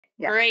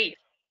Yeah. Great.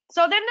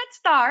 So then let's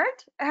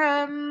start,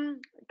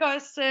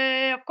 because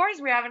of course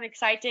we have an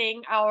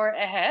exciting hour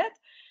ahead.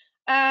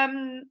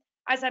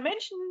 As I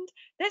mentioned,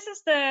 this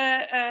is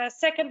the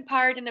second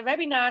part in the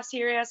webinar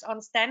series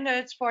on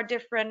standards for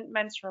different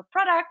menstrual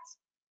products,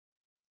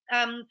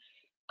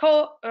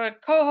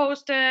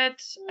 co-hosted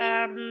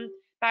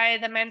by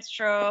the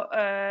Menstrual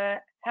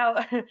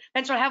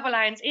Health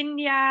Alliance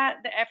India,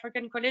 the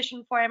African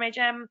Coalition for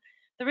MHM,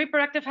 the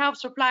Reproductive Health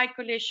Supply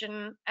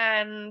Coalition,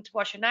 and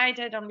WASH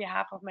United on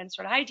behalf of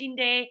Menstrual Hygiene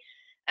Day.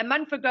 A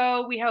month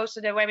ago, we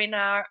hosted a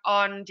webinar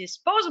on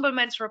disposable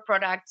menstrual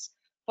products,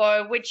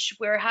 for which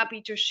we're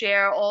happy to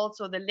share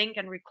also the link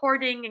and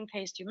recording in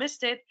case you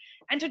missed it.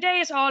 And today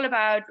is all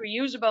about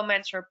reusable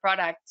menstrual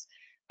products,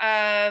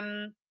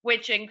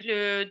 which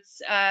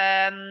includes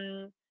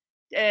pads,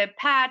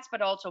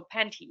 but also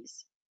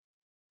panties.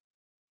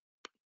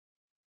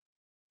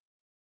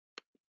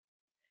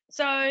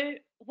 So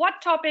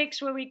what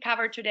topics will we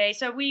cover today?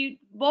 So we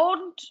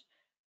don't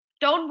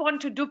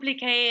want to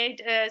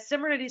duplicate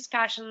similar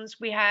discussions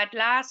we had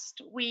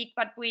last week,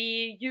 but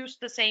we use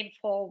the same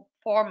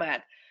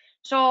format.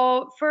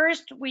 So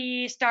first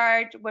we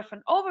start with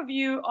an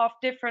overview of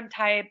different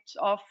types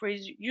of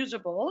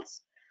reusables,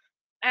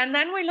 and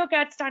then we look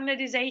at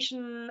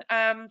standardization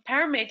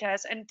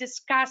parameters and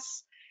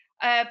discuss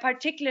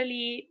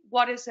particularly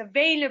what is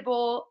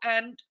available,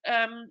 and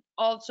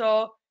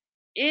also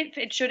if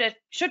it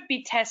should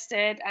be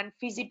tested, and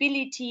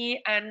feasibility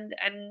and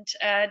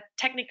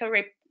technical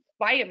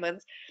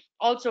requirements,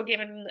 also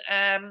given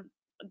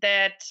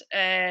that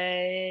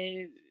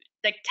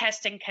the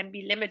testing can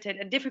be limited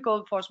and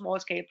difficult for small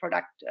scale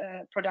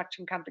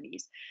production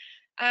companies.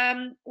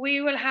 We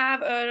will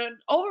have an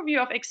overview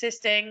of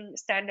existing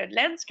standard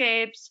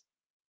landscapes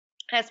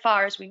as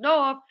far as we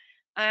know of,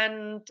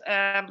 and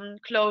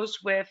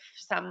close with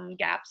some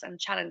gaps and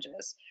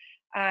challenges.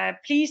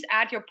 Please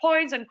add your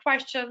points and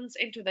questions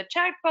into the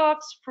chat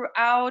box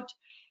throughout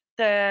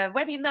the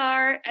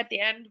webinar. At the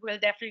end, we'll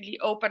definitely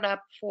open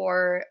up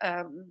for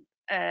a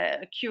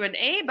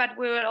Q&A, but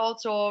we will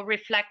also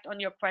reflect on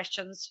your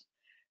questions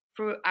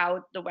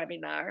throughout the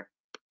webinar.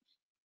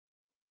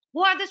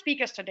 Who are the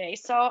speakers today?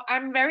 So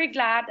I'm very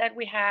glad that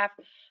we have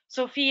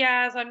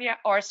Sonia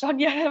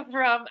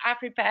from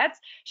AfriPads.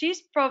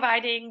 She's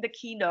providing the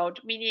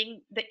keynote,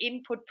 meaning the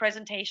input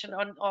presentation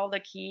on all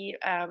the key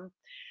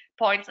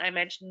points I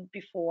mentioned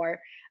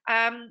before.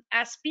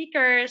 As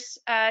speakers,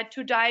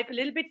 to dive a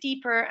little bit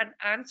deeper and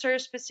answer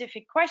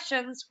specific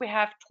questions, we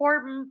have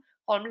Torben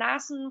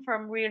Holm-Larsen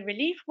from Real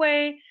Relief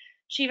Way,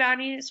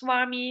 Shivani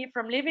Swami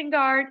from Living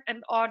Guard,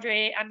 and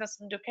Audrey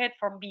Anderson-Duquette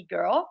from Be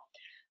Girl.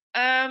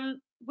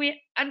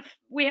 We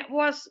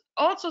was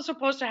also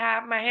supposed to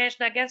have Mahesh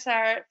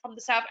Nagesar from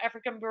the South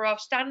African Bureau of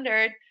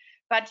Standard,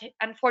 but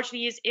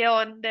unfortunately he's ill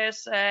and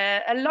there's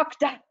a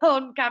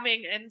lockdown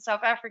coming in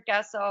South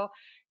Africa, so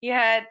he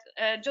had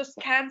just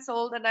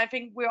cancelled, and I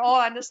think we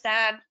all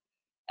understand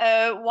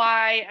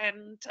why,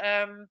 and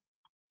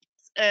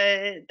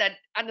that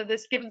under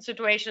this given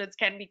situation it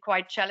can be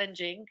quite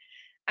challenging.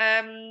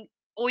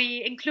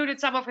 We included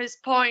some of his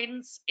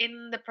points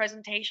in the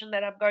presentation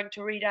that I'm going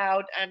to read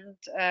out, and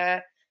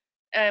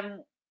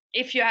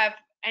if you have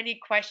any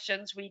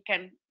questions, we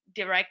can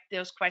direct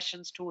those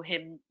questions to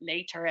him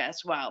later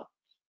as well.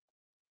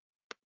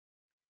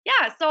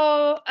 Yeah,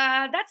 so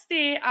that's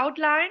the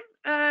outline,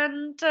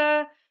 and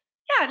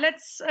yeah,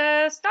 let's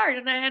start,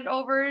 and I hand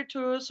over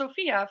to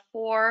Sophia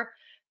for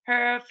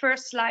her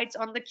first slides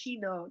on the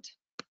keynote.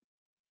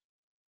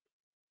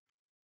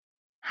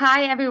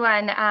 Hi,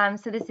 everyone.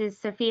 So this is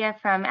Sophia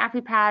from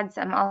AfriPads.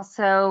 I'm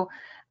also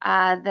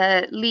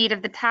the lead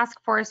of the task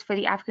force for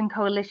the African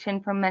Coalition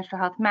for Menstrual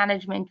Health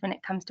Management when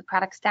it comes to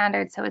product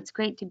standards. So it's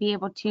great to be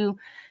able to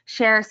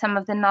share some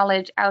of the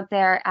knowledge out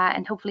there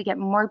and hopefully get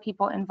more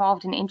people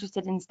involved and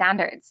interested in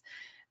standards.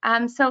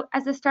 So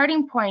as a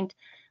starting point,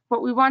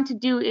 what we want to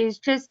do is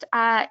just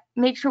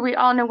make sure we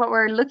all know what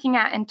we're looking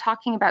at and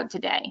talking about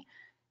today.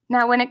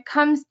 Now, when it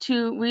comes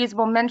to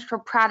reusable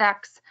menstrual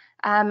products,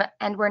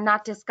 and we're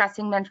not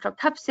discussing menstrual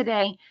cups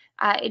today,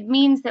 it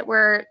means that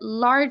we're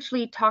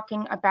largely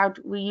talking about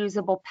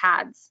reusable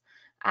pads.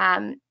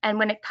 And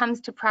when it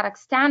comes to product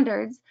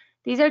standards,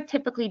 these are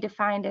typically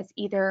defined as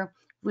either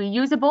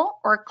reusable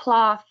or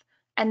cloth,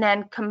 and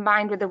then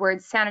combined with the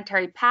words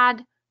sanitary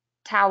pad,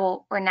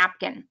 towel, or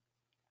napkin.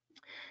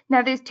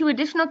 Now, there's two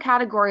additional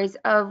categories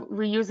of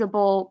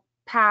reusable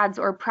pads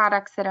or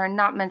products that are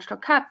not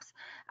menstrual cups,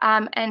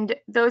 and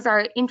those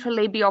are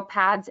intralabial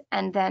pads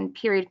and then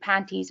period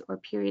panties or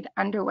period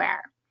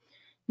underwear.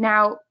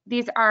 Now,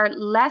 these are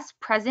less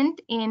present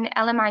in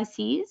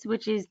LMICs,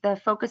 which is the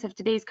focus of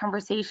today's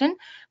conversation,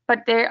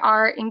 but there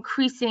are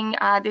increasing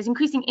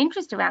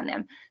interest around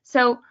them.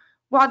 So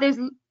while there's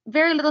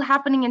very little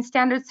happening in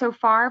standards so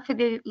far for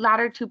the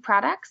latter two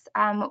products,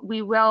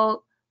 we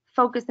will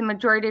focus the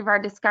majority of our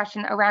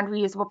discussion around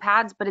reusable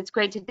pads, but it's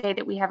great today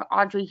that we have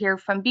Audrey here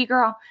from Be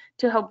Girl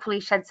to hopefully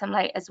shed some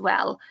light as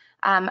well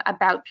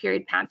about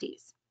period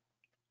panties.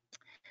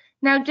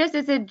 Now, just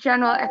as a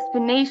general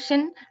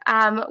explanation,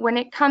 when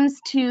it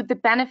comes to the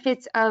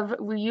benefits of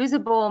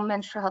reusable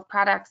menstrual health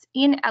products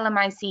in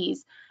LMICs,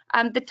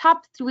 the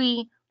top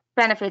 3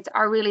 benefits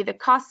are really the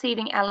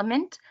cost-saving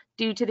element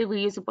due to the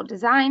reusable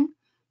design,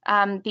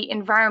 the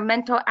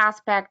environmental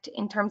aspect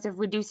in terms of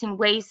reducing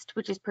waste,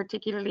 which is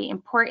particularly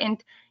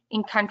important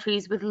in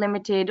countries with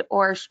limited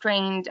or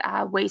strained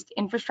waste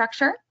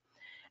infrastructure,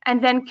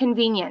 and then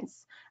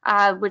convenience,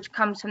 which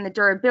comes from the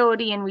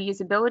durability and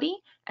reusability,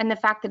 and the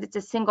fact that it's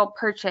a single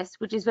purchase,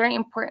 which is very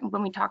important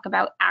when we talk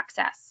about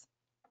access.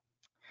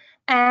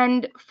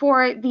 And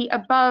for the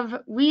above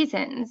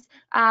reasons,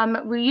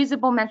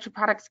 reusable menstrual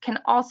products can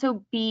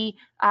also be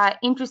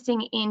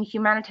interesting in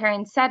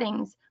humanitarian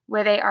settings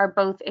where they are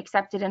both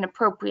accepted and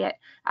appropriate.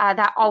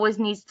 That always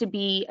needs to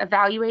be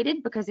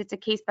evaluated because it's a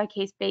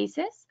case-by-case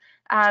basis.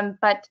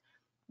 But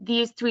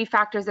these 3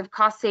 factors of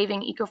cost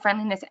saving,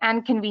 eco-friendliness,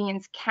 and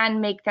convenience can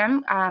make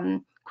them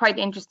quite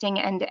interesting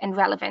and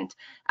relevant.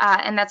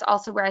 And that's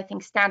also where I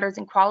think standards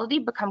and quality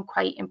become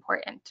quite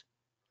important.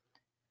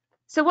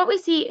 So what we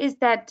see is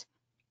that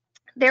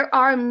there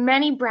are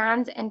many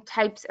brands and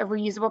types of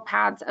reusable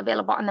pads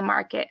available on the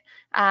market,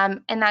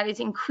 and that is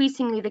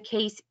increasingly the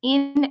case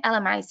in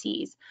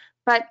LMICs.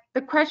 But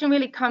the question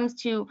really comes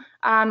to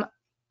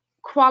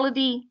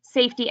quality,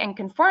 safety, and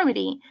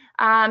conformity,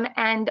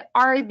 and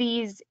are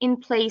these in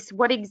place?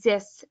 What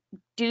exists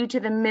due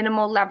to the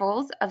minimal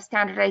levels of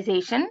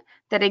standardization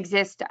that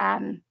exist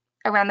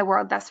around the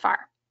world thus far?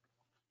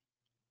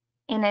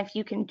 And if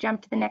you can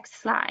jump to the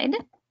next slide.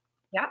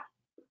 Yeah.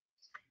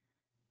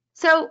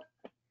 So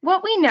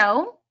what we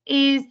know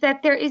is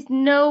that there is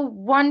no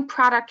one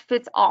product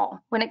fits all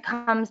when it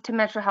comes to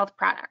menstrual health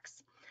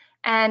products.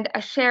 And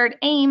a shared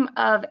aim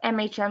of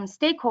MHM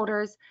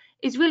stakeholders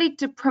is really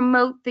to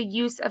promote the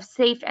use of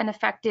safe and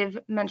effective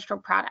menstrual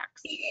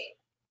products.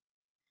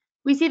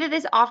 We see that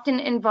this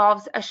often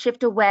involves a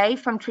shift away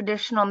from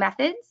traditional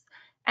methods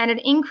and an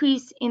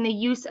increase in the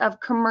use of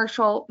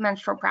commercial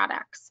menstrual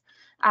products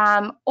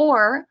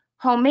or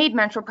homemade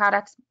menstrual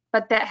products,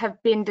 but that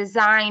have been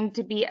designed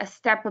to be a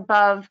step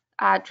above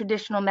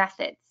traditional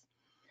methods.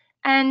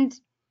 And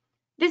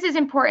this is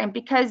important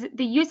because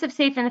the use of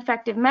safe and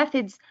effective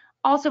methods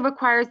also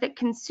requires that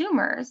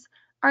consumers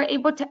are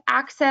able to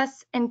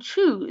access and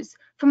choose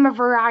from a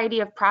variety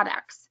of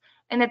products,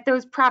 and that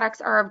those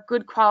products are of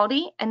good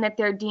quality and that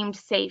they're deemed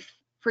safe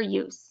for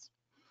use.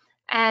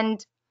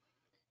 And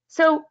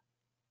so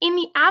in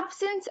the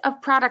absence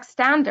of product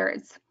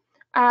standards,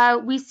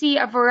 we see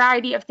a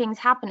variety of things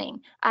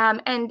happening.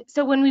 And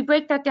so when we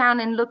break that down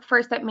and look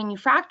first at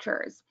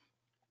manufacturers,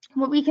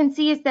 what we can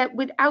see is that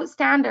without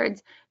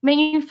standards,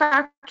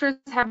 manufacturers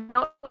have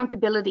no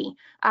accountability.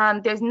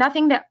 There's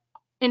nothing that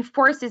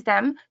enforces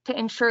them to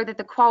ensure that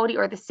the quality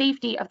or the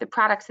safety of the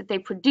products that they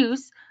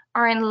produce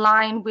are in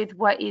line with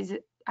what is,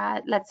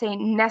 let's say,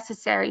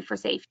 necessary for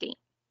safety.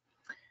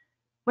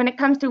 When it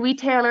comes to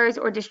retailers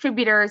or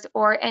distributors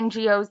or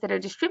NGOs that are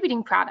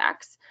distributing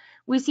products,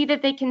 we see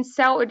that they can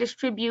sell or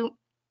distribute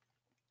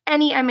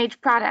any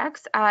MH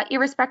products,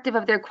 irrespective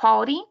of their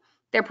quality,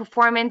 their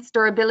performance,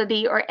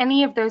 durability, or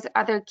any of those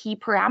other key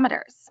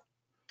parameters.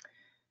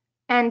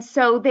 And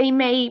so they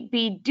may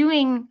be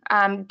doing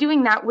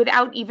that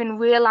without even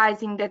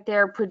realizing that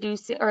they're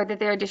producing or that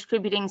they're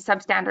distributing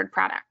substandard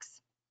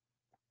products.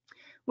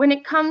 When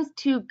it comes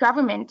to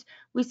government,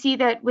 we see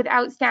that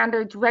without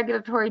standards,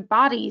 regulatory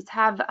bodies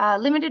have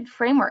limited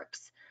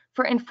frameworks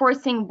for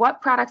enforcing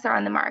what products are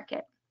on the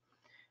market.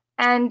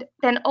 And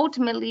then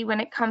ultimately, when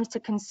it comes to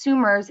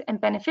consumers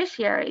and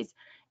beneficiaries,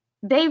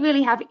 they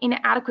really have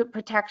inadequate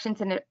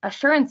protections and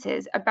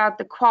assurances about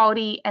the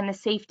quality and the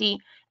safety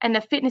and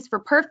the fitness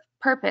for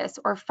purpose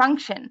or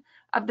function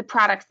of the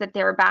products that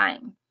they're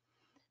buying.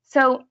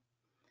 So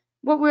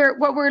what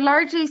we're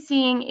largely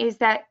seeing is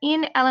that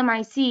in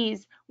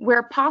LMICs,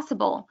 where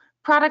possible,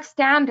 product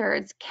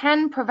standards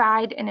can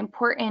provide an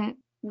important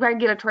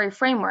regulatory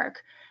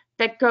framework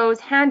that goes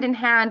hand in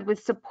hand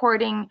with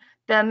supporting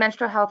the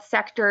menstrual health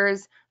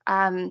sector's,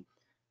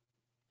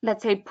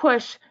 let's say,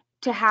 push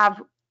to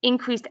have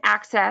increased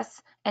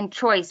access and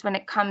choice when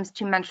it comes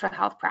to menstrual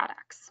health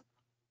products.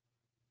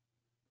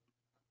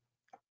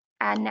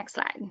 Next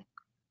slide.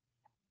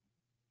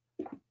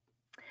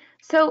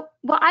 So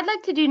what I'd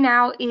like to do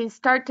now is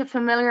start to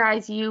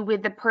familiarize you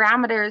with the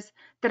parameters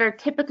that are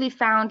typically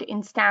found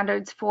in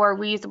standards for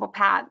reusable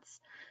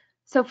pads.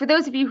 So for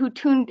those of you who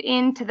tuned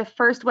in to the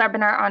first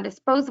webinar on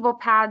disposable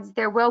pads,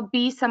 there will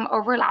be some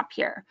overlap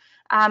here.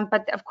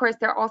 But of course,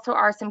 there also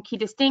are some key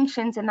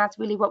distinctions, and that's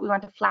really what we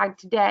want to flag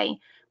today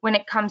when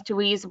it comes to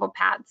reusable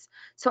pads.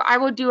 So I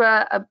will do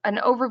an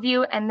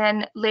overview, and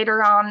then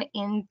later on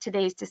in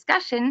today's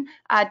discussion,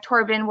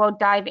 Torben will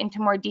dive into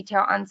more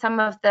detail on some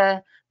of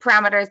the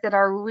parameters that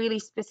are really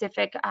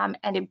specific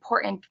and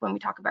important when we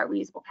talk about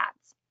reusable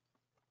pads.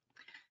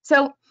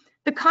 So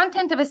the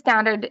content of a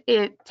standard,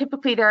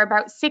 typically there are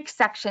about 6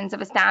 sections of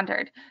a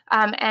standard,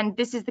 and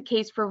this is the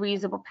case for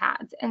reusable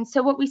pads. And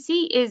so what we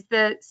see is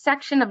the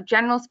section of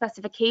general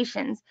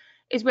specifications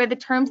is where the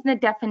terms and the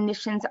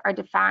definitions are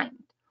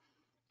defined.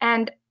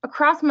 And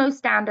across most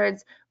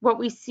standards, what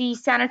we see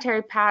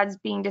sanitary pads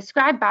being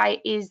described by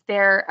is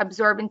their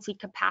absorbency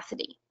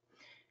capacity.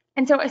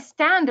 And so a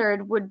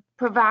standard would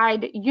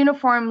provide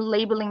uniform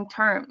labeling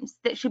terms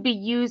that should be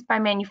used by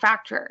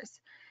manufacturers.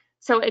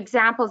 So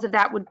examples of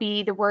that would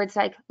be the words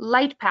like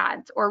light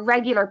pads or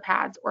regular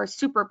pads or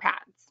super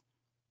pads.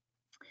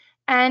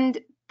 And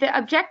the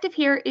objective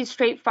here is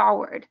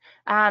straightforward.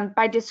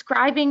 By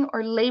describing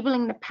or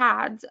labeling the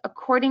pads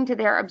according to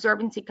their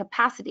absorbency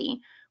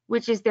capacity,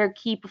 which is their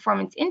key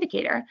performance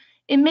indicator,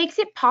 it makes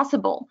it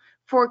possible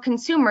for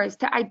consumers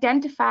to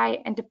identify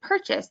and to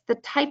purchase the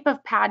type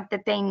of pad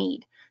that they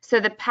need. So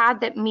the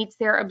pad that meets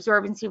their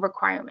absorbency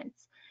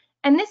requirements.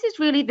 And this is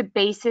really the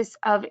basis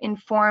of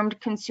informed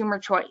consumer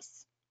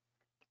choice.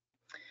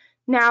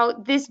 Now,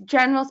 this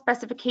general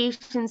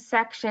specifications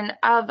section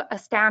of a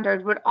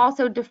standard would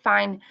also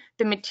define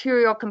the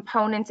material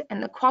components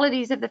and the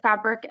qualities of the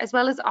fabric, as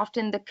well as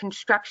often the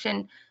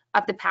construction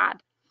of the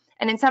pad.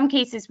 And in some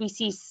cases, we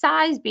see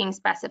size being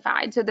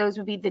specified, so those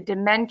would be the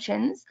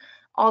dimensions,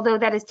 although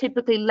that is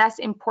typically less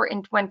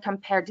important when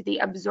compared to the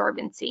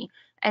absorbency.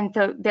 And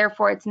so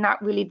therefore, it's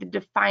not really the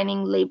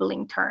defining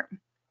labeling term.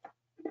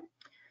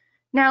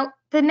 Now,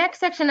 the next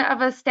section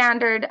of a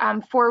standard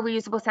for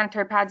reusable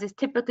sanitary pads is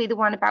typically the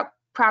one about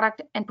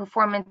product and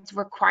performance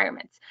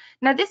requirements.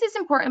 Now, this is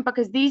important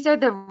because these are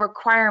the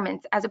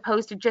requirements as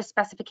opposed to just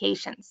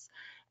specifications.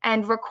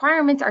 And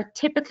requirements are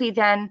typically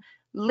then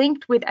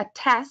linked with a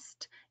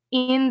test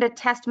in the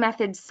test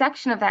methods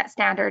section of that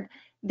standard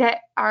that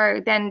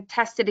are then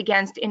tested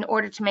against in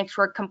order to make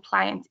sure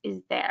compliance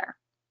is there.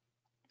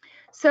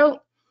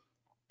 So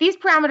these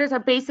parameters are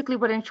basically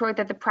what ensure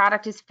that the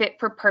product is fit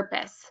for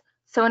purpose.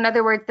 So in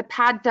other words, the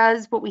pad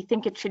does what we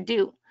think it should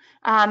do.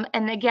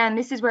 And again,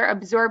 this is where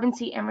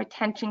absorbency and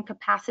retention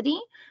capacity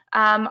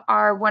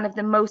are one of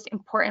the most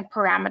important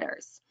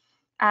parameters.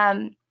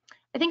 I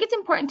think it's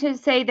important to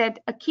say that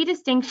a key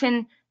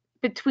distinction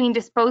between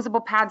disposable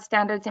pad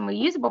standards and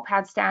reusable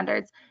pad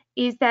standards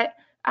is that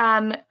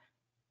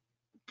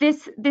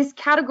this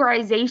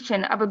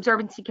categorization of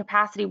absorbency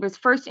capacity was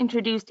first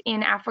introduced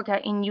in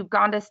Africa in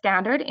Uganda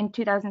standard in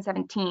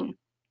 2017.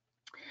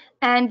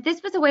 And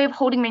this was a way of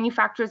holding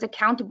manufacturers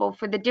accountable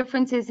for the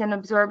differences in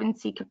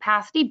absorbency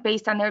capacity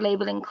based on their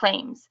labeling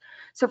claims.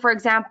 So for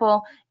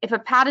example, if a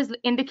pad is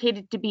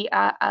indicated to be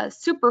a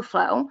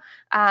superflow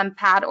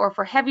pad or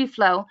for heavy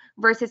flow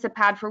versus a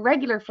pad for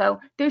regular flow,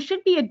 there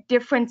should be a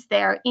difference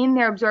there in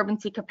their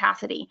absorbency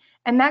capacity.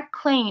 And that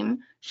claim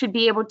should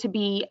be able to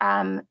be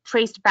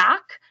traced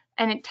back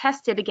and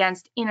tested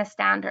against in a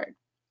standard.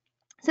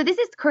 So this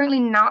is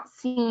currently not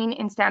seen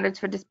in standards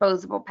for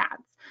disposable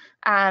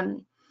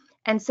pads.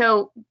 And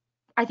so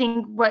I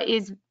think what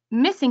is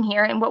missing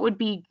here and what would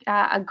be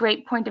a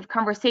great point of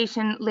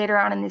conversation later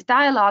on in this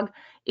dialogue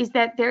is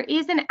that there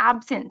is an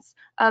absence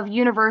of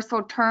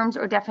universal terms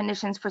or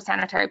definitions for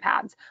sanitary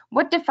pads.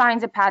 What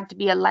defines a pad to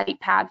be a light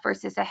pad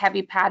versus a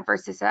heavy pad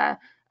versus a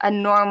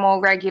normal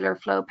regular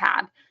flow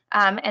pad?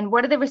 And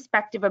what are the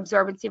respective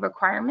absorbency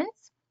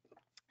requirements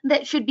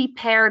that should be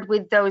paired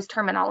with those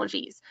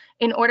terminologies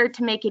in order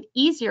to make it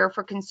easier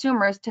for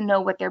consumers to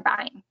know what they're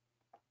buying?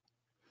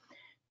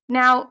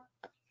 Now,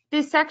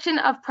 this section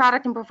of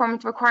product and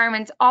performance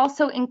requirements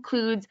also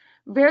includes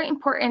very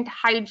important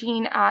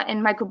hygiene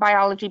and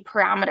microbiology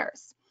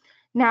parameters.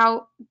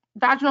 Now,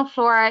 vaginal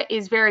flora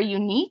is very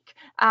unique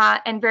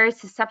and very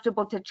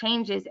susceptible to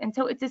changes, and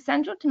so it's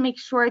essential to make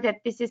sure that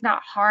this is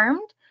not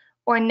harmed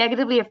or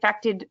negatively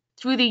affected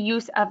through the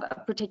use of a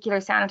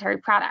particular sanitary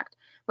product,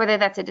 whether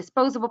that's a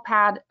disposable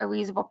pad, a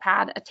reusable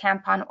pad, a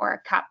tampon, or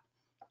a cup.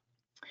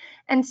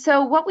 And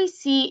so what we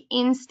see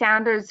in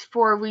standards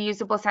for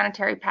reusable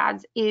sanitary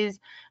pads is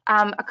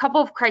a couple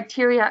of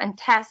criteria and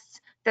tests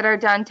that are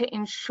done to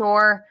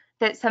ensure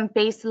that some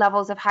base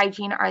levels of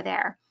hygiene are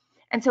there.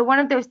 And so one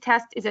of those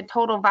tests is a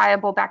total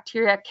viable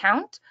bacteria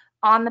count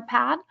on the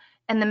pad,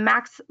 and the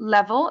max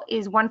level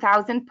is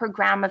 1,000 per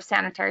gram of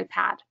sanitary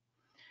pad.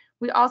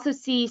 We also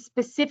see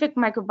specific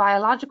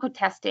microbiological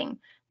testing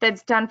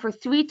that's done for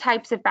 3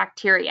 types of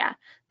bacteria.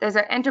 Those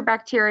are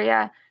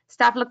enterobacteria,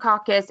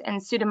 Staphylococcus, and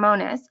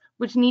Pseudomonas,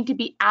 which need to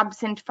be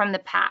absent from the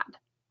pad.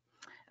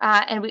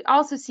 And we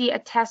also see a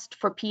test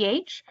for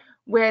pH,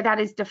 where that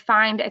is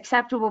defined,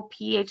 acceptable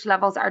pH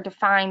levels are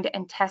defined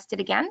and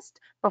tested against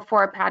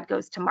before a pad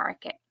goes to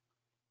market.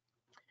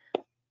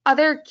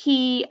 Other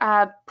key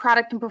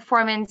product and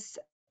performance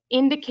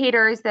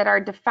indicators that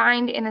are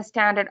defined in a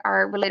standard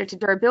are related to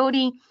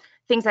durability,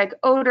 things like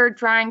odor,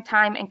 drying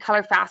time, and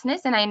color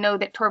fastness. And I know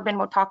that Torben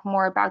will talk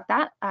more about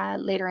that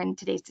later in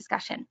today's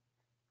discussion.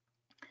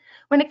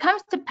 When it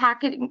comes to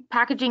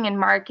packaging and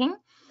marking,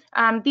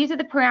 these are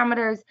the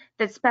parameters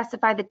that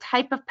specify the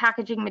type of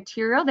packaging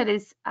material that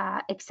is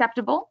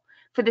acceptable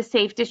for the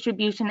safe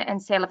distribution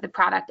and sale of the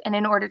product, and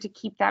in order to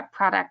keep that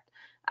product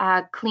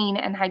clean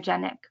and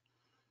hygienic.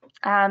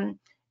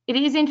 It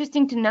is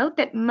interesting to note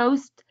that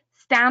most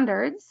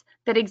standards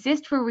that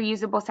exist for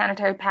reusable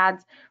sanitary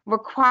pads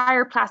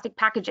require plastic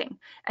packaging.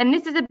 And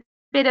this is a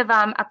bit of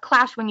a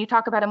clash when you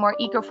talk about a more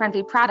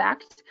eco-friendly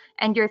product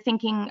and you're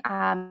thinking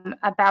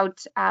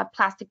about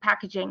plastic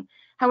packaging.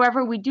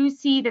 However, we do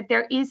see that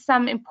there is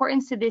some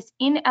importance to this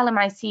in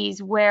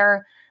LMICs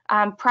where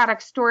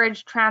product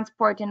storage,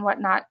 transport, and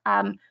whatnot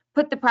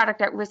put the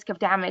product at risk of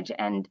damage,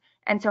 and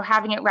so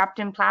having it wrapped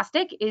in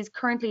plastic is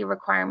currently a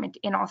requirement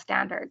in all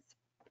standards.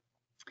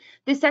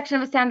 This section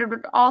of a standard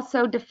would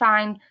also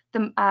define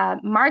the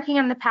marking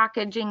on the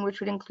packaging, which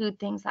would include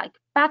things like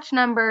batch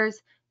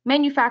numbers,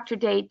 manufacture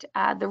date,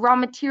 the raw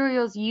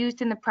materials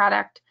used in the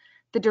product,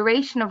 the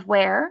duration of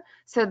wear,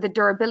 so the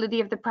durability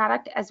of the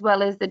product, as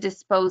well as the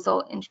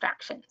disposal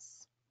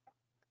instructions.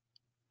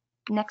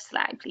 Next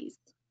slide, please.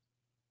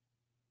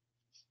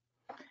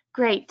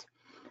 Great.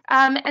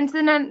 And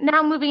so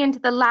now moving into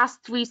the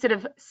last three sort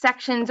of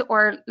sections,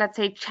 or let's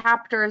say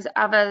chapters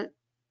of a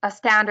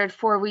standard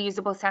for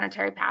reusable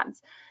sanitary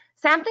pads.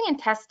 Sampling and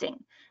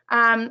testing.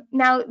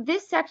 Now,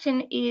 this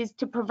section is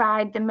to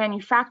provide the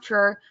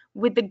manufacturer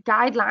with the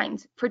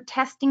guidelines for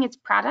testing its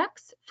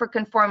products for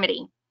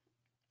conformity.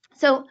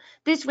 So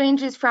this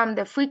ranges from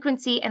the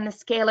frequency and the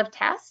scale of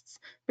tests,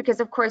 because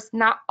of course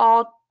not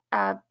all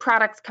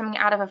products coming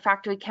out of a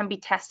factory can be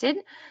tested.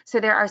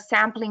 So there are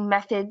sampling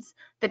methods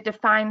that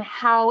define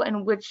how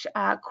and which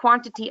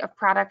quantity of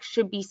products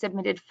should be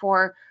submitted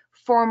for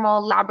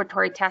formal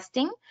laboratory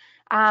testing,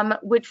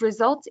 which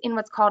results in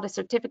what's called a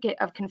certificate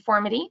of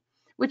conformity,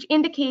 which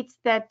indicates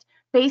that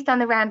based on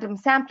the random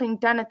sampling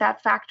done at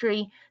that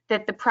factory,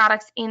 that the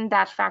products in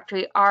that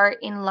factory are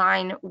in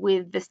line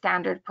with the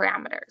standard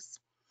parameters.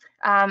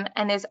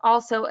 And there's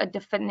also a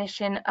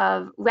definition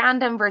of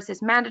random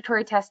versus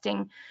mandatory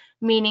testing,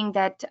 meaning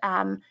that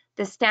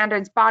the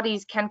standards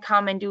bodies can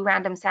come and do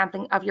random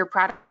sampling of your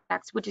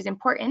products, which is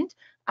important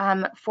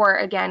for,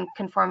 again,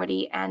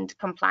 conformity and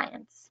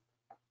compliance.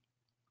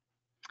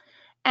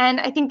 And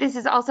I think this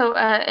is also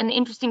an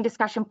interesting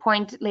discussion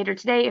point later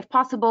today, if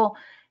possible,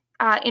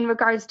 in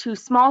regards to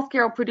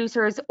small-scale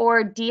producers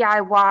or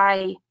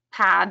DIY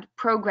pad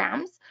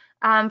programs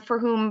for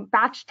whom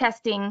batch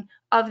testing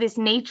of this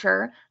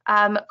nature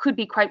could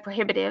be quite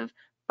prohibitive,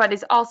 but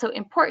is also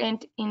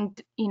important in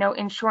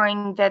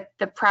ensuring that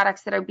the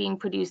products that are being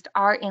produced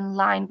are in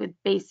line with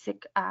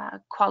basic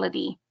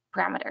quality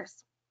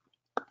parameters.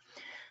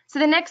 So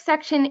the next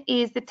section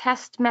is the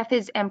test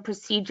methods and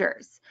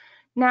procedures.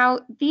 Now,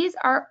 these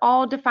are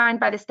all defined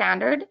by the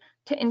standard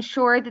to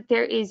ensure that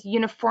there is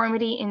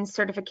uniformity in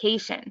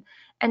certification.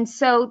 And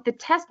so the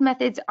test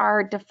methods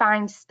are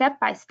defined step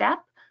by step.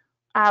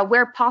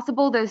 Where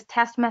possible, those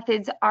test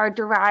methods are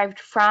derived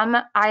from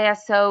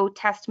ISO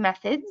test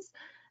methods.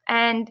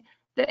 And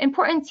the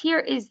importance here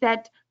is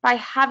that by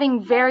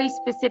having very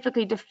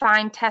specifically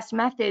defined test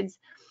methods,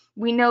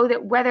 we know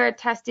that whether a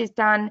test is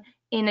done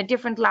in a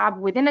different lab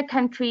within a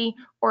country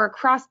or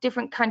across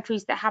different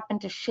countries that happen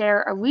to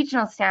share a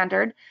regional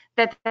standard,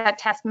 that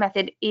test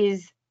method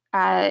is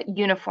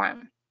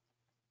uniform.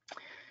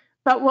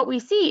 But what we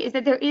see is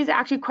that there is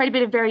actually quite a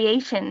bit of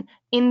variation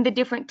in the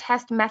different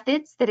test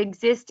methods that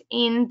exist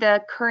in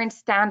the current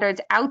standards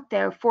out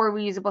there for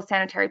reusable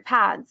sanitary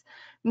pads,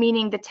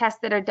 meaning the tests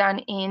that are done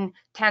in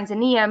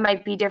Tanzania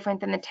might be different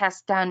than the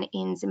tests done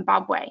in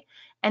Zimbabwe.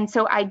 And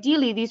so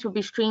ideally, these would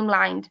be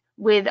streamlined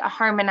with a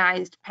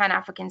harmonized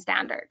Pan-African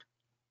standard.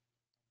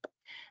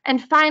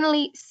 And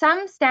finally,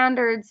 some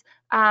standards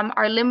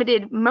are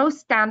limited. Most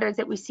standards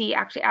that we see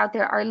actually out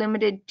there are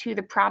limited to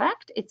the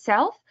product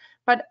itself,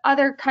 but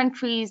other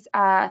countries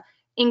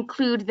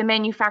include the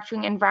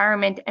manufacturing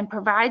environment and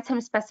provide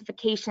some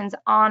specifications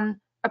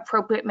on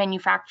appropriate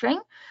manufacturing.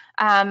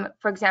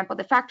 For example,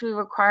 the factory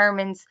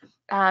requirements,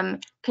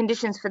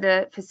 conditions for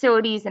the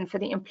facilities and for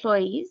the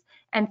employees.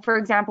 And for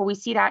example, we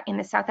see that in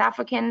the South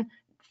African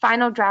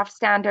final draft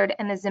standard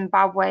and the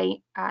Zimbabwe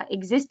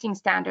existing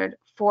standard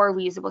for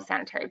reusable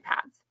sanitary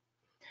pads.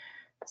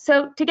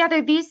 So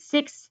together, these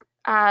 6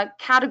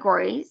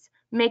 categories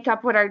make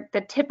up what are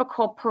the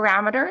typical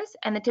parameters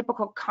and the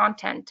typical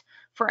content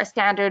for a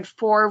standard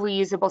for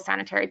reusable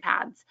sanitary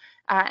pads.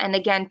 And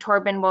again,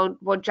 Torben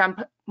will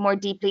jump more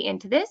deeply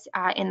into this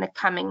in the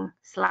coming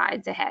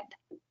slides ahead.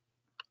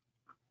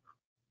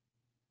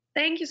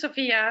 Thank you,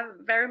 Sophia,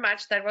 very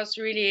much. That was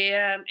really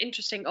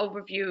interesting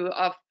overview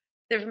of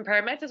different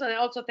parameters. And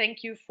also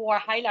thank you for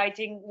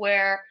highlighting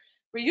where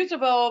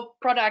reusable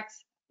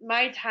products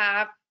might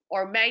have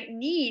or might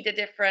need a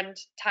different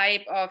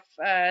type of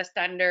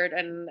standard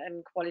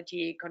and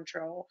quality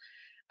control.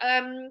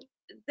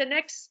 The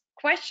next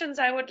questions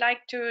I would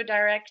like to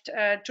direct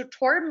to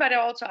Torben, but I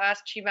also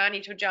ask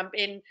Shivani to jump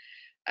in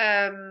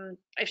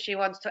if she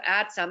wants to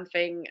add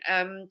something.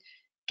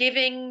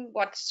 Given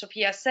what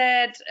Sophia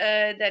said,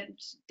 that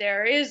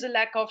there is a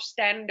lack of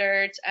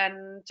standards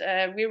and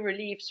we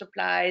relieve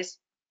supplies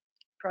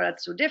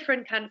products to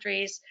different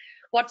countries,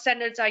 what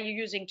standards are you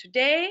using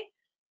today?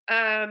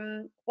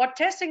 What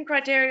testing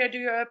criteria do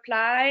you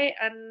apply?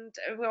 And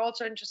we're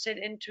also interested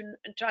in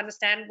to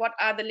understand what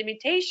are the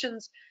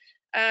limitations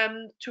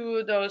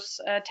to those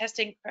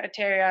testing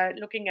criteria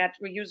looking at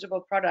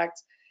reusable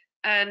products.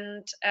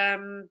 and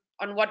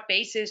on what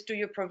basis do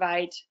you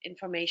provide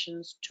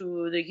information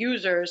to the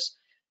users,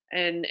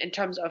 and in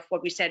terms of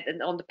what we said,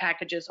 and on the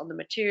packages, on the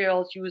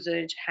materials,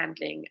 usage,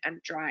 handling,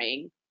 and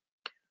drying.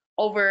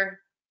 Over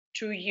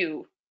to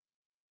you.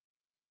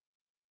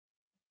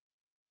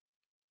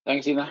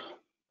 Thanks, Ina.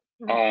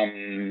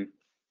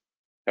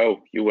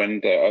 Oh, you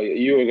went.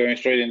 You were going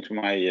straight into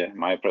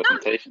my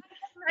presentation.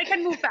 I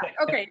can move back.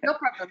 Okay, no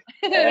problem.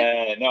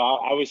 No,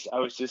 I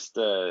was just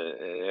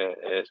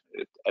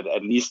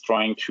at least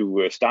trying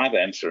to start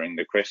answering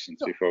the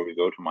questions before we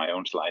go to my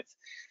own slides.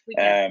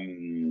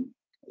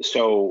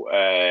 So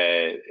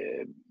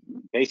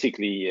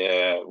basically,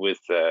 with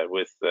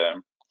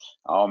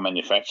our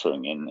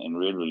manufacturing in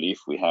Real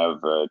Relief, we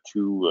have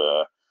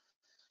two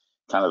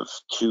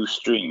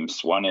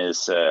streams. One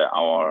is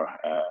our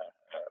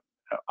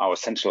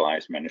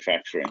centralized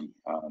manufacturing,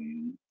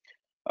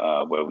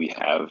 where we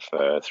have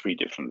 3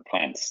 different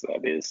plants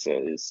that is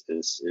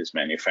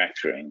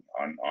manufacturing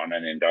on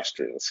an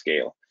industrial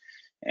scale.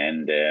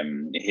 And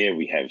here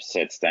we have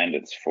set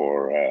standards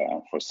for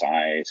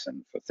size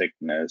and for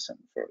thickness and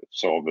for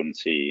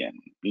absorbency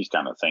and these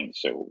kind of things.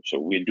 So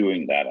we're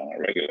doing that on a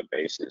regular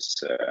basis,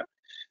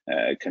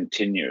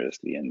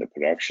 continuously in the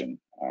production.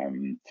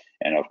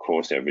 And of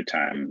course, every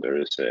time there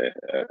is a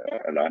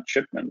large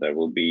shipment, there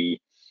will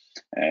be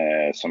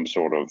some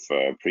sort of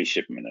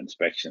pre-shipment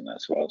inspection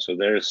as well. So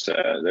there's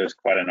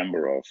quite a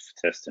number of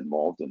tests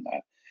involved in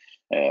that.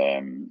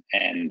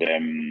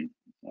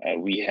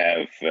 We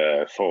have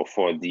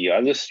for the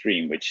other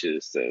stream, which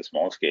is the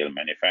small scale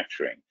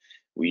manufacturing,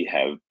 we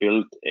have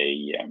built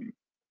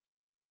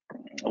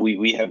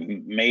we have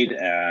made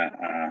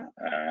a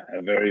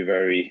very,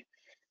 very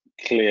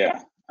clear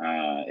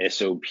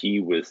SOP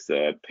with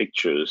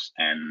pictures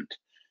and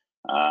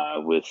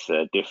with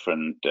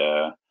different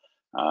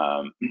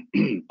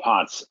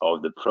parts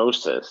of the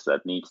process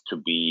that needs to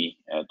be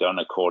done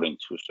according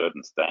to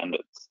certain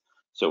standards.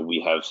 So we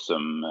have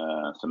some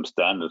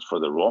standards for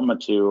the raw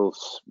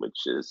materials,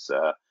 which is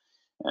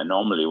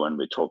normally when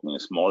we're talking a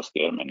small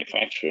scale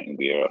manufacturing,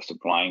 we are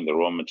supplying the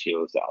raw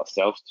materials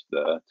ourselves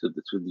to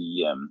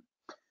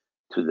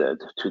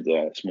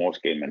the small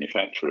scale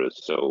manufacturers.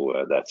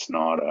 So that's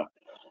not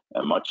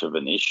much of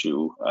an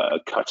issue.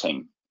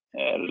 Cutting.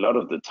 A lot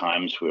of the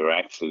times we're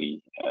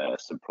actually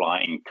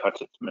supplying cut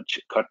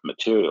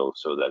material,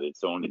 so that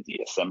it's only the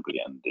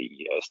assembly and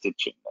the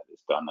stitching that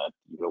is done at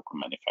local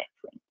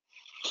manufacturing.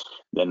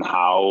 Then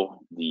how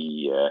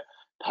the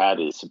pad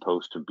is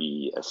supposed to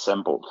be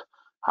assembled,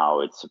 how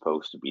it's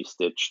supposed to be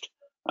stitched,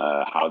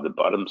 how the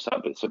bottom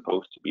sub is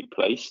supposed to be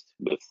placed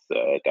with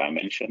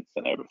dimensions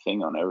and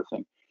everything on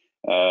everything.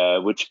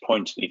 Which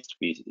points needs to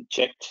be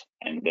checked,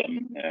 and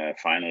then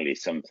finally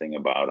something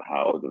about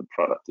how the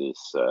product is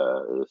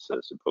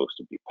supposed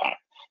to be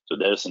packed. So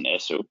there's an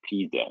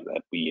SOP there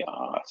that we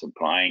are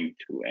supplying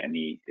to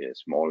any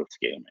small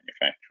scale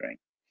manufacturing.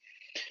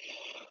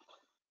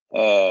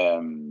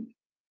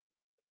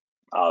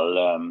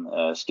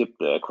 I'll skip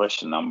the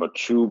question number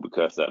 2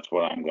 because that's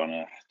what I'm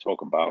gonna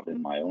talk about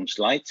in my own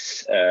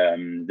slides.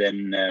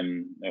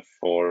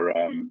 For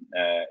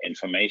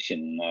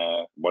information,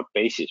 what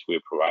basis we're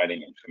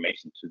providing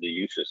information to the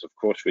users. Of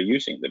course, we're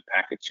using the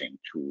packaging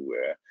to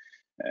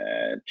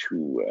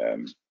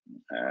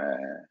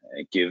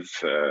give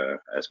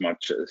as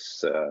much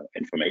as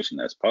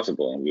information as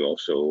possible, and we're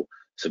also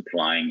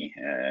supplying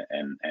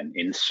an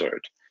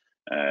insert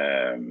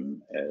in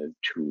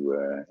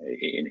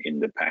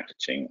the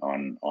packaging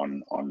on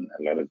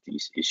a lot of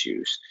these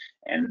issues,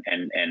 and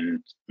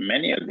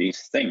many of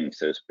these things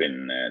has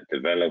been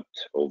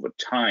developed over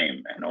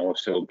time, and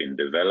also been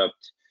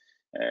developed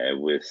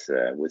with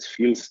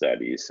field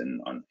studies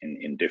in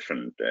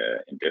different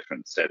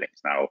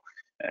settings. Now,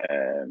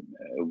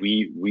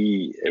 Real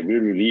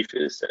Relief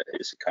is a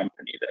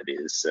company that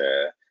is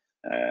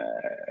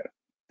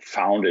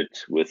founded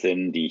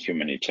within the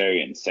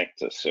humanitarian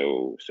sector,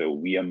 so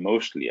we are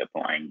mostly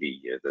applying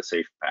the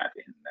safe pad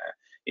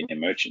in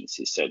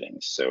emergency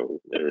settings.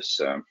 So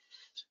there's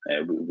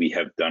we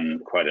have done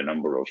quite a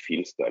number of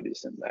field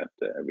studies in that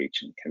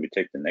region. Can we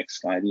take the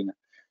next slide, Ina?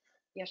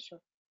 Yes, sure.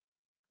 1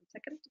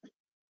 second.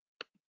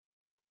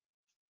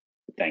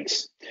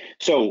 Thanks.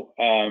 So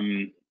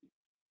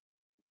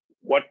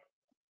what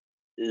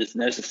is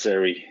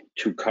necessary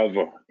to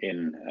cover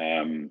in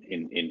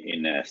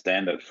a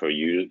standard for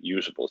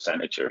usable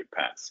sanitary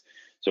pads?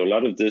 So a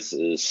lot of this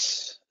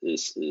is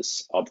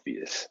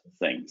obvious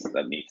things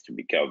that needs to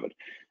be covered,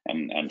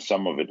 and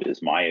some of it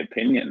is my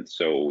opinion.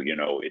 So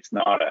it's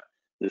not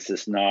this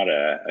is not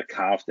a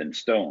carved in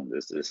stone.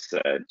 This is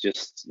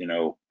just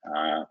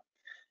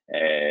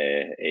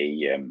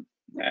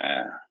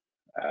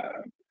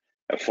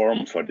a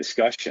forum for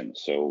discussion.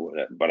 So,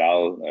 but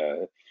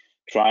I'll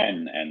try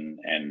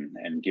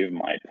and give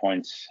my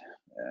points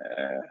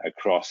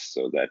across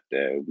so that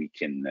we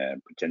can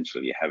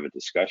potentially have a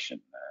discussion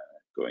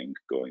going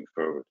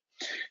forward.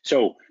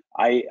 So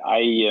I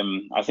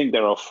think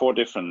there are 4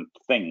 different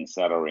things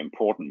that are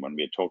important when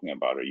we're talking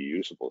about a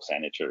reusable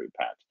sanitary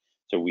pad.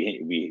 So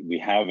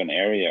we have an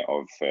area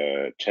of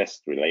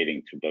test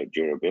relating to the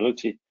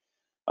durability.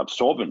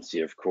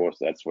 Absorbency, of course,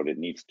 that's what it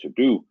needs to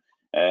do.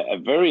 A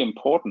very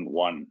important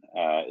one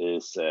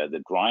is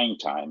the drying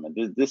time, and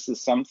this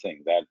is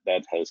something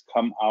that has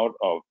come out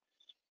of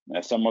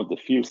some of the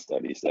field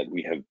studies that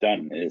we have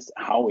done, is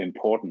how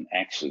important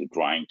actually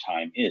drying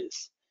time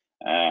is.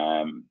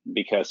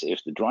 Because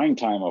if the drying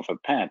time of a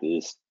pad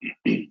is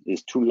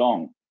is too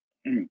long,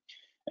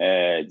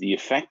 the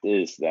effect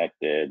is that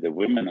the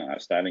women are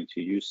starting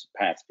to use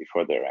pads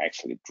before they're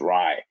actually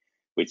dry,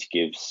 which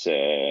gives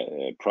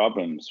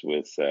problems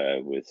with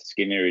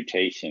skin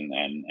irritation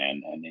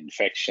and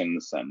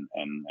infections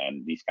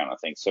and these kind of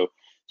things. So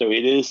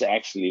it is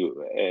actually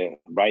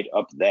right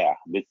up there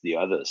with the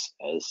others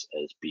as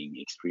being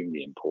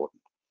extremely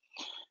important.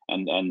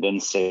 And then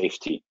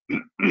safety,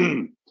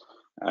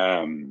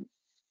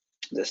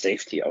 the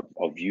safety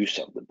of use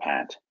of the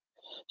pad.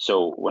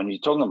 So when you're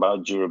talking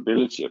about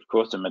durability, of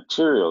course, the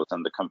materials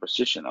and the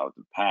composition of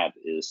the pad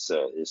is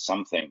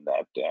something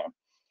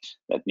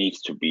that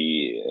needs to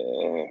be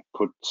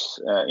put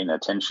in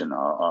attention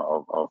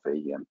of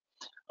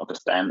a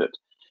standard.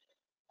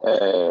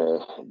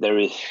 There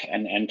is,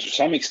 and to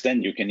some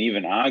extent, you can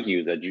even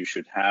argue that you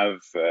should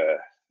have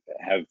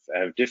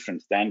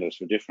different standards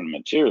for different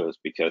materials,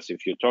 because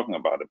if you're talking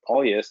about a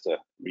polyester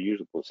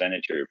reusable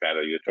sanitary pad,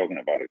 or you're talking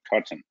about a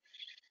cotton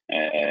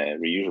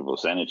reusable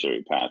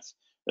sanitary pads,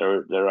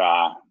 there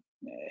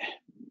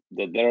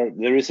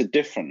is a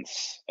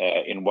difference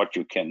in what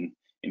you can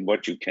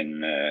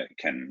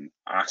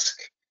ask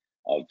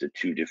of the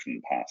two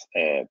different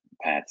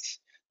pads.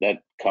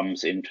 That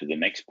comes into the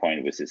next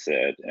point, which is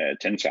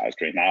tensile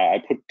strength. Now I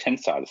put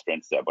tensile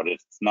strength there, but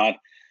it's not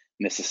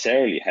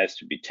necessarily has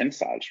to be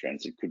tensile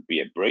strength. It could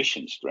be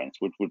abrasion strength,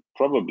 which would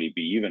probably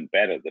be even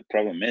better. The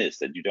problem is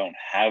that you don't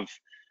have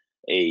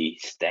a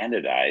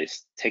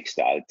standardized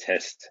textile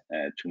test,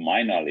 to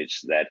my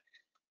knowledge, that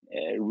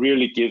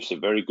really gives a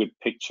very good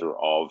picture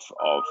of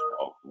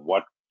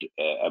what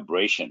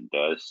abrasion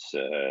does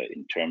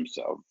in terms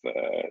of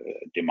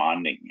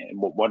demanding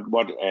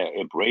what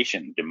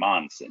abrasion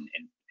demands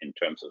in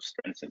terms of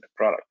strength in the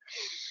product.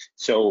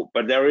 So,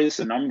 but there is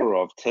a number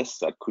of tests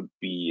that could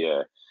be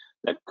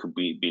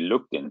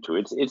looked into.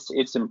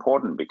 It's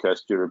important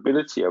because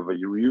durability of a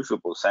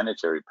reusable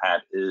sanitary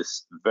pad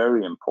is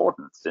very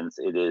important, since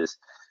it is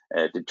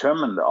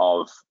determined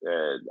of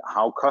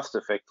how cost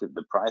effective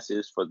the price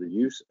is for the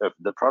use of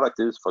the product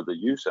is for the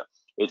user.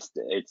 It's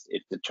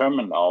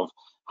determined of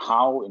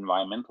how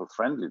environmental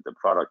friendly the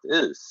product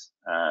is,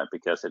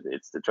 because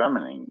it's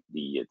determining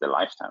the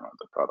lifetime of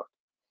the product.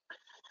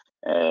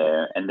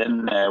 And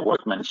then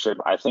workmanship.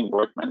 I think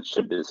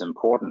workmanship is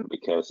important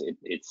because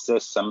it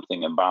says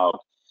something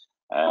about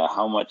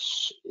how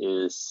much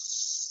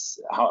is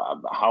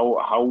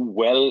how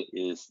well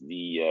is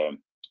the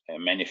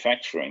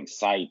manufacturing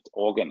site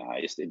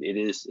organized. It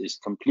is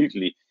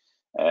completely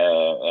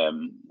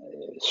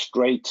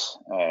straight.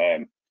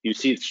 You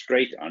see it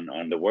straight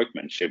on the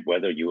workmanship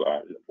whether you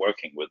are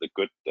working with a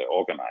good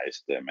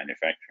organized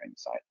manufacturing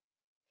site.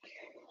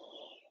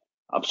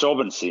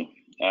 Absorbency.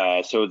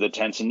 So the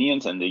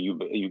Tanzanians and the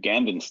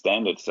Ugandan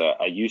standards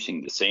are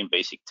using the same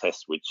basic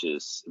test, which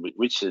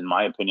in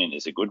my opinion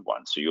is a good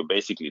one. So you're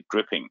basically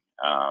dripping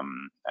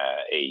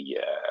a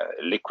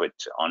liquid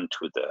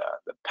onto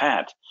the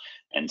pad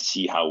and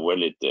see how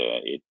well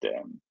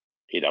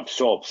it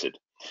absorbs it.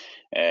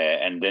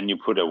 And then you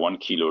put a 1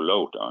 kilo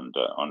load on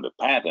the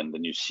pad, and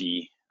then you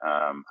see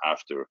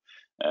after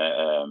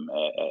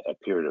a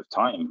period of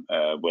time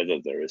whether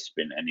there has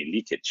been any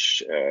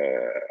leakage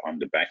on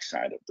the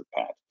backside of the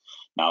pad.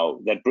 Now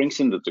that brings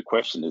into the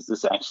question: is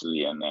this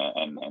actually an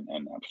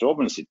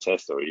absorbency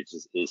test, or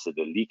is it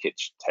a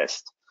leakage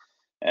test?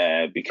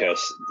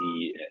 Because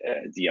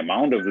the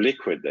amount of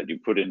liquid that you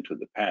put into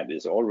the pad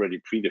is already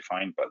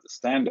predefined by the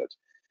standard.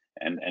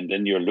 And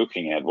then you're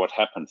looking at what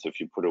happens if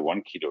you put a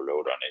 1 kilo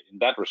load on it. In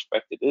that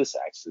respect, it is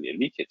actually a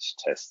leakage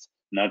test,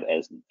 not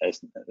as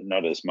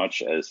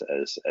much as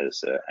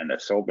an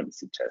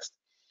absorbency test.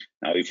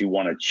 Now, if you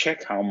want to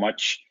check how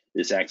much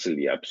is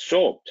actually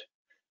absorbed,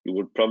 you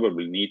would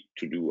probably need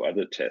to do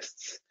other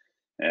tests.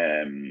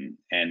 There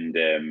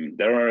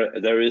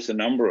is a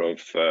number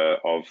of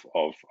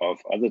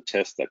other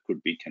tests that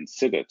could be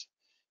considered.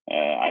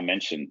 I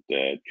mentioned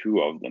two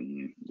of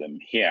them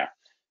here.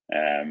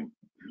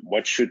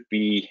 What should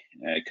be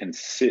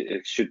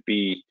should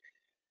be,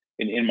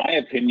 in my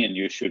opinion,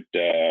 you should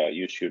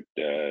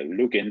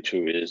look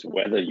into is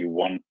whether you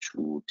want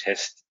to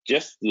test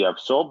just the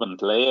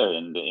absorbent layer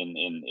in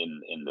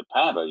the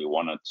pad, or you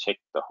want to check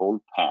the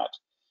whole pad.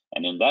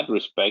 And in that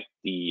respect,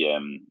 the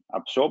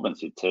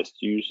absorbency test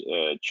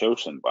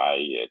chosen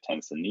by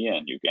Tanzania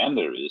and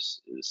Uganda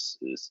is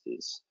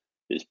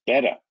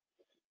better.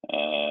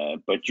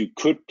 But you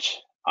could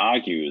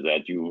argue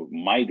that you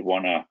might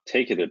want to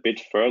take it a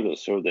bit further,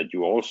 so that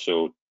you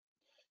also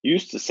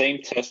use the same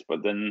test,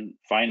 but then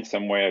find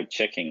some way of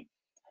checking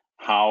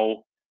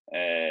how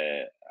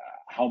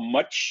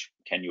much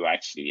can you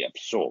actually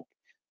absorb.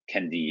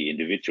 Can the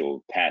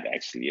individual pad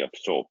actually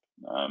absorb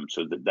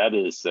So that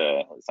is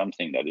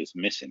something that is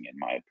missing, in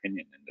my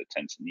opinion, in the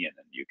Tanzanian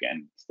and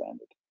Ugandan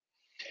standard.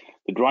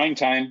 The drying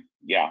time,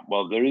 yeah,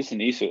 well, there is an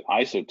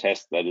ISO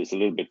test that is a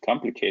little bit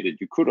complicated.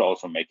 You could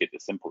also make it a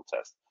simple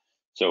test.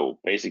 So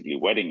basically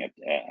wetting a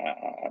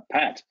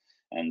pad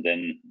and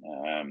then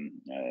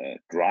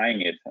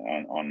drying it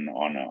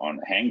on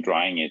hang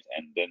drying it,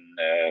 and then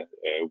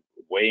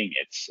weighing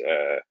it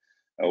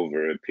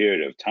over a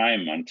period of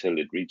time until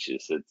it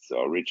reaches its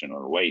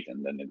original weight,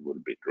 and then it will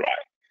be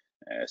dry.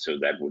 So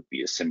that would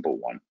be a simple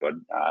one, but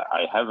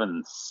I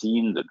haven't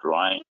seen the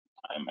drying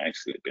time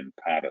actually been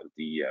part of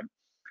the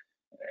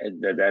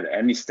that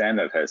any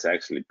standard has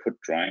actually put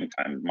drying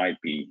time. Might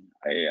be,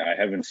 I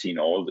haven't seen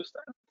all the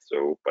standards,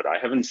 so, but I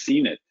haven't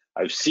seen it.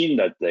 I've seen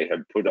that they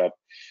have put up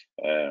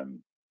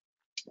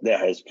there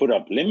has put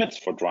up limits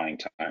for drying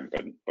time,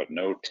 but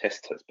no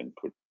test has been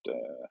put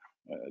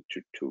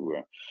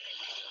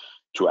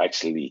to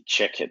actually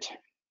check it.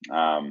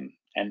 And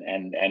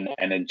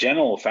a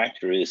general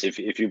factor is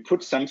if you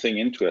put something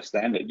into a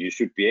standard, you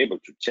should be able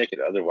to check it.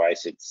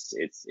 Otherwise,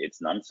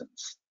 it's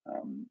nonsense.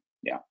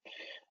 Yeah.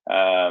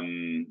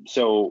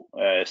 So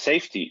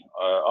safety,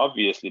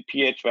 obviously,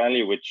 pH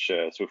value, which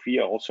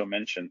Sophia also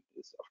mentioned,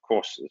 is of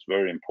course is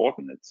very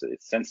important. It's a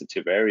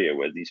sensitive area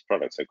where these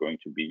products are going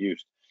to be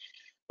used.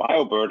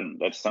 Bioburden,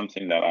 that's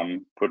something that I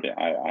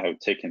have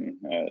taken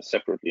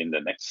separately in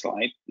the next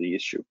slide, the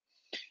issue.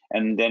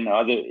 And then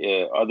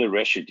other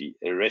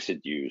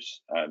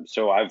residues.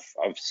 So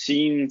I've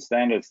seen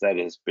standards that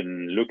has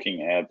been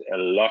looking at a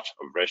lot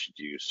of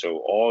residues. So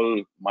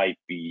all might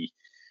be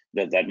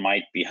that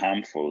might be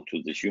harmful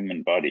to the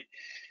human body,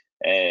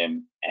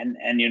 and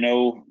you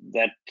know,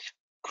 that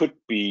could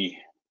be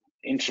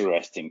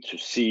interesting to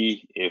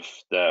see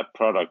if the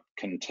product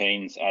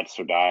contains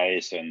azo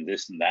dyes and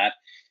this and that.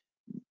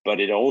 But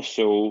it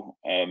also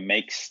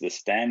makes the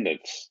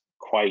standards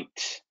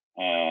quite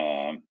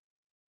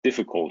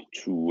difficult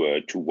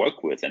to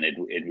work with, and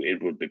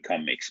it would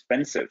become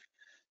expensive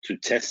to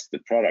test the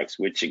products,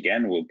 which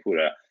again will put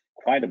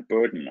quite a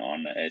burden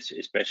on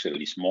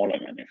especially smaller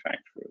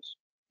manufacturers.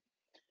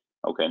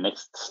 Okay,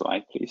 next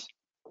slide, please.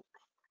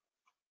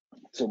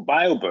 So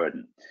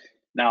bioburden.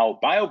 Now,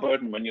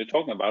 bioburden, when you're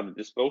talking about a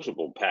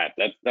disposable pad,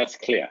 that's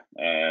clear.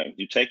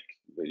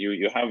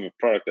 You have a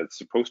product that's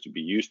supposed to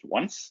be used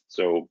once,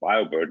 so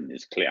bioburden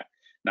is clear.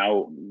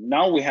 Now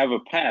we have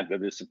a pad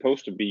that is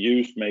supposed to be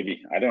used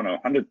maybe, I don't know,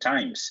 100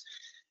 times.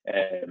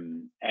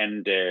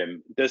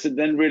 Does it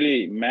then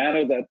really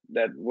matter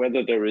that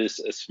whether there is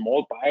a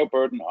small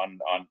bioburden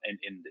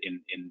in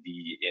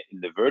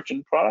the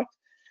virgin product?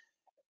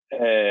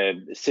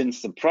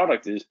 Since the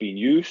product is being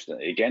used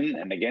again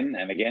and again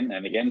and again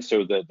and again,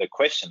 so the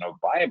question of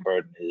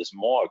bioburden is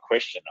more a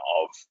question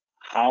of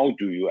how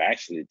do you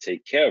actually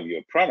take care of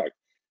your product,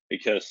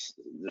 because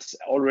this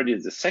already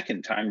the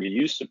second time you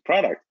use the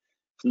product,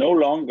 it's no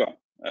longer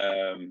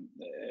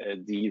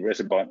the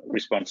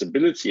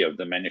responsibility of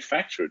the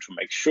manufacturer to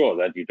make sure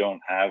that you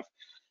don't have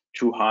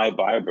too high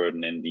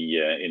bioburden in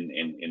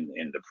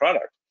the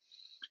product.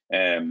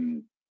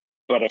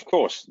 But of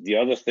course, the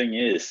other thing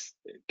is,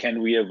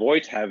 can we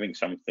avoid having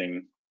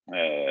something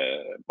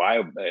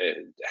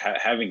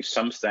having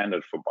some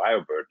standard for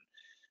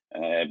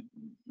bioburden?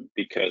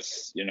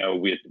 Because you know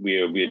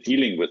we're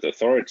dealing with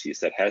authorities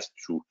that has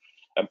to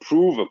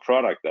approve a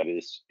product that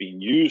is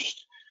being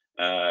used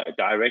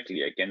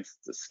directly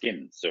against the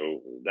skin.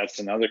 So that's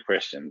another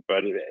question.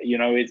 But you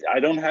know,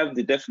 I don't have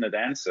the definite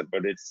answer.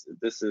 But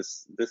this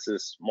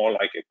is more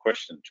like a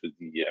question to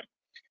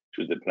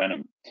the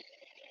plenum.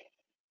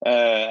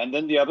 And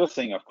then the other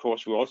thing, of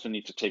course, we also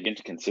need to take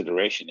into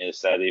consideration is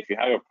that if you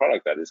have a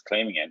product that is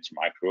claiming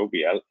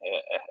antimicrobial,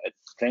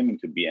 it's claiming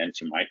to be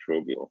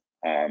antimicrobial,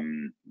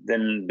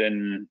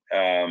 then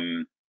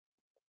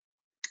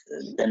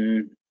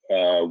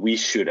we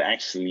should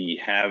actually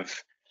have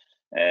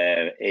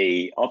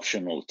a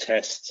optional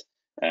test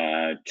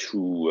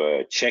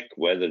to check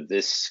whether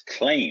this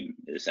claim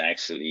is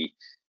actually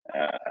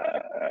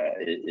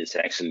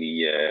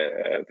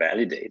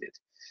validated.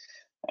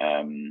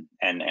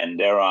 And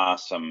there are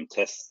some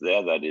tests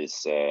there that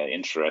is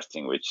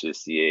interesting, which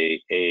is the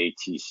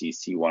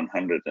AATCC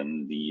 100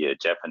 and the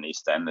Japanese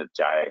standard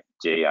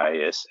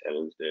JIS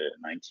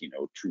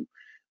 1902.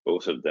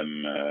 Both of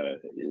them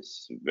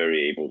is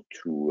very able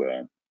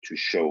to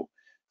show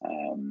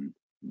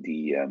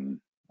the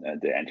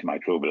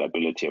antimicrobial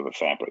ability of a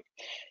fabric.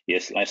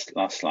 Yes,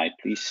 last slide,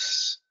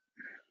 please.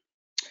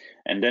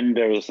 And then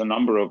there is a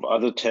number of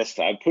other tests.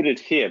 I put it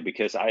here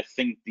because I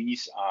think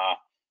these are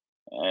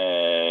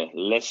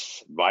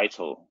less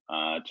vital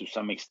to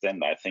some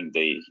extent. I think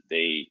they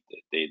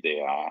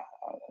are.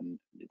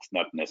 It's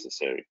not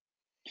necessary.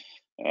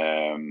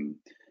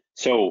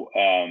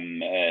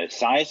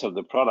 Size of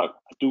the product.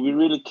 Do we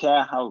really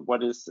care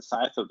what is the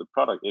size of the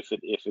product? If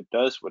it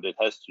does what it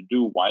has to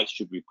do, why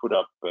should we put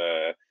up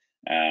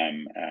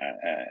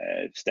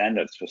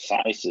standards for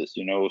sizes?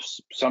 You know,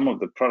 some of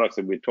the products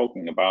that we're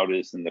talking about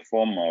is in the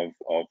form of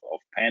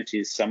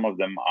panties. Some of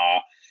them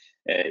are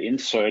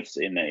inserts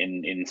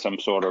in some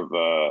sort of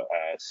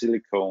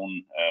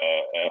silicone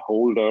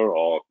holder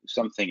or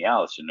something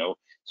else,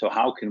 So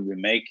how can we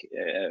make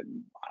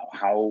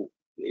how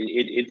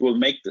it will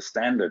make the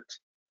standard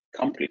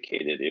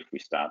complicated if we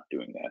start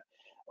doing that.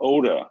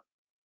 Odor,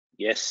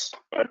 yes,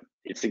 but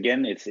it's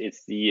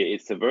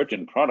the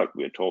virgin product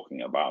we're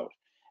talking about,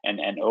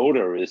 and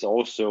odor is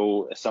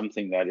also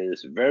something that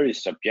is very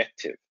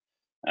subjective.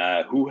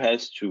 Who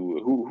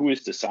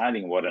is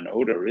deciding what an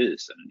odor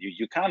is, and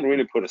you can't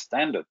really put a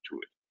standard to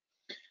it.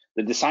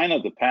 The design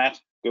of the pad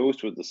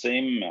goes with the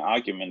same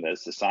argument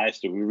as the size.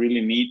 Do we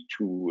really need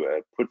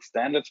to put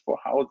standards for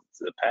how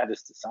the pad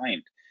is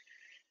designed?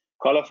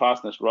 Collar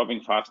fastness,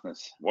 rubbing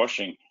fastness,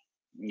 washing.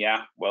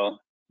 Yeah, well,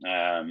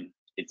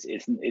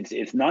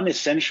 it's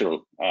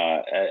non-essential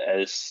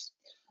as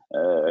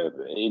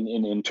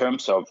in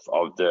terms of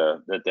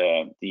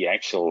the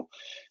actual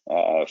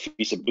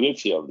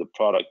feasibility of the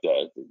product,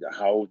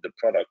 how the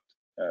product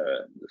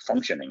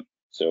functioning.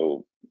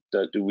 So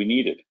do we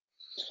need it?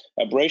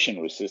 Abrasion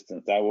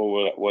resistance, that I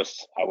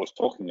was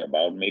talking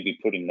about. Maybe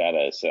putting that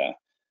as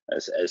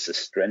a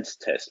strength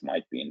test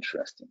might be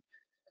interesting.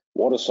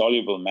 Water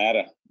soluble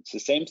matter, it's the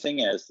same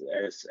thing as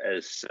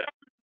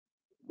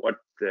what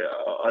the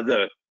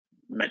other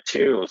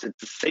materials.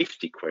 It's a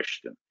safety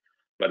question,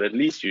 but at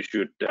least you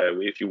should,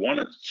 if you want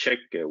to check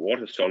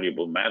water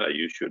soluble matter,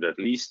 you should at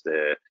least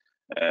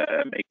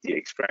make the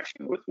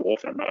extraction with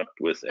water, not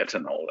with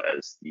ethanol,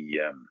 as the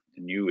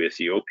new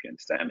Ethiopian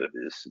standard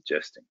is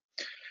suggesting.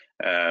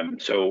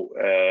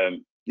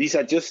 These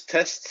are just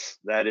tests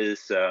that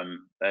is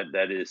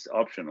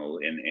optional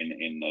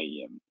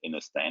in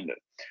a standard.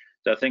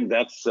 So I think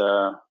that's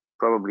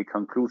probably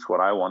concludes what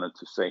I wanted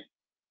to say.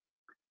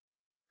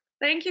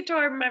 Thank you,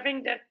 Torben. I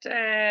think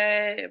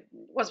that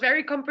was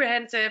very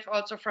comprehensive,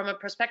 also from a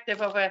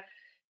perspective of a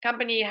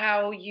company,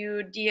 how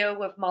you deal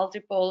with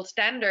multiple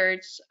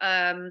standards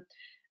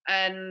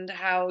and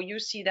how you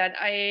see that.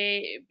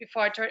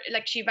 Before I turn,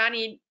 like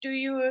Shivani, do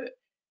you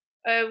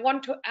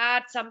want to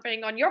add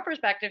something on your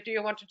perspective? Do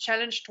you want to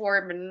challenge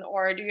Torben,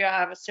 or do you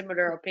have a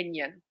similar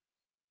opinion?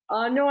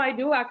 No, I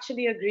do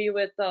actually agree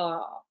with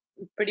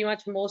pretty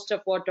much most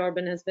of what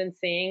Torben has been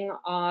saying.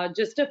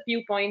 Just a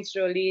few points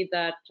really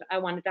that I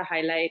wanted to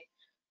highlight.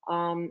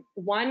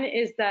 One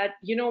is that,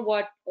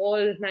 what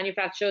all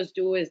manufacturers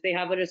do is they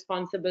have a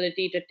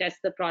responsibility to test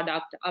the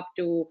product up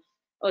to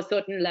a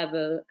certain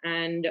level,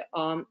 and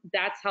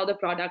that's how the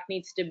product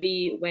needs to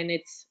be when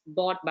it's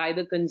bought by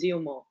the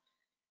consumer.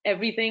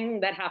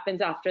 Everything that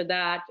happens after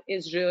that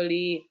is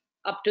really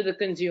up to the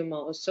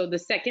consumer. So the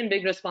second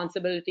big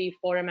responsibility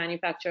for a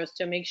manufacturer is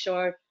to make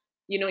sure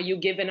you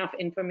give enough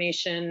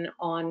information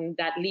on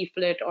that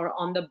leaflet or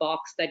on the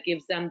box that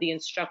gives them the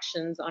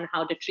instructions on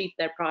how to treat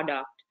their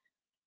product.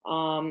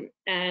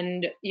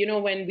 And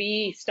when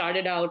we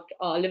started out,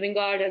 Living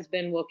Guard has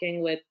been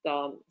working with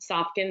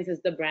Sofkins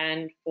is the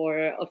brand for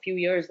a few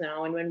years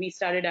now, and when we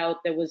started out,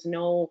 there was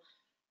no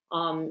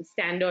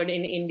standard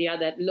in India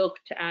that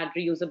looked at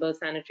reusable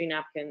sanitary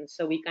napkins.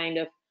 So we kind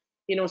of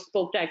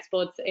spoke to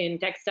experts in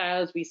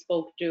textiles. We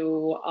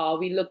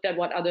looked at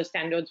what other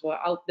standards were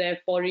out there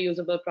for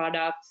reusable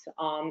products.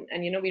 And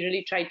we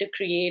really tried to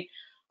create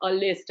a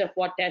list of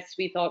what tests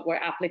we thought were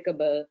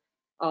applicable.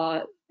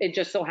 It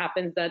just so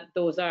happens that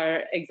those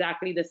are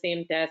exactly the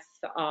same tests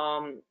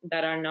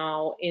that are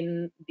now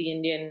in the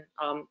Indian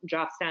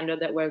draft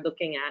standard that we're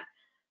looking at.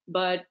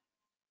 But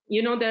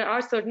there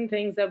are certain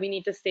things that we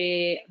need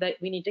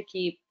to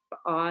keep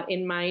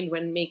in mind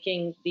when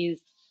making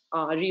these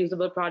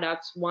reusable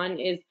products. One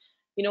is,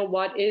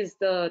 what is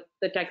the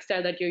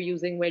textile that you're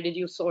using? Where did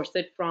you source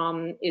it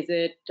from? Is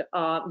it,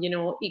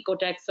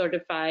 Ecotech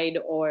certified,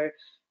 or,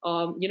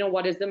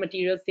 what is the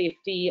material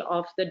safety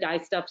of the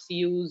dye stuffs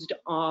used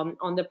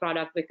on the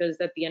product? Because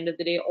at the end of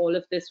the day, all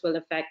of this will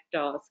affect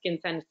skin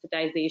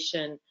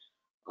sensitization.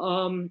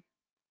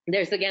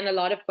 There's again a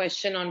lot of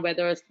question on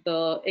whether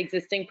the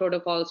existing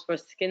protocols for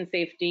skin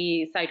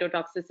safety,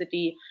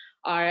 cytotoxicity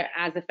are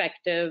as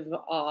effective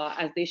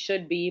as they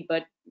should be,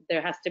 but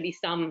there has to be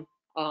some,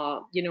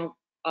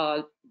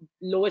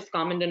 lowest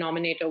common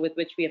denominator with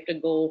which we have to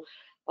go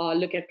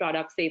look at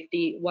product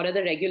safety. What are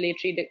the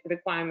regulatory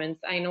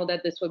requirements? I know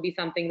that this will be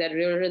something that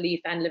Real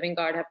Relief and Living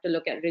Guard have to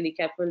look at really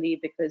carefully,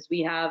 because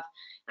we have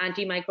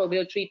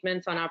antimicrobial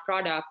treatments on our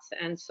products,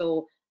 and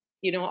so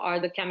are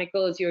the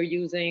chemicals you're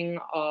using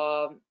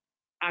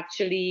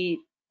actually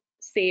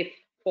safe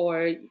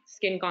for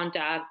skin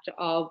contact?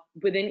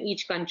 Within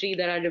each country,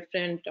 there are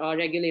different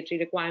regulatory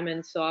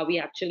requirements. So are we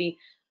actually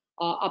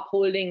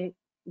upholding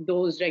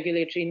those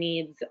regulatory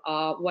needs?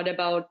 What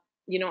about,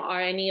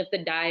 are any of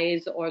the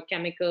dyes or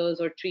chemicals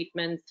or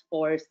treatments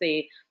for,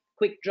 say,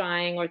 quick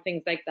drying or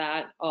things like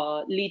that,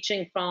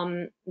 leaching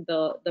from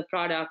the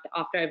product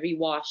after every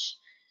wash?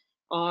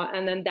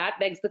 And then that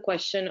begs the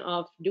question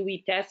of, do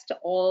we test a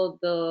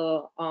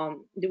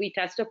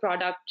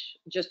product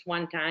just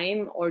one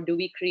time, or do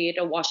we create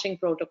a washing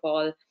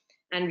protocol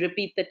and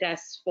repeat the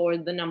tests for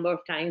the number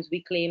of times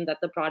we claim that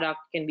the product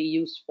can be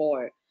used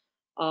for?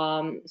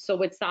 So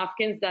with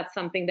Sofkins, that's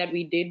something that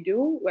we did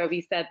do, where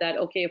we said that,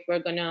 okay, if we're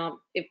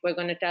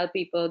gonna tell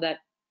people that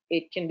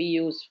it can be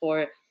used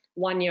for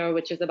 1 year,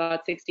 which is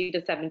about 60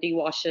 to 70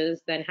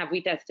 washes, then have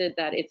we tested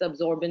that its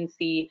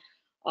absorbency,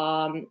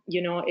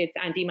 its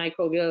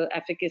antimicrobial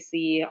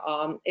efficacy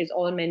is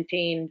all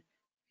maintained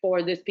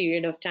for this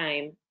period of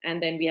time?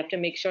 And then we have to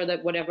make sure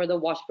that whatever the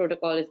wash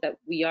protocol is that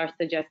we are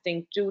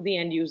suggesting to the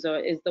end user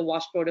is the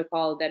wash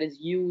protocol that is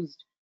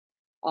used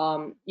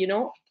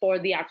for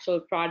the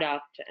actual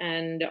product.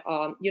 And,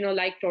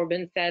 like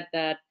Torben said,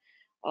 that,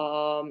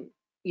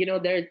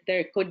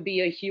 there could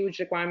be a huge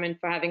requirement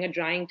for having a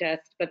drying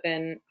test, but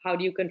then how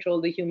do you control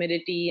the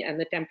humidity and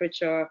the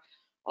temperature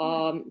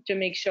to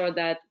make sure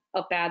that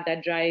a pad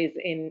that dries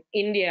in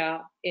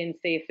India in,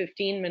 say,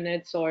 15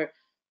 minutes or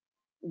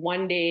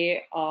 1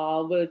 day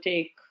will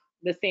take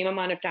the same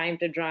amount of time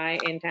to dry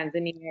in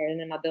Tanzania or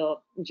in another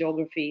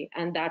geography?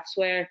 And that's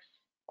where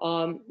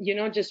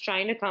just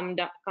trying to come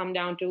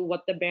down to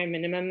what the bare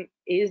minimum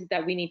is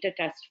that we need to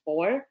test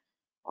for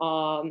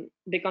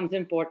becomes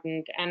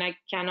important. And I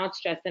cannot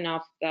stress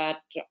enough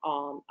that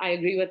I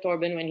agree with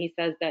Torben when he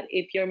says that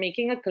if you're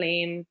making a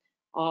claim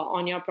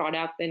on your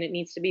product, then it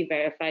needs to be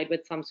verified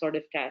with some sort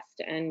of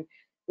test. And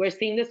we're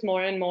seeing this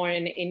more and more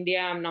in India.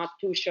 I'm not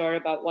too sure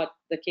about what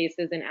the case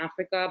is in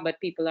Africa, but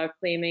people are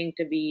claiming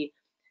to be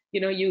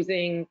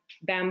using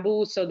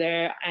bamboo, so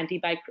they're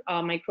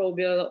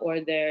antimicrobial, or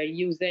they're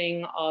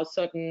using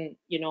certain,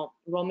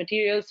 raw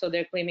materials, so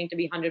they're claiming to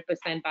be 100%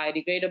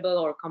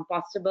 biodegradable or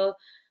compostable.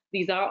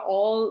 These are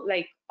all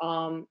like,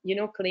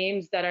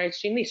 claims that are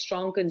extremely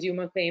strong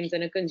consumer claims,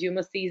 and a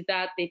consumer sees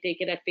that, they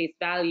take it at face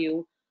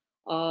value.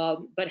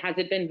 But has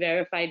it been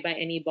verified by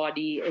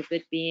anybody? Is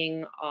it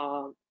being,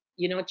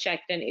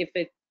 checked? And if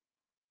it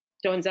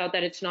turns out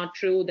that it's not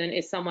true, then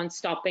is someone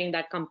stopping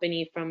that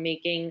company from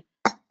making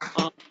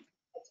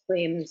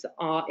claims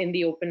in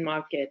the open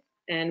market?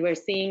 And we're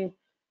seeing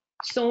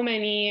so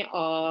many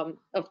of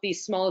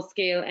these small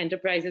scale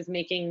enterprises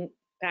making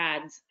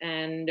pads,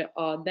 and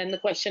then the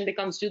question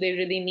becomes, do they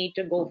really need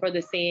to go for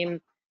the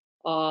same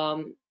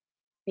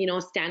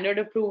standard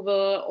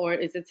approval, or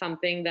is it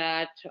something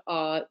that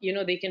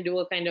they can do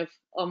a kind of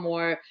a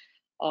more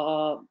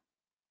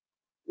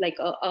like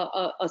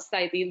a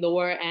slightly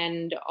lower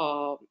end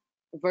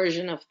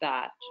version of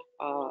that?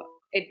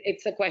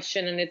 It's a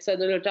question, and it's a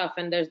little tough,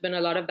 and there's been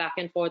a lot of back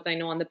and forth, I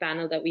know, on the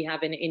panel that we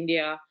have in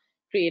India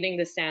creating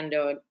the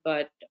standard,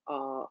 but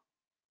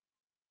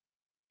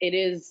it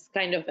is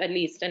kind of at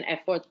least an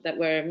effort that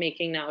we're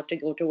making now to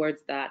go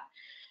towards that.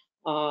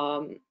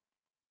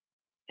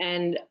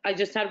 And I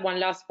just had one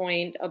last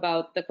point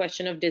about the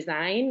question of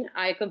design.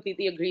 I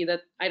completely agree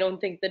that I don't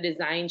think the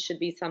design should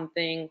be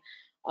something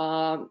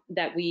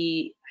that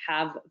we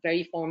have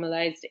very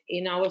formalized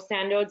in our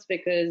standards,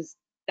 because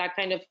that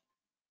kind of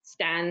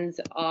stands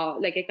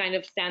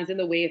in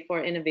the way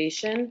for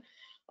innovation.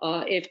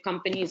 If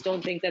companies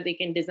don't think that they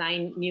can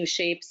design new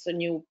shapes or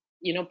new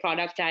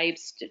product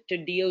types to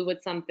deal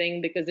with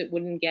something because it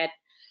wouldn't get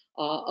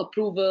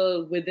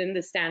approval within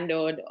the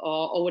standard,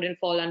 or wouldn't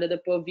fall under the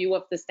purview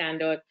of the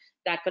standard,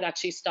 that could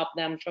actually stop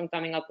them from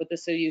coming up with a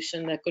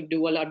solution that could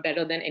do a lot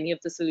better than any of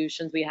the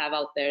solutions we have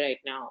out there right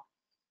now.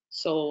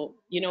 So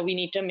we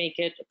need to make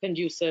it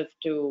conducive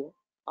to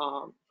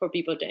for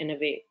people to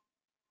innovate.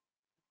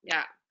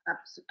 Yeah,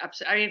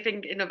 absolutely. I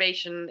think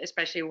innovation,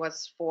 especially,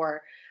 was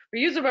for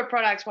reusable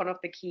products one of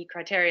the key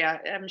criteria.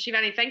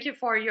 Shivani, thank you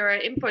for your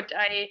input.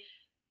 I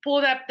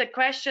pulled up the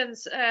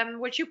questions,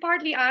 which you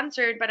partly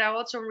answered, but I'm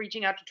also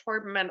reaching out to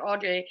Torben and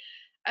Audrey.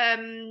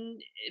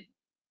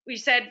 We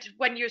said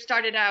when you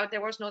started out,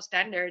 there was no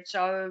standard.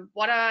 So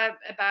what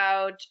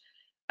about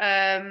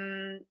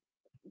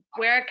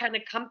where can a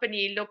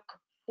company look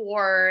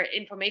for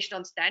information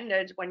on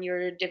standards when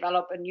you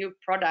develop a new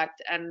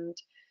product? And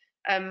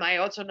I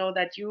also know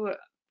that you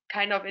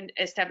kind of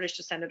established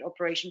a standard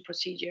operation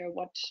procedure.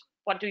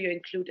 What do you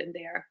include in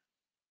there?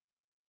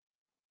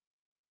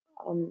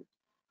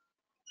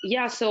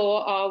 Yeah,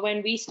 so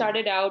when we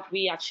started out,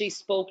 we actually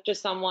spoke to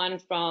someone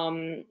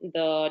from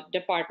the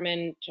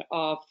Department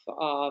of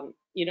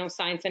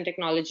Science and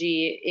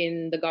Technology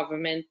in the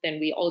government. Then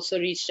we also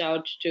reached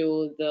out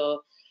to the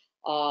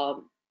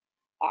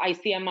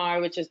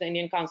ICMR, which is the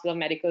Indian Council of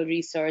Medical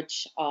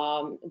Research.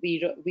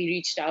 We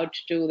reached out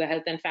to the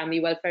Health and Family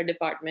Welfare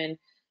Department,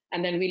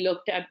 and then we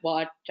looked at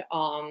what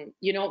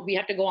we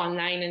had to go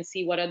online and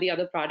see what are the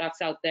other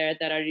products out there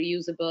that are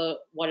reusable,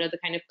 what are the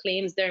kind of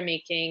claims they're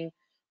making,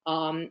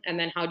 and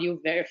then how do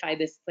you verify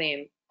this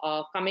claim?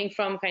 Coming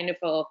from kind of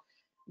a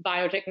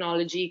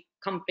biotechnology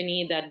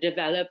company that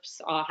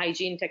develops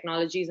hygiene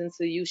technologies and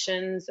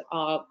solutions,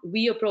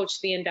 we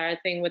approached the entire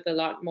thing with a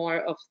lot more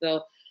of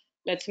the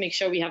let's make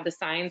sure we have the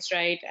science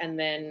right, and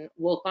then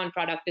work on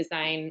product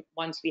design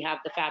once we have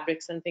the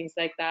fabrics and things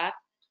like that.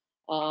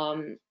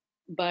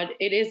 But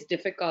it is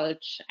difficult,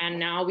 and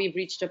now we've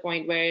reached a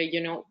point where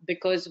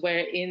because we're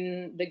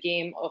in the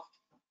game of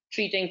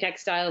treating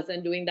textiles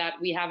and doing that,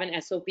 we have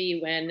an SOP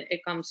when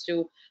it comes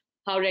to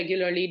how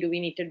regularly do we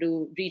need to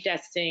do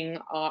retesting?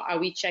 Are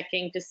we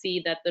checking to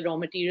see that the raw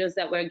materials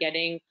that we're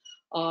getting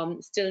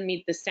still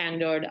meet the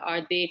standard?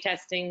 Are they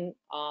testing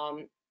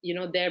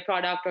their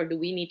product, or do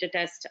we need to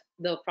test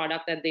the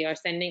product that they are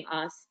sending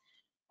us?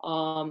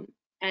 And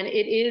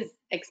it is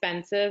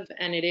expensive,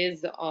 and it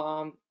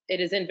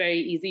isn't very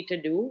easy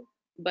to do,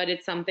 but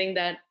it's something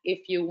that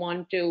if you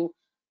want to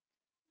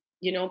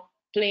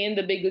play in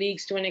the big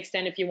leagues to an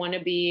extent, if you want to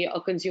be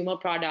a consumer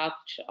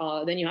product,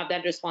 then you have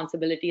that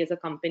responsibility as a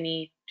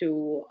company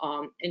to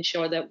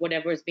ensure that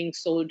whatever is being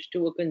sold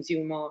to a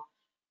consumer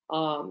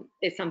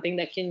is something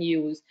that can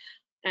use.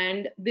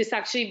 And this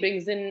actually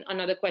brings in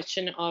another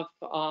question of,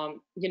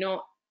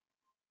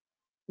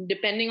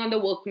 depending on the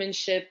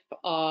workmanship,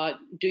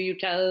 do you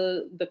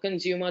tell the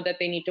consumer that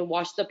they need to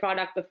wash the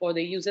product before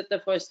they use it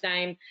the first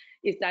time?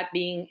 Is that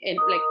being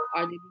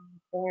are they being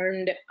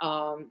informed?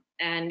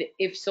 And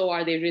if so,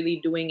 are they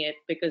really doing it?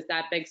 Because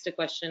that begs the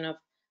question of,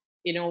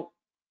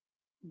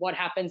 what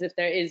happens if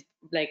there is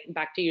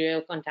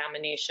bacterial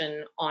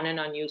contamination on an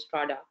unused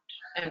product,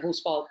 and whose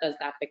fault does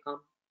that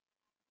become?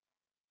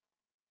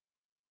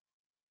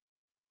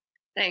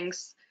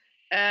 Thanks.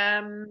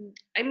 I'm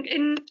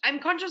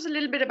conscious a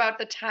little bit about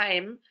the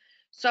time,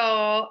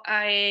 so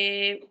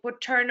I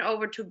would turn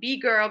over to B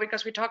Girl,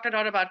 because we talked a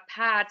lot about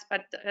pads,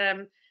 but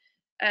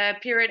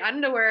period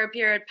underwear,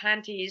 period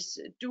panties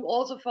do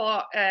also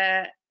fall.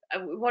 I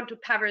want to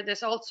cover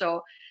this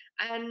also.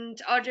 And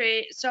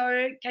Audrey,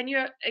 so can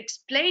you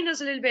explain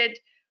us a little bit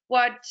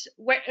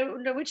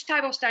which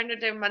type of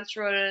standard the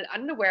menstrual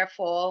underwear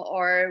fall,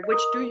 or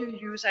which do you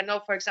use? I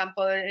know, for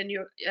example, in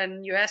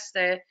US,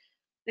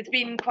 it's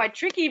been quite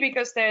tricky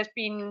because there's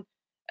been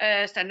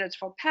standards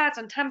for pads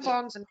and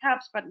tampons and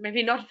caps, but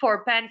maybe not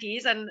for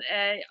panties. And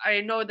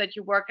I know that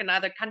you work in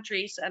other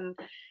countries. And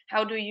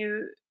how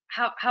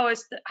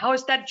is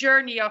that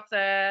journey of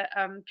the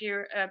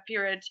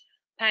period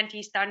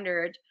panty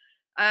standard?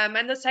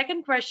 And the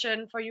second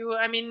question for you,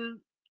 I mean,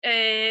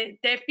 there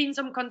have been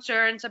some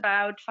concerns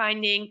about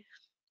finding.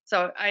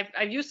 So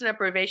I've used an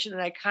abbreviation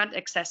and I can't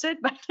access it,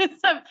 but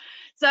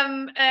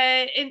some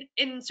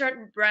in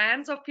certain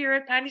brands of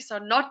period panties, so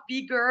not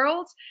B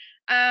Girls.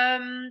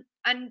 And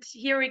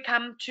here we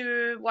come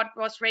to what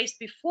was raised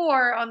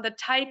before on the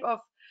type of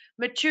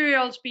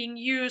materials being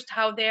used,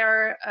 how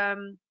they're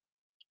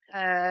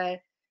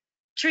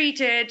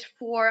treated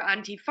for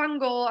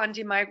antifungal,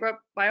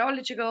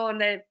 antimicrobiological, and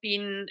there have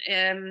been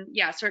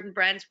certain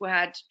brands who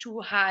had too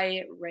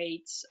high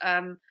rates.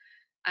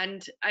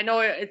 And I know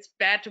it's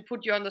bad to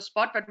put you on the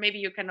spot, but maybe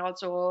you can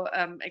also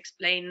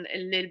explain a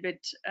little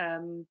bit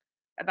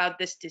about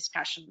this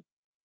discussion.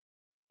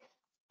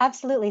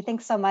 Absolutely.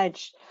 Thanks so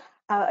much.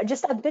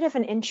 Just a bit of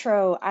an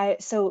intro.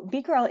 So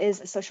B Girl is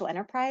a social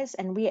enterprise,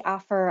 and we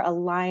offer a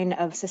line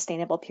of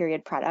sustainable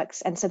period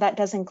products. And so that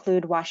does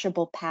include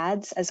washable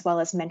pads as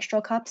well as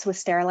menstrual cups with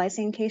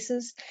sterilizing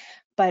cases.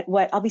 But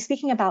what I'll be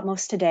speaking about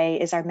most today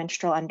is our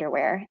menstrual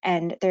underwear.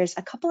 And there's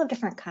a couple of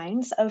different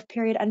kinds of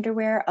period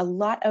underwear. A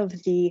lot of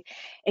the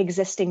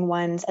existing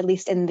ones, at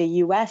least in the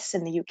US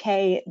and the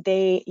UK,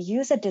 they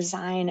use a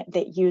design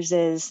that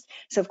uses,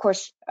 so of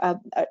course,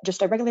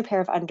 just a regular pair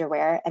of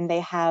underwear, and they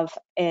have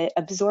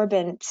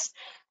absorbents,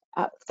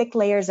 thick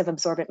layers of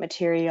absorbent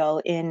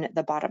material in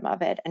the bottom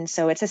of it. And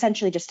so it's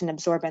essentially just an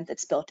absorbent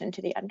that's built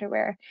into the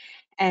underwear.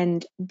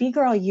 And B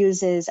Girl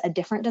uses a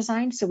different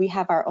design. So we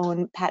have our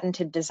own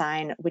patented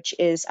design, which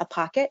is a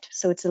pocket.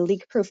 So it's a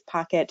leak-proof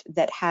pocket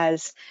that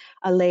has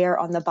a layer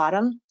on the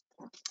bottom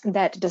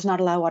that does not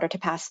allow water to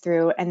pass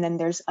through. And then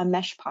there's a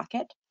mesh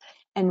pocket.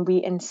 And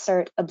we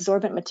insert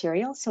absorbent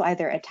material, so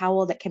either a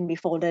towel that can be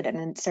folded and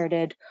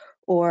inserted,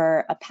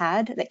 or a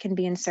pad that can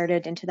be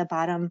inserted into the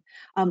bottom,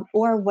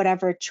 or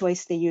whatever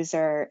choice the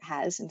user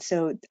has. And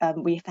so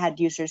we've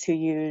had users who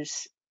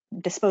use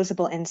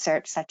disposable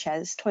inserts such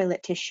as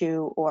toilet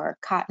tissue or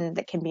cotton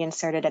that can be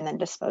inserted and then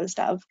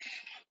disposed of.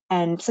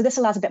 And so this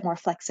allows a bit more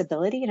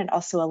flexibility, and it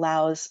also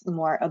allows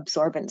more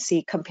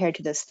absorbency compared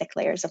to those thick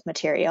layers of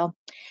material.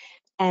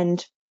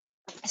 And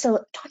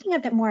so talking a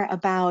bit more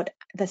about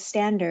the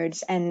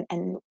standards and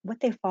what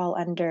they fall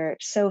under.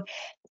 So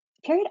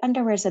period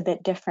underwear is a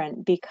bit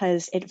different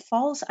because it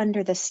falls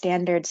under the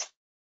standards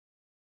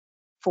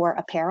for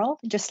apparel,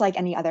 just like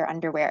any other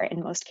underwear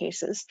in most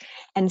cases.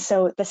 And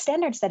so the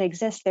standards that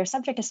exist, they're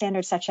subject to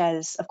standards such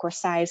as, of course,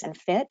 size and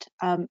fit.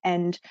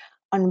 And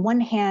on one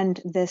hand,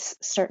 this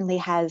certainly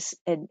has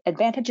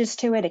advantages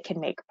to it. It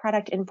can make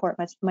product import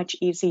much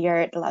easier.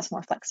 It allows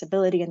more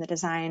flexibility in the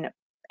design.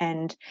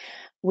 And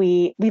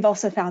we've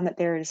also found that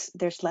there's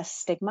less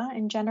stigma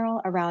in general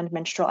around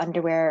menstrual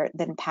underwear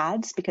than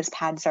pads, because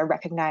pads are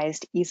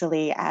recognized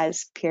easily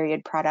as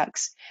period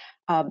products,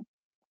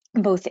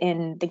 both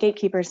in the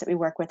gatekeepers that we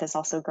work with as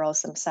also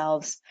girls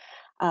themselves.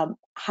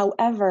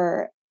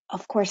 However,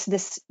 of course,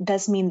 this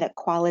does mean that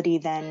quality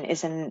then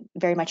is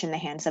very much in the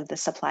hands of the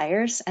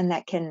suppliers, and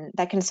that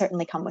can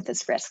certainly come with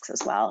its risks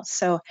as well.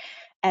 So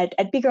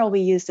at B Girl, we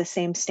use the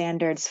same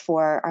standards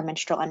for our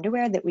menstrual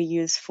underwear that we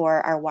use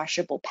for our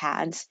washable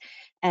pads.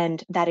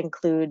 And that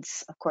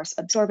includes, of course,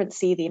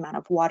 absorbency, the amount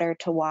of water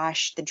to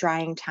wash, the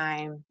drying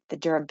time, the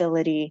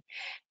durability,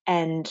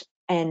 and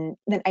then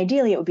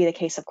ideally it would be the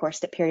case, of course,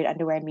 that period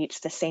underwear meets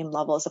the same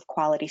levels of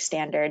quality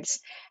standards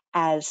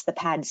as the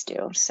pads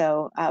do.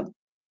 So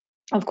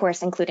of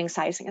course, including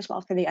sizing as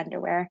well for the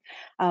underwear.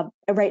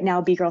 Right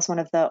now, B-Girl is one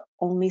of the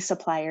only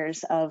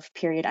suppliers of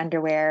period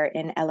underwear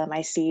in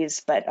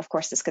LMICs, but of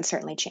course this could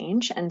certainly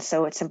change. And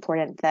so it's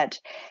important that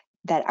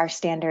our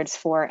standards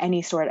for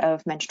any sort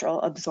of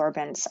menstrual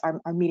absorbents are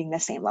meeting the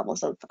same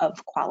levels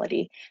of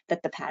quality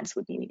that the pads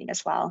would be meeting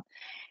as well.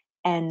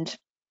 And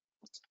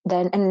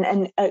then,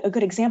 and a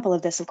good example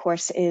of this, of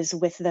course, is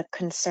with the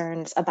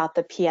concerns about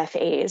the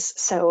PFAs.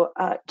 So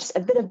just a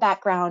bit of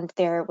background,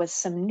 there was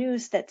some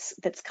news that's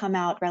come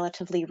out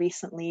relatively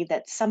recently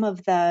that some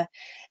of the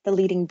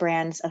leading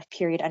brands of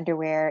period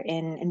underwear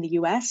in the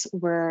US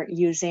were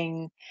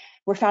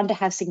found to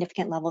have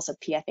significant levels of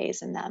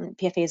PFAs in them.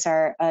 PFAs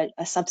are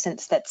a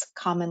substance that's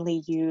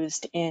commonly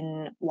used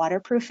in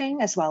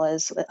waterproofing as well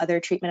as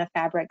other treatment of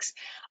fabrics,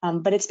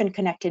 but it's been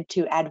connected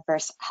to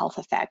adverse health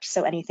effects.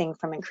 So anything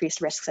from increased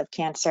risks of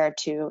cancer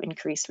to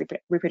increased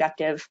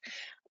reproductive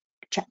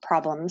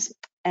problems.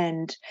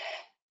 And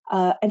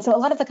so a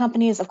lot of the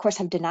companies, of course,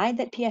 have denied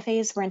that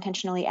PFAs were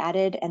intentionally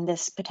added, and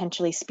this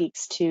potentially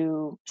speaks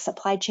to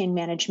supply chain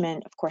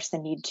management, of course, the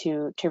need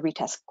to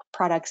retest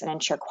products and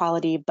ensure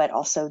quality, but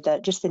also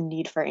just the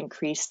need for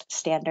increased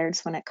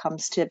standards when it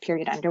comes to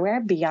period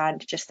underwear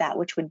beyond just that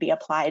which would be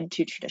applied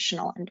to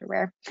traditional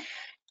underwear.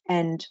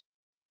 And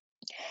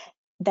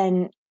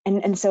then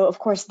and so, of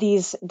course,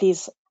 these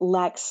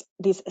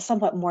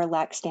somewhat more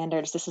lax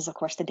standards, this is, of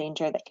course, the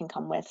danger that can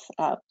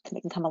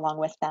come along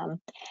with them.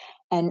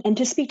 And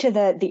to speak to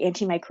the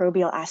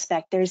antimicrobial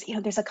aspect, there's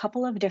a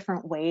couple of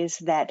different ways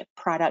that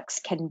products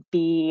can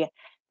be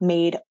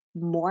made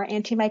more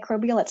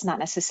antimicrobial. It's not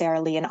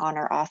necessarily an on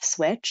or off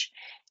switch.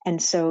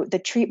 And so the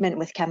treatment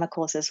with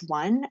chemicals is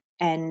one.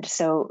 And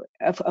so,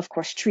 of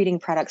course, treating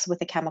products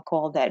with a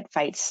chemical that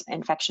fights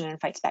infection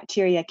and fights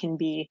bacteria can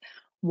be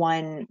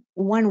one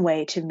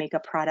way to make a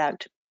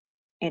product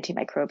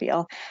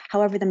antimicrobial.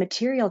 However, the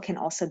material can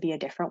also be a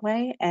different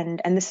way.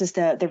 And this is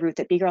the route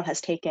that B-Girl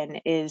has taken,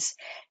 is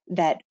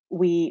that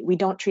we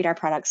don't treat our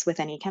products with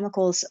any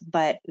chemicals,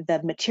 but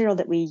the material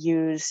that we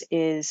use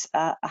is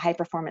a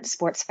high-performance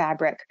sports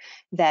fabric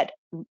that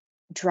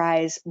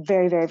dries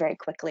very, very, very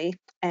quickly.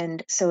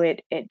 And so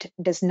it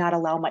does not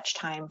allow much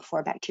time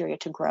for bacteria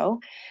to grow.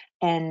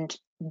 And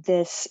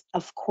this,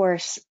 of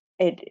course,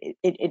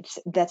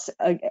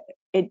 the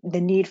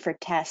need for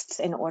tests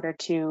in order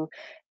to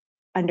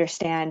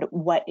understand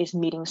what is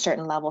meeting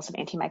certain levels of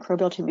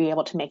antimicrobial to be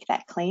able to make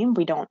that claim.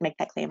 We don't make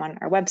that claim on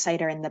our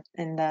website or in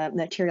the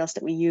materials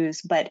that we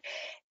use, but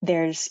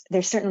there's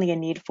certainly a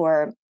need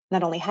for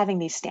not only having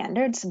these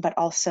standards, but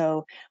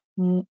also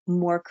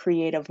more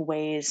creative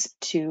ways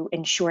to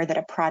ensure that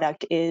a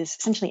product is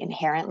essentially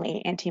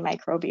inherently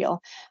antimicrobial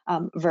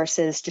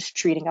versus just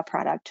treating a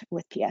product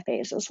with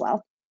PFAs as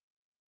well.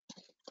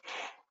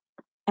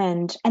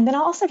 And then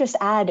I'll also just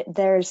add,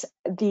 there's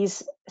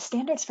these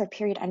standards for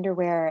period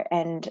underwear,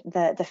 and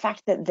the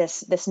fact that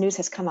this news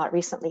has come out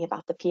recently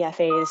about the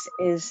PFAs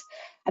is,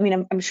 I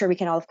mean, I'm sure we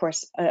can all, of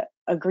course,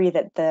 agree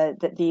that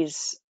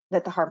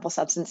the harmful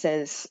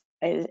substances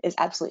is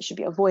absolutely should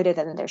be avoided,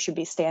 and there should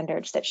be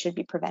standards that should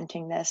be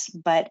preventing this.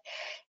 But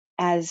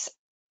as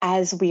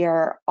we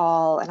are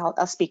all, and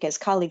I'll speak as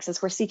colleagues,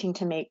 as we're seeking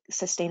to make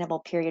sustainable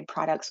period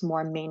products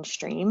more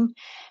mainstream,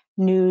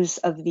 news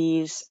of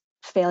these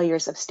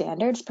failures of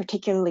standards,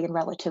 particularly in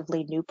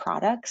relatively new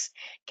products,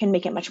 can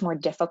make it much more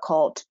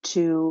difficult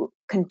to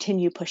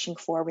continue pushing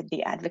forward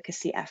the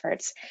advocacy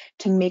efforts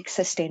to make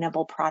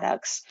sustainable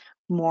products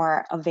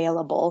more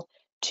available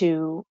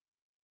to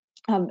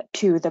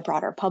the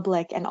broader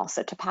public, and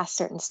also to pass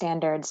certain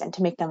standards and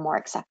to make them more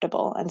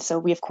acceptable. And so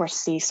we, of course,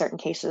 see certain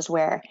cases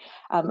where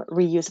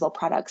reusable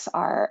products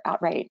are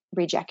outright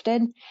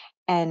rejected,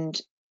 and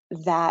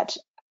that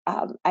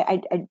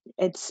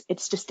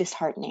it's just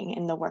disheartening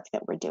in the work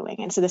that we're doing.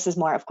 And so this is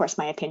more, of course,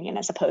 my opinion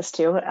as opposed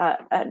to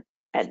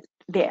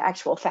the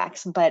actual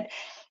facts. But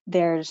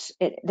this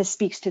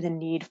speaks to the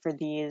need for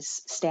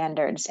these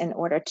standards in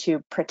order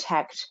to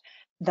protect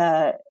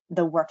the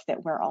work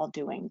that we're all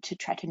doing to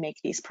try to make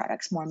these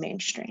products more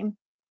mainstream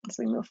as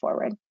we move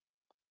forward.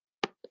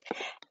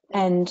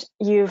 And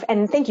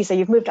thank you. So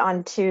you've moved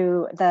on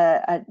to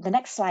the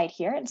next slide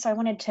here. And so I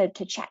wanted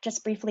to chat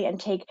just briefly and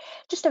take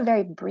just a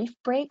very brief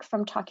break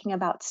from talking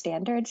about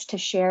standards to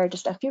share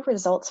just a few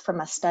results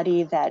from a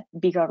study that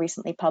B-Girl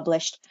recently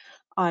published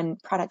on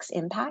products'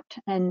 impact.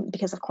 And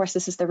because, of course,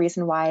 this is the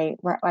reason why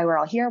we're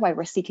all here, why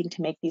we're seeking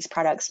to make these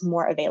products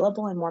more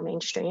available and more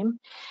mainstream.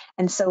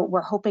 And so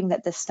we're hoping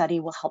that this study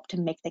will help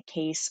to make the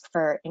case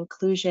for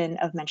inclusion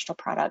of menstrual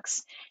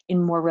products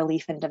in more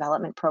relief and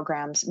development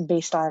programs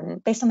based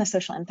on the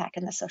social impact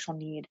and the social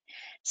need.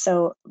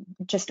 So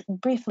just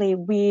briefly,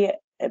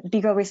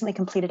 B-Girl recently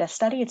completed a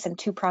study. It's in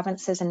 2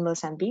 provinces in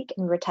Mozambique,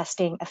 and we were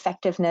testing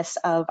effectiveness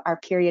of our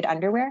period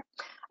underwear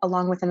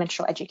along with a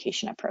menstrual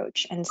education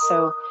approach. And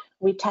so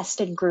we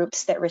tested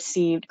groups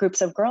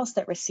of girls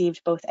that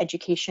received both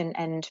education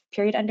and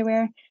period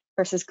underwear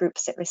versus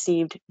groups that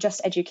received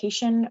just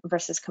education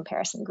versus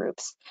comparison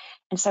groups.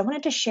 And so I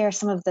wanted to share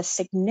some of the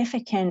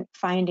significant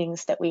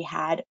findings that we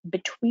had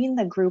between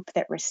the group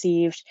that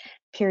received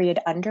period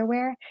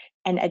underwear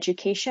and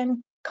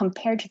education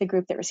compared to the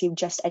group that received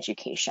just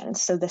education.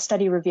 So the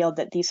study revealed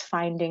that these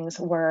findings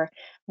were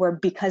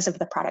because of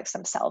the products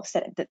themselves,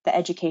 that the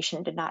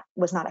education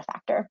was not a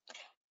factor.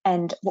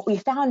 And what we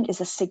found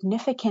is a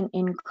significant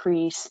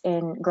increase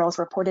in girls'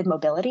 reported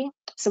mobility.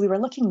 So we were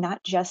looking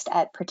not just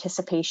at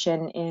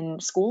participation in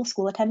school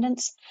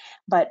attendance,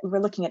 but we were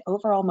looking at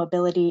overall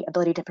mobility,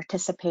 ability to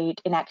participate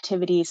in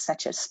activities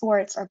such as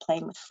sports or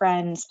playing with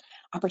friends,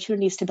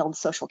 opportunities to build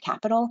social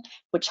capital,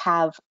 which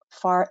have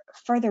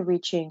further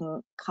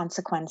reaching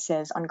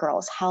consequences on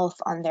girls' health,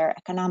 on their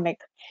economic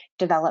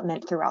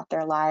development throughout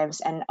their lives,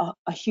 and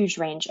a huge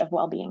range of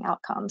well-being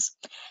outcomes.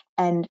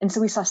 And so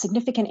we saw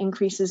significant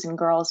increases in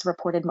girls'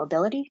 reported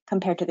mobility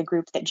compared to the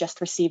group that just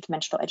received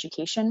menstrual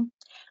education.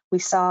 We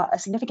saw a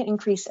significant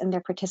increase in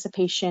their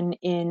participation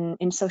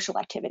in social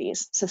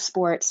activities, so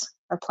sports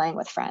or playing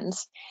with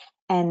friends.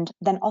 And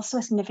then also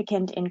a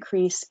significant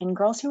increase in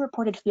girls who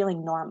reported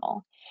feeling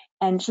normal.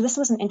 And so this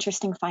was an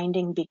interesting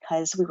finding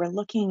because we were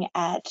looking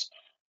at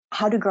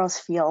how do girls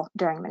feel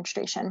during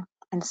menstruation.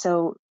 And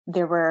so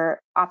there were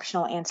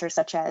optional answers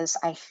such as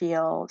I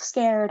feel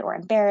scared or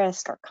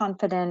embarrassed or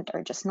confident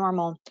or just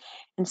normal.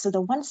 And so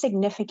the one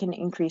significant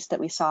increase that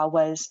we saw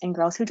was in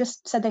girls who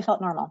just said they felt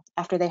normal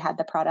after they had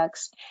the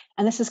products.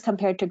 And this is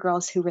compared to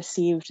girls who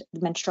received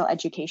menstrual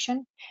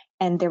education.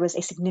 And there was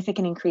a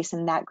significant increase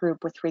in that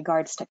group with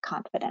regards to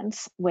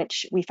confidence,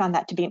 which we found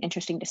that to be an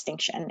interesting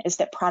distinction, is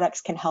that products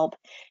can help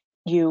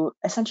you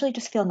essentially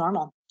just feel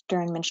normal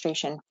during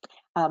menstruation.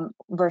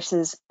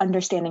 Versus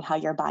understanding how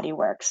your body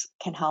works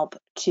can help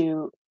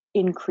to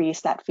increase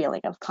that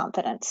feeling of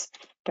confidence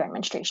during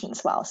menstruation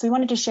as well. So we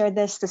wanted to share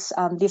this.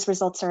 These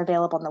results are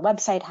available on the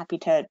website. Happy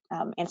to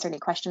answer any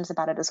questions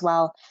about it as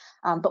well.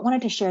 But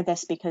wanted to share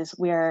this because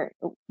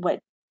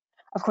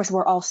of course,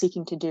 we're all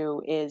seeking to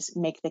do is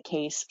make the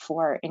case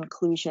for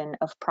inclusion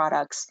of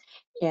products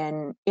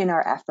in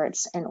our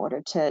efforts in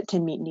order to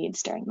meet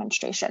needs during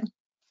menstruation.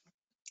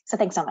 So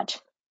thanks so much.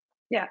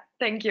 Yeah,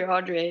 thank you,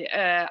 Audrey,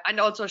 and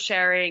also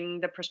sharing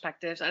the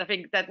perspectives. And I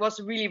think that was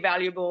really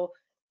valuable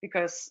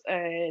because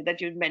that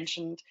you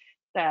mentioned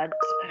that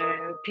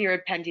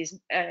period panties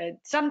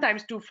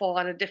sometimes do fall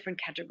in a different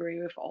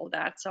category with all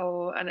that.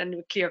 So, and then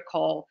a clear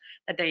call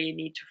that they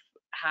need to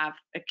have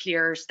a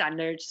clear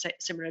standard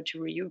similar to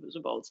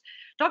reusables.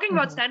 Talking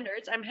about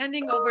standards, I'm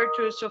handing over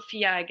to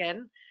Sophia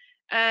again.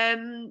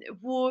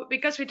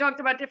 Because we talked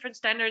about different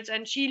standards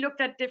and she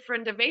looked at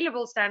different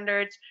available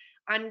standards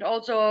and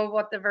also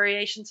what the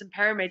variations in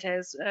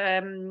parameters.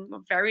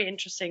 Very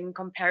interesting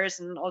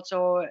comparison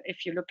also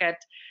if you look at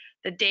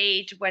the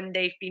date when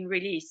they've been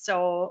released.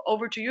 So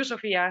over to you,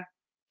 Sophia.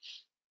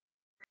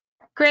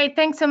 Great,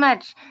 thanks so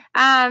much.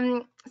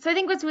 So I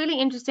think what's really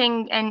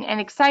interesting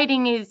and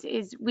exciting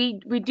is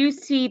we do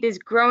see this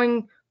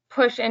growing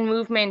push and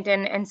movement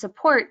and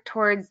support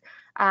towards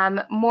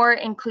more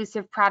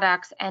inclusive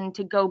products and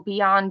to go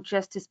beyond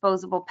just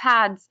disposable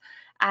pads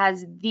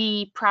as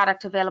the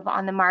product available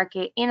on the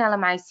market in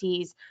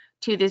LMICs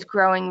to this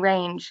growing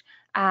range.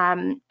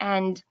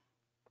 And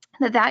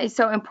that is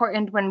so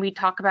important when we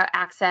talk about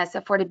access,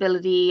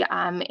 affordability,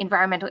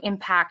 environmental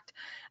impact,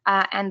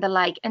 and the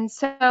like. And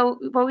so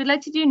what we'd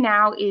like to do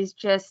now is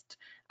just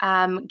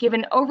give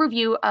an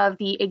overview of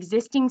the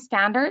existing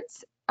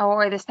standards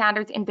or the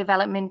standards in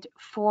development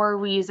for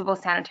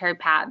reusable sanitary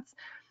pads.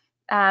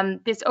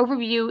 This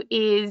overview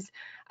is,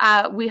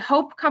 we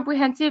hope,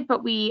 comprehensive,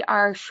 but we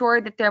are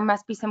sure that there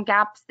must be some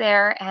gaps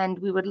there, and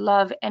we would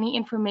love any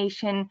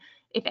information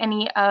if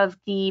any of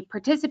the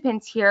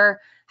participants here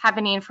have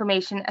any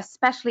information,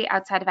 especially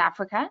outside of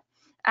Africa.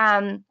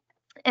 And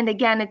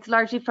again, it's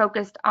largely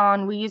focused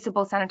on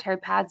reusable sanitary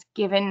pads,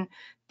 given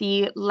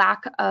the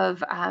lack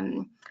of,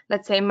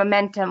 let's say,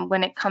 momentum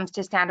when it comes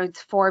to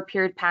standards for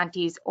period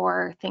panties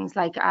or things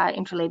like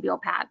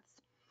intralabial pads.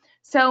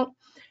 So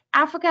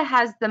Africa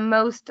has the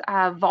most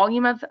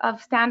volume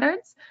of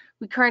standards.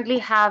 We currently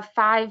have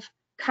 5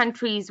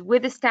 countries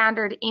with a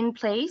standard in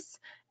place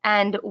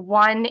and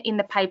 1 in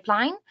the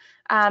pipeline.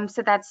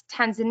 So that's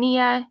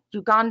Tanzania,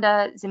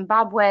 Uganda,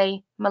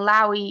 Zimbabwe,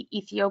 Malawi,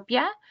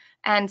 Ethiopia,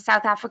 and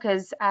South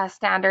Africa's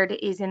standard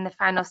is in the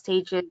final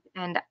stages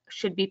and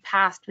should be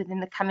passed within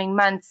the coming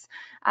months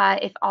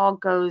if all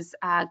goes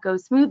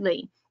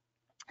smoothly.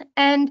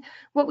 And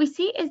what we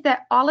see is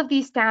that all of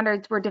these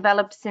standards were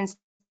developed since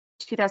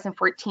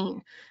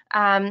 2014,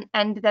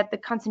 and that the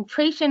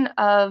concentration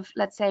of,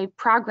 let's say,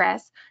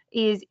 progress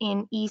is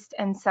in East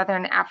and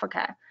Southern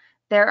Africa.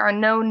 There are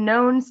no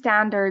known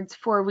standards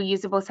for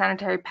reusable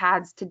sanitary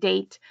pads to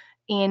date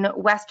in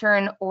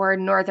Western or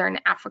Northern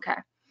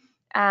Africa.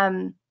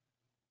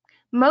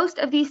 Most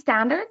of these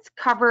standards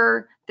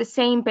cover the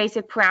same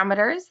basic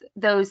parameters,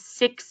 those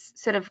 6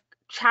 sort of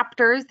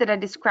chapters that I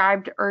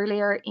described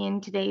earlier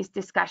in today's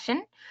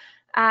discussion.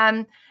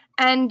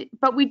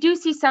 But we do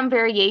see some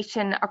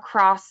variation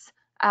across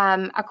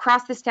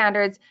the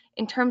standards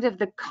in terms of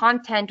the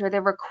content or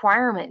the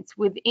requirements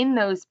within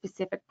those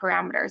specific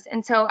parameters.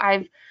 And so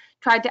I've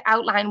tried to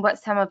outline what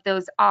some of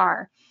those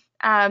are.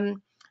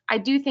 I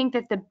do think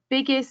that the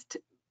biggest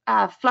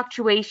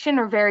fluctuation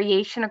or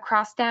variation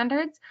across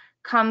standards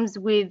comes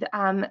with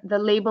the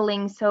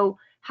labeling. So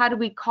how do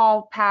we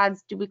call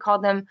pads? Do we call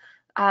them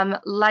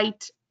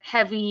light,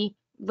 heavy,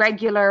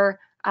 regular?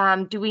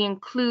 Do we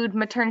include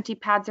maternity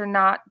pads or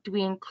not? Do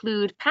we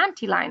include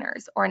panty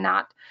liners or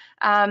not?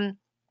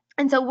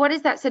 And so what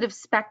is that sort of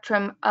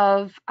spectrum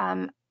of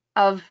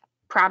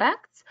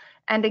products?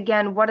 And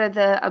again, what are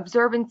the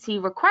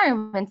absorbency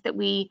requirements that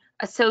we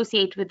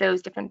associate with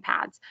those different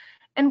pads?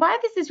 And why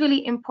this is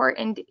really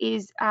important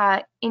is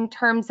in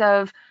terms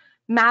of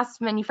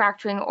mass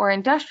manufacturing or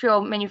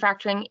industrial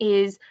manufacturing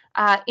is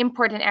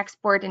import and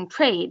export and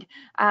trade,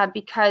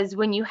 because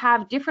when you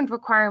have different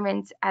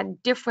requirements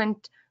at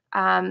different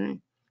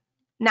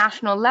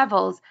national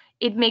levels,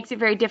 it makes it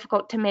very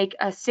difficult to make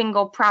a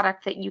single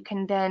product that you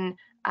can then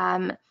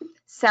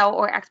sell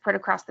or export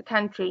across the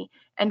country.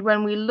 And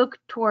when we look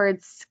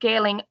towards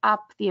scaling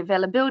up the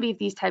availability of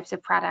these types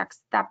of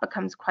products, that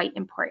becomes quite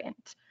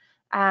important.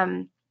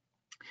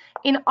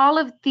 In all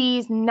of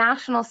these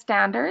national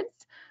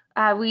standards,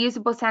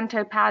 reusable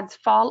sanitary pads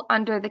fall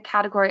under the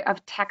category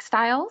of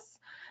textiles,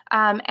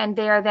 and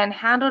they are then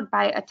handled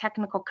by a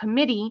technical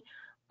committee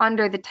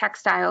under the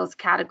textiles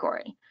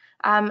category.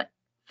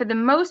 For the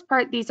most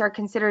part, these are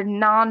considered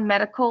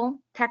non-medical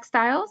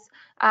textiles,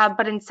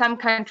 but in some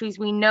countries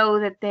we know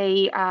that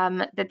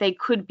they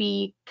could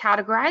be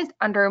categorized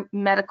under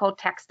medical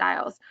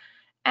textiles.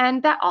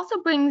 And that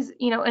also brings,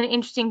 an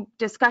interesting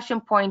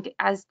discussion point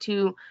as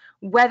to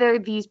whether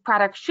these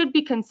products should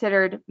be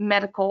considered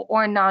medical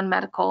or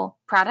non-medical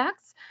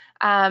products.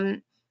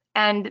 And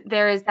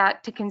there is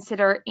that to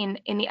consider in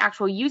the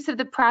actual use of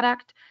the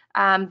product,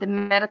 the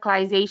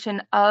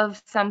medicalization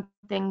of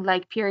something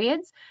like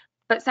periods,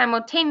 but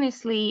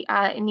simultaneously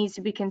it needs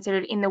to be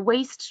considered in the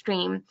waste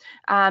stream.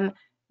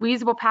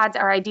 Reusable pads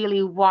are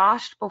ideally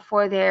washed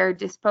before they're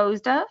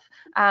disposed of,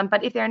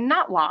 but if they're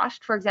not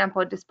washed, for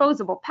example, a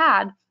disposable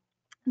pad,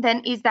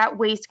 then is that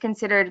waste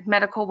considered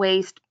medical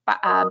waste,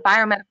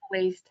 biomedical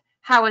waste?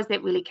 How is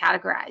it really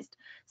categorized?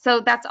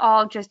 So that's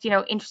all just,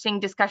 interesting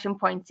discussion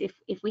points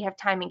if we have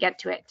time and get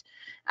to it.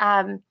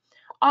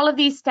 All of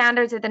these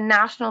standards at the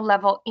national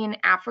level in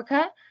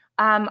Africa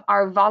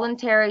are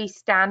voluntary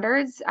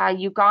standards.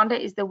 Uganda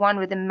is the one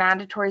with a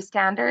mandatory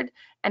standard,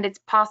 and it's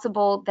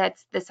possible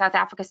that the South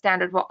Africa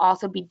standard will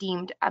also be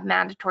deemed a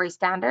mandatory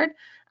standard.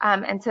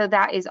 And so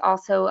that is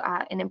also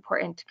an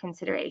important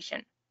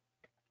consideration.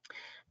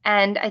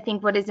 And I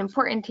think what is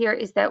important here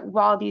is that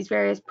while these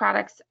various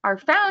products are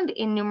found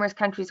in numerous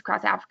countries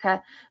across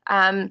Africa,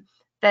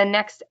 the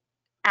next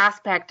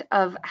aspect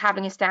of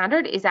having a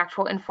standard is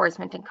actual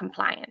enforcement and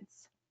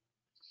compliance.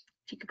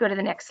 If you could go to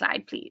the next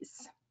slide,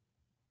 please.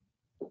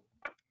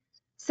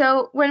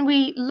 So when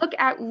we look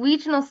at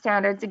regional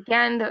standards,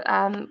 again,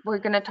 we're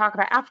going to talk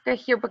about Africa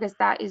here because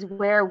that is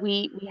where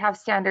we have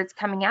standards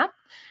coming up.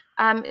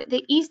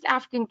 The East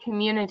African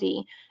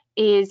Community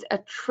is a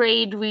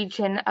trade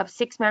region of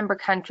 6 member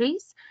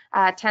countries,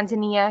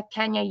 Tanzania,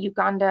 Kenya,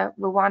 Uganda,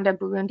 Rwanda,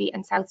 Burundi,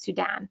 and South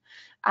Sudan.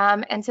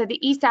 And so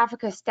the East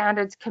Africa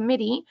Standards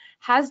Committee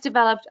has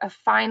developed a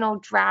final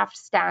draft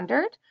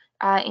standard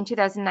in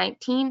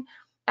 2019,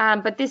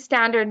 but this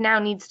standard now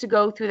needs to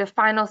go through the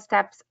final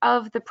steps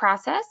of the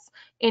process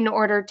in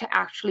order to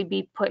actually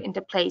be put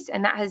into place.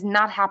 And that has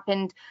not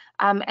happened,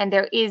 and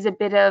there is a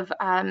bit of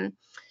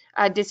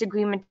a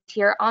disagreement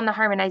here on the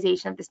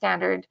harmonization of the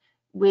standard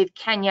with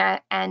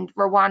Kenya and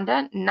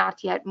Rwanda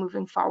not yet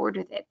moving forward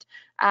with it.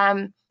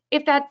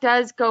 If that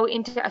does go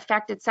into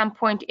effect at some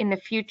point in the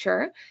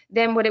future,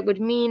 then what it would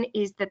mean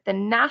is that the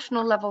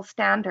national level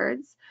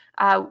standards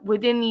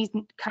within these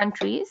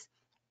countries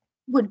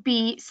would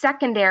be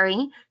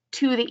secondary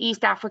to the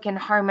East African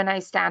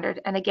harmonized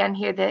standard. And again,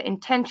 here the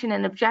intention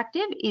and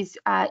objective is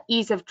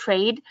ease of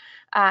trade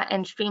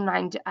and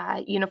streamlined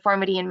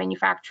uniformity in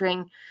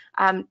manufacturing,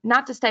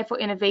 not to stifle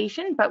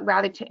innovation, but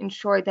rather to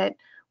ensure that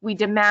we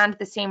demand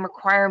the same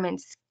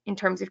requirements in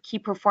terms of key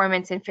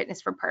performance and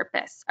fitness for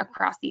purpose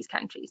across these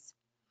countries.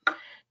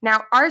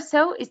 Now,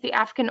 ARSO is the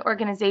African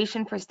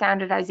Organization for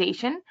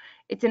Standardization.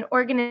 It's an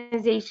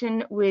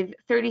organization with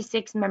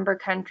 36 member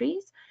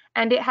countries,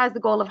 and it has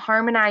the goal of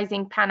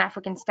harmonizing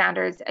Pan-African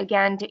standards,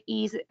 again, to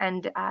ease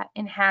and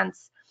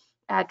enhance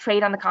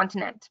trade on the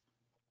continent.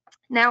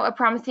 Now, a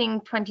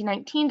promising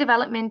 2019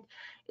 development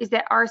is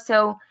that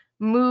ARSO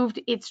moved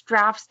its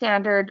draft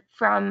standard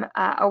from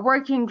a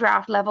working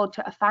draft level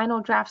to a final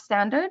draft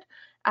standard.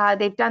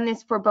 They've done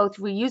this for both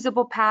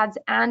reusable pads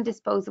and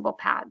disposable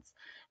pads.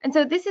 And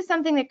so this is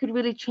something that could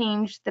really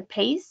change the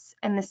pace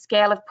and the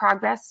scale of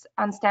progress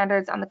on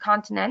standards on the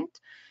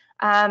continent,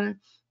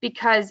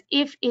 because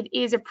if it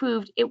is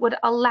approved, it would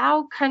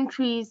allow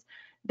countries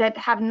that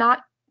have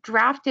not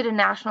drafted a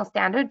national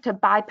standard to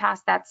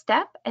bypass that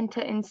step and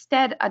to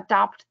instead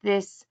adopt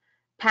this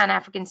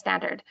Pan-African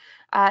standard.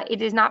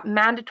 It is not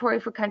mandatory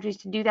for countries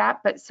to do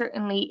that, but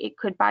certainly it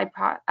could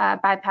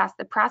bypass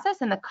the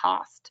process and the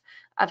cost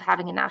of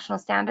having a national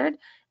standard,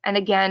 and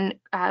again,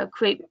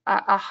 create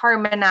a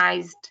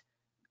harmonized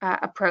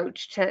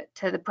approach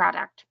to the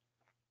product.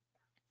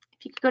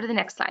 If you could go to the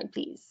next slide,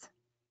 please.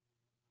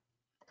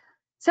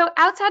 So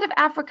outside of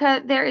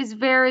Africa, there is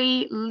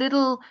very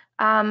little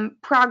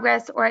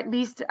progress, or at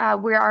least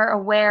we are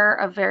aware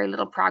of very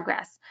little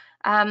progress.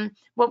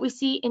 What we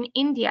see in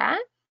India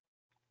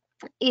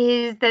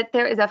is that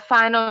there is a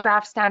final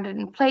draft standard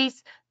in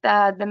place.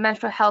 The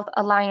Menstrual Health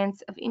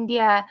Alliance of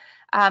India,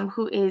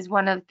 who is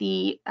one of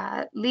the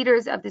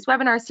leaders of this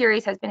webinar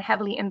series, has been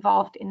heavily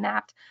involved in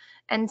that.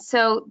 And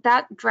so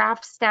that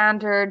draft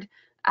standard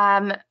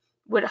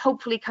would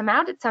hopefully come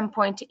out at some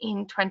point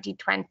in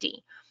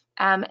 2020.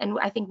 And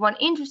I think one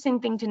interesting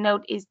thing to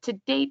note is, to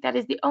date, that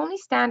is the only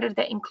standard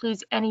that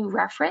includes any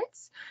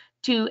reference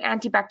to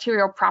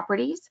antibacterial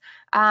properties.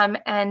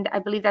 And I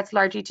believe that's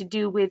largely to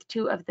do with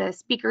two of the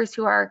speakers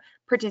who are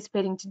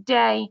participating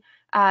today,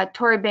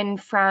 Torben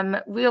from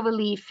Real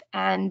Relief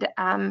and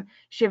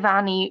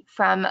Shivani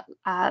from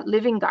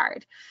Living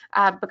Guard,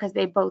 because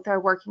they both are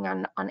working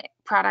on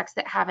products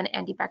that have an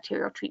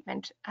antibacterial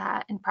treatment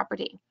and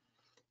property.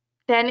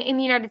 Then in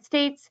the United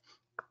States,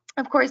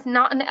 of course,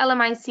 not an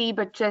LMIC,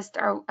 but just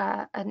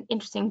an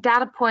interesting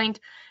data point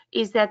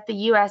is that the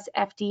US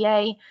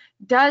FDA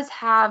does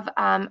have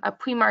a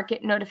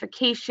pre-market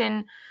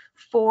notification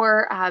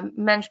for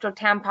menstrual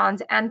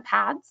tampons and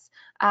pads.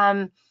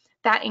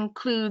 That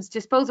includes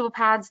disposable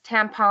pads,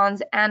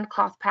 tampons, and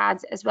cloth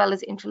pads, as well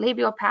as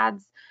intralabial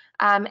pads.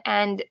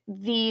 And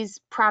these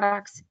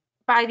products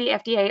by the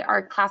FDA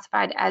are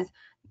classified as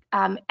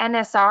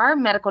NSR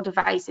medical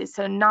devices,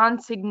 so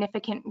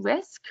non-significant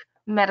risk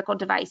medical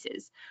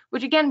devices,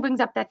 which again brings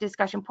up that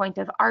discussion point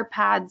of, are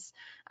pads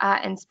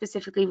and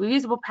specifically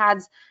reusable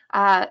pads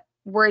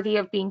worthy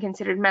of being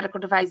considered medical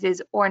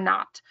devices or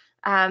not?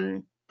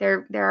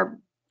 There are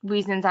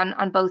reasons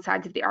on both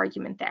sides of the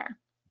argument there.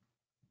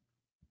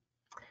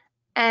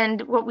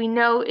 And what we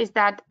know is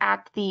that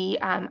at the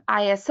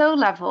ISO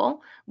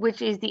level,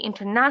 which is the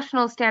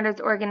International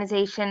Standards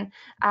Organization,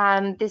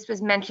 this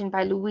was mentioned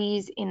by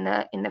Louise in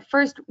the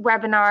first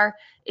webinar,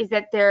 is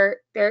that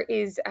there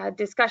is a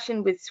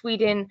discussion with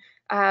Sweden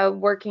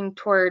working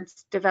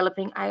towards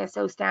developing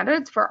ISO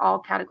standards for all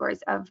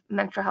categories of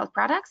menstrual health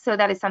products. So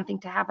that is something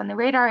to have on the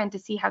radar and to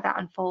see how that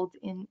unfolds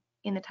in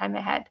the time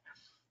ahead.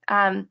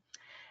 And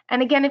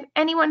again, if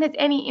anyone has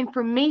any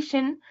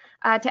information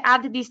to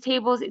add to these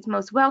tables, it's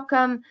most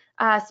welcome.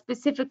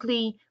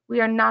 Specifically, we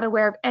are not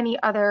aware of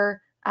any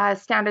other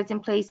standards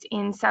in place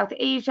in South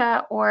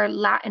Asia or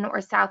Latin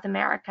or South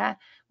America,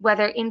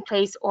 whether in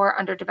place or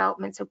under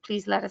development. So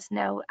please let us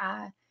know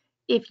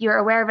if you're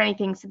aware of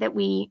anything, so that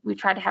we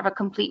try to have a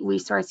complete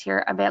resource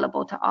here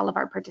available to all of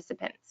our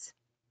participants.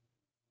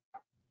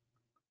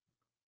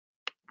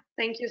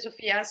 Thank you,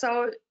 Sophia.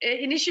 So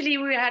initially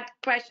we had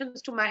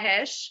questions to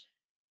Mahesh.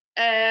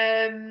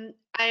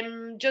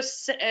 I'm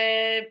just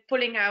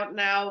pulling out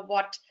now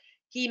what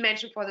he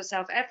mentioned for the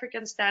South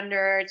African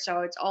standard.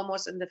 So it's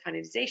almost in the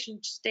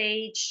finalization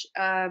stage.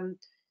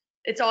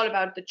 It's all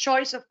about the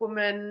choice of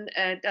women.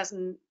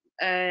 Doesn't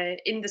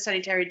in the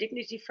sanitary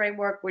dignity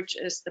framework, which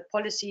is the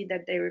policy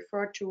that they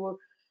refer to.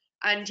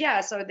 And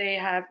yeah, so they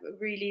have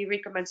really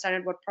recommend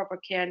standard what proper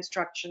care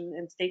instruction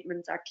and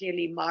statements are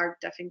clearly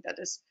marked. I think that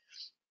is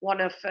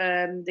one of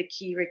the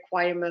key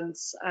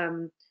requirements.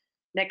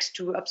 Next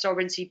to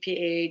absorbency,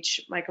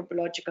 pH,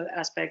 microbiological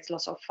aspects,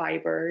 loss of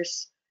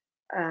fibers,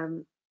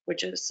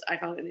 which is, I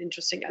found, an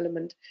interesting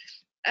element.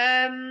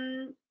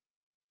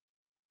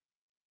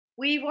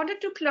 We wanted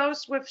to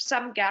close with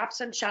some gaps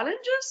and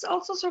challenges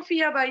also,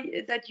 Sophia,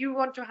 that you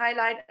want to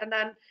highlight, and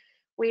then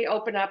we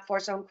open up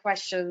for some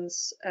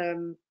questions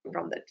from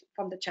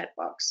the chat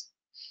box.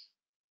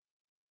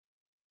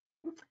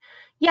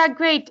 Yeah,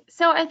 great.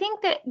 So I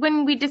think that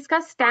when we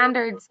discuss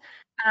standards,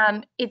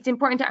 it's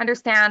important to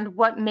understand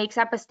what makes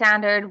up a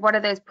standard, what are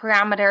those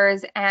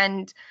parameters,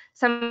 and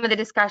some of the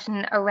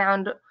discussion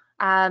around,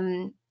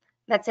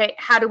 let's say,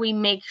 how do we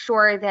make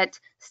sure that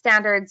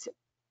standards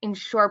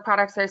ensure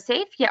products are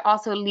safe, yet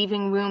also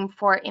leaving room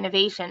for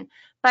innovation.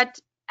 But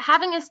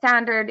having a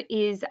standard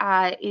is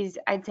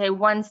I'd say,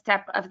 one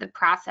step of the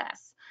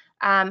process.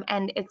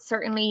 And it's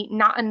certainly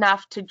not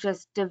enough to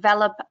just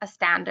develop a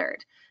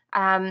standard.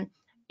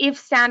 If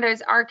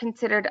standards are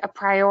considered a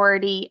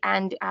priority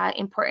and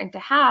important to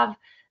have,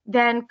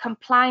 then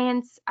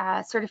compliance,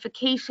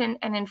 certification,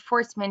 and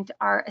enforcement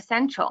are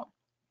essential.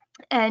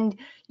 And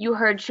you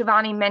heard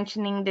Shivani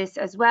mentioning this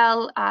as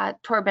well,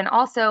 Torben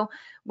also,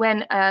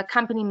 when a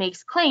company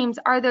makes claims,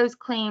 are those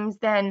claims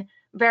then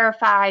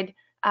verified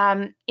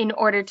in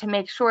order to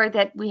make sure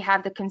that we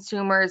have the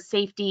consumer's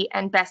safety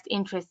and best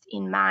interests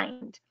in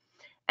mind?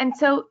 And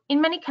so in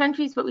many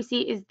countries, what we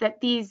see is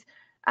that these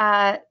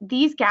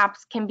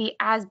gaps can be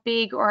as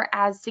big or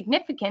as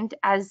significant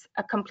as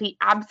a complete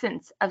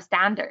absence of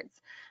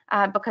standards.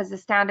 because the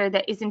standard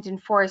that isn't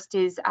enforced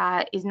is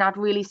not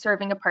really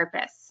serving a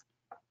purpose.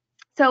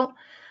 So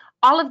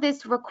all of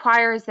this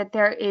requires that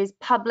there is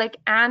public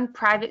and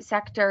private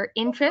sector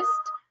interest,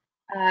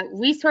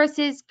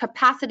 resources,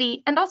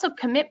 capacity, and also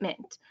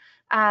commitment.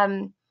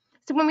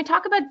 So when we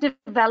talk about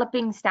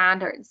developing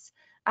standards,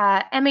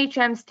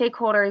 MHM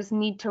stakeholders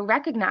need to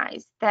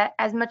recognize that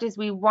as much as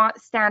we want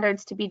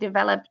standards to be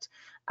developed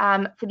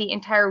for the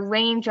entire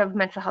range of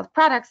menstrual health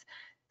products,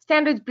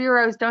 standards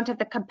bureaus don't have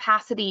the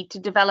capacity to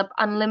develop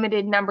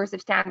unlimited numbers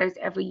of standards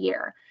every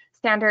year.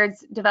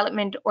 Standards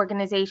development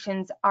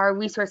organizations are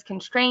resource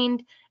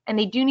constrained, and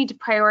they do need to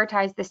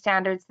prioritize the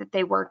standards that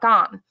they work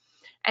on.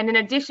 And in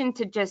addition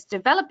to just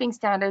developing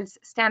standards,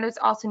 standards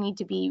also need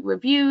to be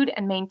reviewed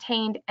and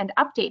maintained and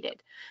updated.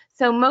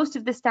 So most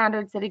of the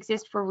standards that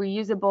exist for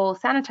reusable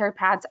sanitary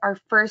pads are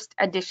first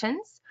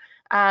editions.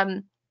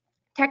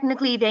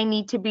 Technically, they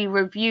need to be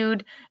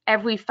reviewed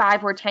every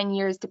 5 or 10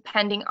 years,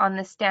 depending on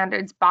the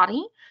standards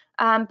body.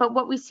 But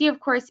what we see, of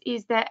course,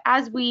 is that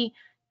as we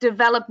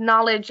develop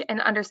knowledge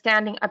and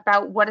understanding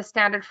about what a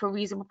standard for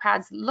reusable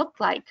pads look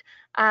like,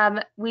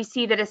 we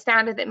see that a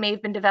standard that may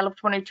have been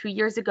developed 1 or 2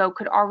 years ago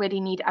could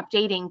already need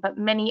updating, but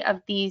many of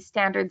these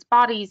standards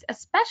bodies,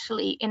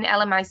 especially in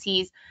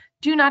LMICs,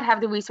 do not have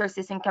the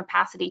resources and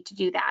capacity to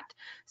do that.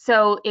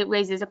 So it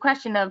raises a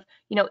question of,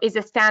 is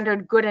a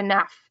standard good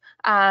enough?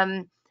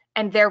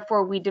 And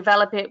therefore we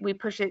develop it, we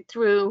push it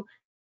through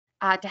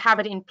to have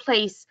it in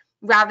place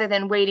rather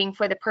than waiting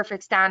for the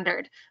perfect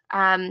standard.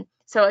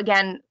 So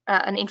again,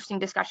 an interesting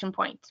discussion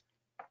point.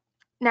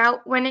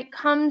 Now, when it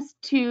comes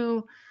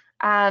to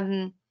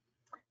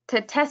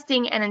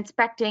testing and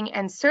inspecting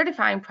and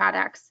certifying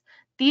products,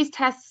 these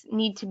tests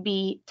need to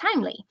be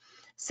timely.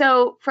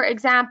 So, for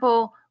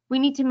example, we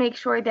need to make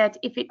sure that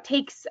if it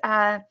takes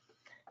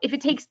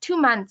 2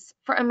 months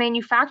for a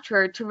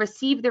manufacturer to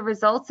receive the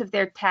results of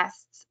their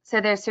tests,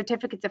 so their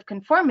certificates of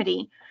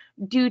conformity,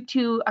 due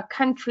to a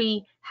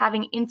country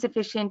having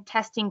insufficient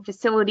testing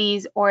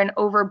facilities or an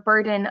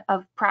overburden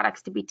of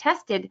products to be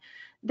tested,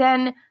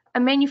 then a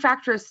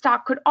manufacturer's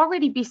stock could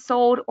already be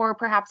sold or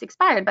perhaps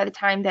expired by the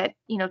time that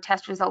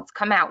test results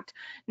come out.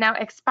 Now,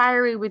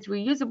 expiry with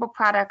reusable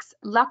products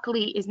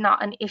luckily is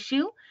not an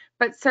issue,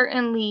 but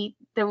certainly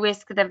the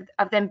risk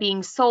of them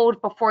being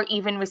sold before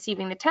even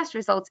receiving the test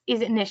results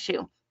is an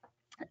issue.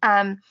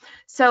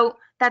 So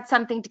that's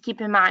something to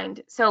keep in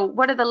mind. So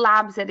what are the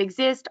labs that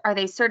exist? Are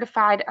they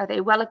certified? Are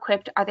they well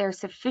equipped? Are there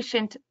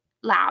sufficient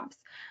labs?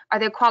 Are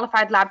there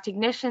qualified lab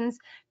technicians?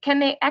 Can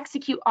they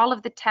execute all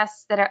of the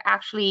tests that are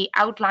actually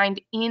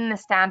outlined in the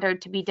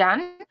standard to be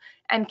done?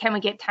 And can we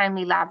get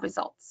timely lab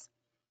results?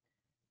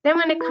 Then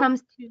when it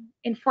comes to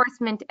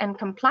enforcement and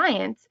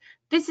compliance,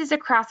 this is a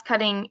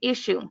cross-cutting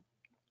issue.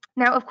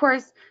 Now, of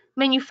course,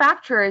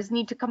 manufacturers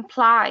need to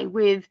comply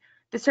with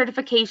the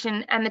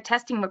certification and the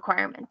testing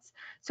requirements.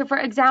 So for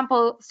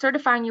example,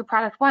 certifying your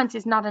product once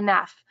is not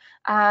enough.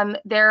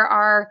 There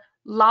are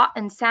lot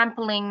and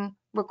sampling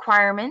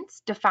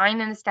requirements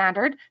defined in the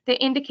standard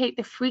that indicate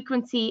the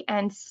frequency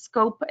and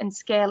scope and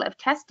scale of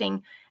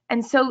testing.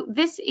 And so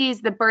this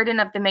is the burden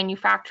of the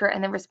manufacturer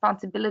and the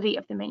responsibility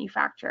of the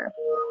manufacturer.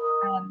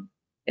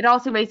 It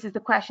also raises the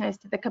question as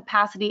to the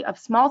capacity of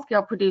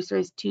small-scale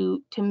producers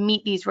to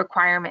meet these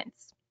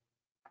requirements.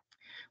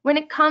 When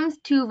it comes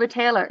to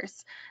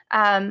retailers,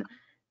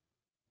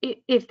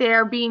 if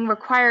they're being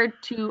required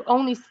to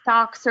only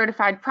stock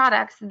certified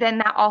products, then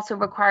that also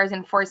requires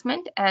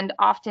enforcement and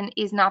often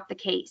is not the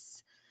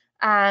case.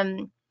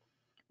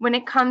 When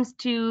it comes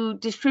to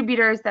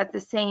distributors, that's the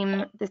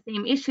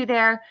same issue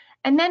there.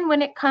 And then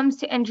when it comes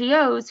to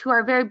NGOs, who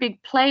are very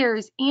big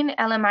players in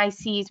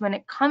LMICs when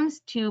it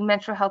comes to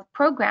menstrual health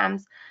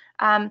programs,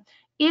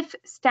 if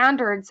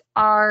standards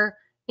are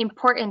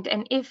important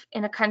and if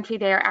in a country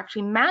they are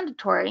actually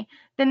mandatory,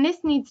 then this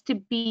needs to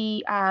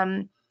be,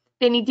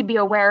 they need to be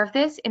aware of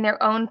this in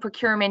their own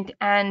procurement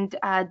and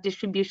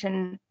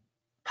distribution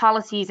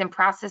policies and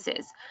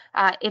processes.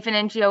 If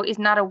an NGO is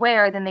not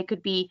aware, then they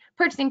could be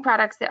purchasing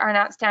products that are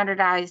not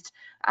standardized,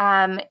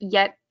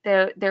 yet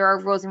there are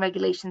rules and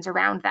regulations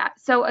around that.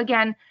 So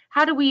again,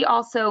 how do we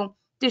also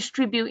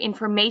distribute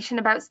information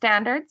about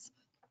standards?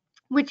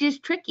 Which is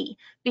tricky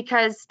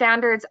because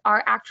standards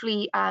are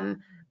actually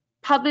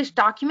published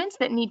documents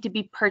that need to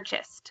be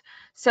purchased.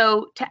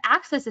 So to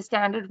access a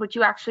standard, what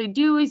you actually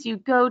do is you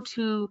go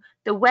to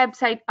the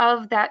website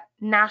of that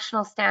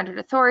national standard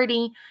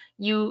authority,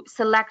 you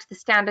select the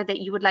standard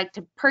that you would like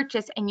to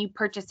purchase and you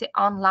purchase it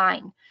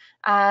online.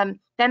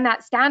 Then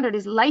that standard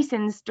is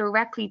licensed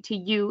directly to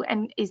you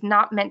and is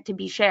not meant to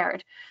be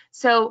shared.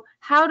 So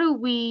how do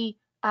we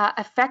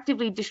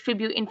effectively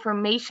distribute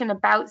information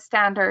about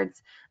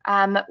standards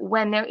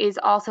when there is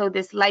also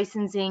this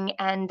licensing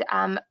and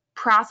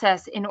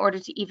process in order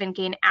to even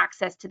gain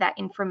access to that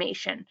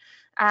information?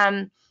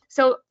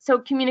 So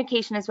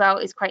communication as well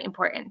is quite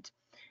important.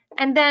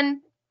 And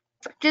then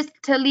just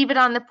to leave it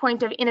on the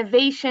point of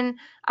innovation,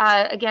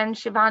 again,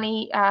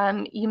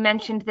 Shivani, you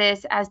mentioned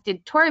this, as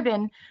did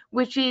Torben,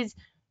 which is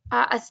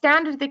a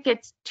standard that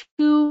gets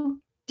too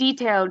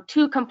detailed,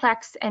 too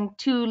complex, and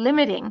too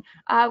limiting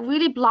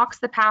really blocks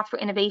the path for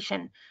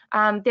innovation.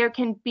 There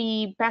can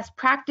be best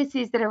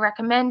practices that are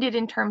recommended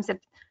in terms of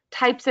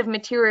types of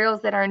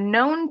materials that are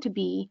known to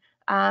be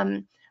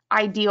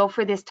ideal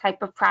for this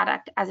type of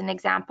product, as an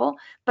example,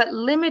 but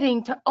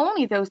limiting to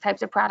only those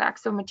types of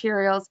products or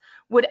materials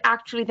would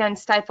actually then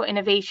stifle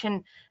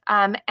innovation.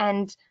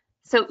 And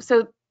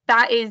so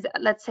that is,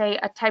 let's say,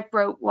 a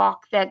tightrope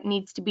walk that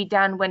needs to be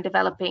done when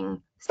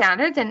developing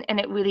standards, and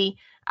it really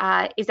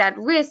is at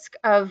risk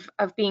of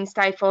being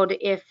stifled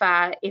if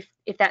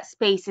that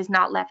space is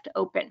not left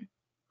open.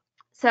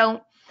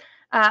 So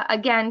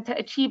again, to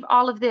achieve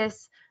all of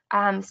this,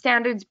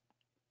 standards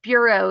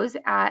bureaus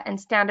and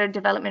standard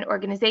development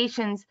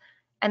organizations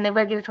and the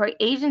regulatory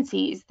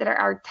agencies that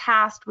are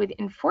tasked with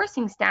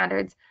enforcing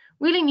standards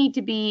really need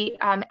to be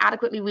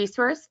adequately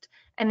resourced,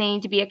 and they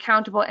need to be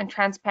accountable and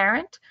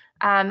transparent.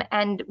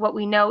 And what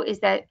we know is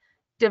that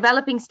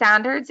developing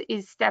standards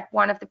is step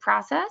one of the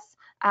process,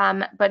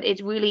 but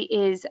it really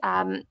is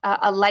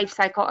a life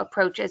cycle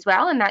approach as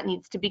well, and that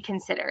needs to be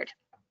considered.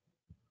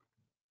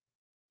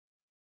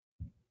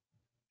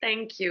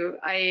 Thank you.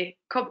 I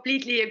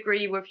completely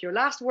agree with your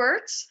last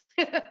words.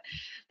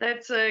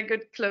 That's a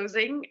good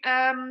closing.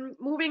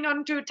 Moving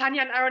on to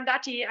Tanya and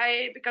Arundhati,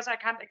 because I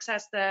can't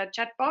access the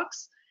chat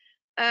box.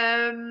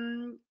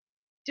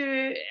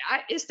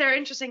 Is there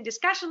interesting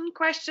discussion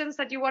questions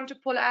that you want to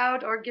pull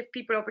out or give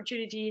people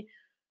opportunity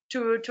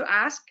to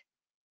ask?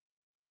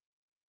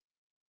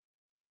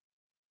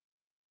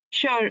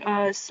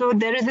 Sure. So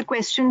there is a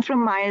question from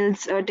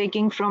Miles,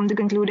 taking from the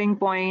concluding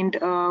point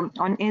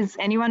on, is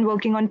anyone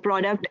working on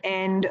product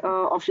end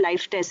of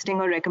life testing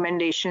or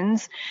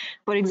recommendations?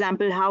 For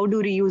example, how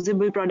do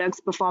reusable products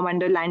perform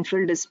under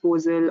landfill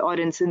disposal or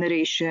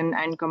incineration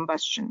and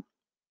combustion?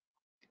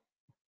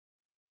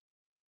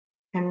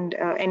 And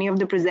any of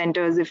the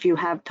presenters, if you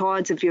have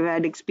thoughts, if you've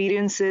had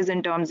experiences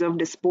in terms of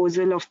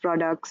disposal of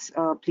products,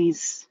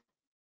 please,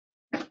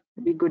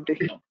 it'd be good to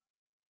hear.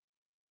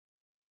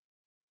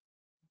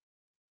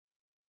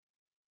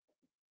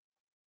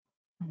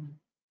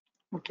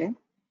 Okay.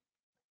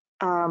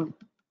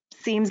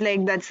 Seems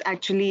like that's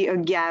actually a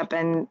gap,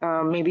 and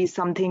maybe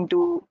something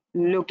to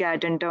look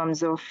at in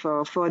terms of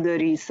further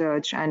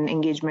research and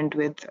engagement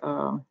with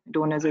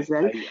donors as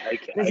well.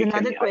 There's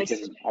another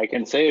question. I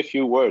can say a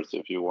few words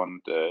if you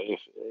want, if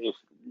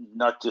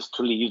not just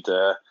to leave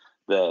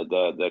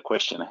the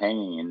question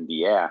hanging in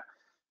the air.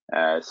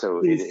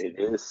 So it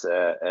is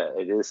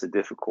a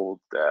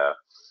difficult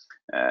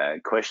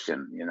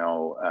question. You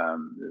know,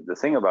 the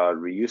thing about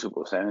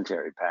reusable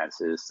sanitary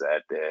pads is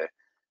that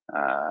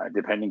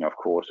depending, of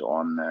course,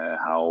 on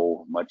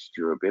how much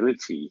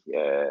durability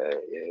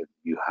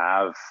you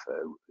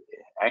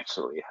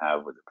actually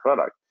have with the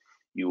product,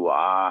 you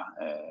are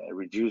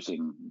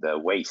reducing the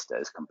waste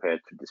as compared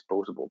to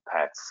disposable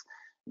pads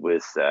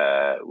with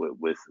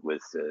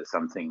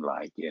something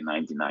like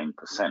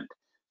 99%.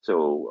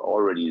 So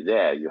already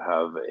there you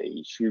have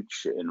a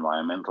huge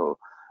environmental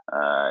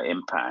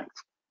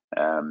impact,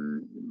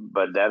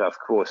 but that of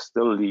course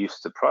still leaves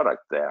the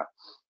product there.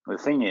 The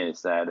thing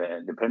is that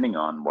depending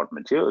on what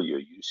material you're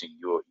using,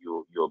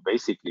 you're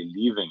basically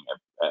leaving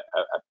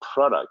a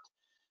product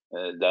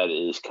that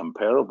is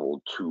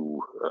comparable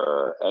to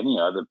any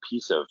other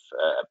piece of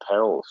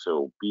apparel.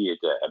 So be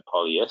it a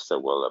polyester,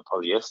 well, a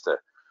polyester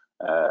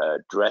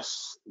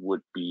dress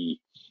would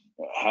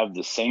have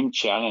the same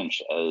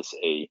challenge as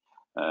a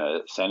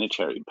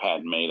sanitary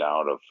pad made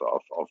out of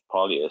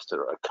polyester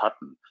or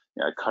cotton.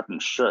 You know, a cotton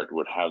shirt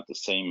would have the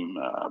same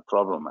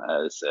problem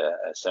as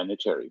a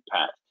sanitary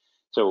pad.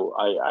 So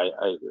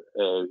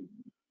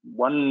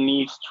one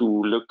needs to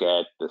look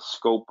at the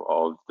scope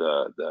of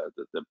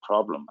the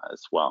problem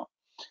as well.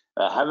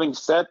 Having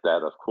said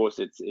that, of course,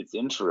 it's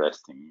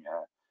interesting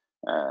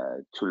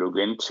to look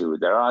into.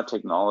 There are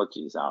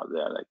technologies out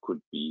there that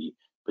could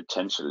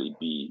potentially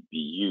be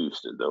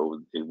used,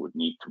 though it would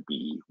need to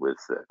be with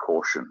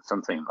caution.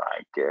 Something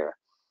like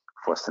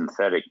for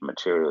synthetic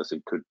materials,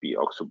 it could be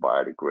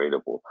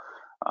oxo-biodegradable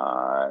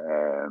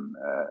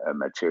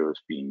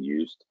materials being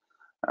used.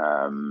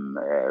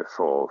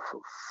 For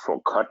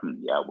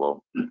cotton, yeah,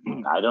 well,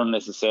 I don't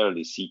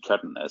necessarily see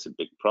cotton as a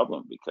big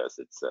problem because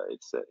it's a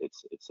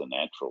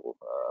natural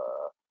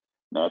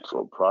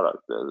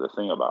product. The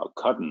thing about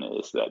cotton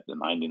is that the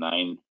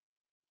 99%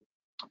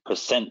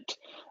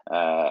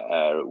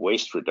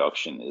 waste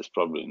reduction is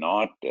probably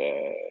not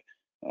the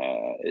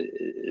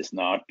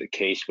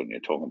case when you're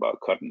talking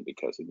about cotton,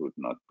 because it would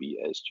not be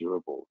as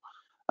durable.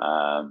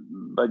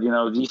 But you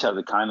know, these are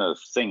the kind of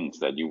things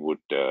that you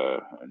would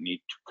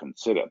need to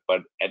consider.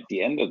 But at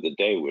the end of the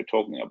day, we're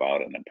talking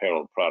about an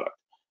apparel product,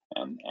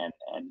 and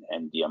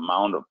the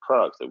amount of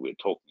products that we're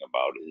talking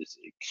about is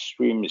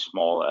extremely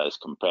small as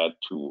compared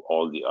to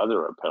all the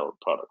other apparel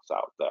products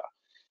out there.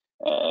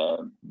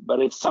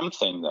 But it's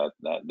something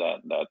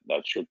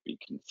that should be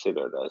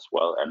considered as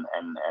well.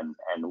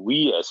 And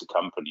we as a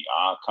company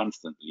are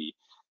constantly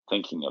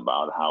thinking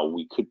about how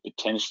we could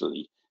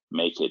potentially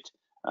make it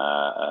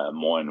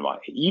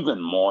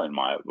even more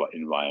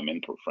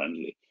environmental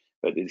friendly.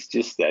 but it's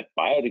just that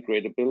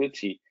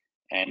biodegradability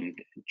and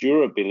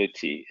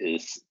durability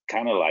is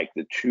kind of like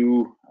the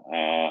two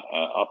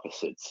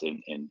opposites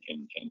in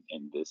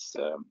this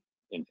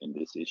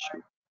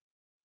issue.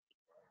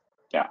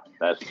 Yeah,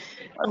 I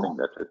think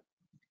that's it.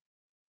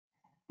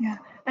 Yeah,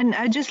 and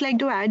I'd just like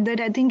to add that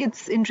I think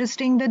it's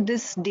interesting that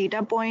this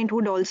data point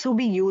would also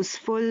be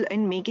useful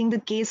in making the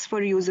case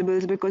for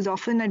reusables, because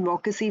often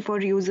advocacy for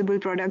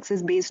reusable products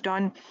is based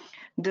on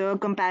the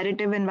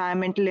comparative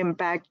environmental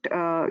impact,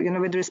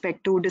 with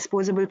respect to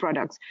disposable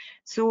products.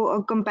 So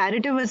a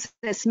comparative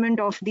assessment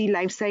of the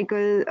life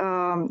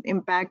cycle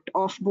impact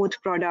of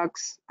both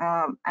products,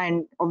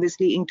 and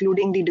obviously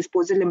including the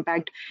disposal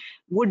impact,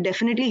 would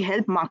definitely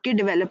help market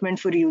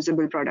development for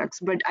reusable products,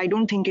 but I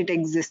don't think it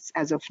exists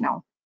as of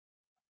now.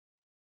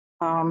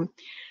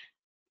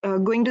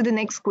 Going to the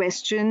next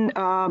question.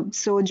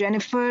 So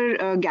Jennifer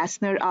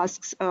Gassner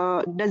asks,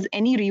 does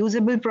any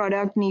reusable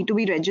product need to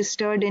be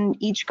registered in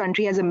each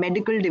country as a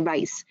medical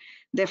device,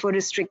 therefore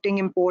restricting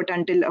import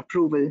until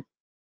approval?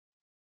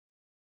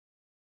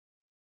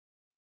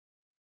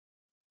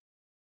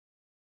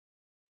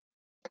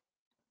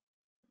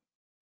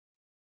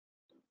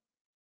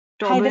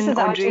 Hi, this is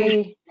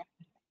Audrey.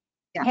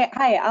 Yeah.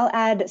 Hi, I'll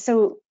add.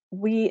 So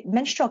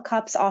menstrual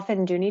cups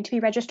often do need to be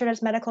registered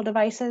as medical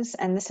devices,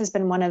 and this has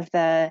been one of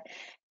the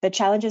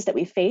challenges that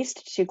we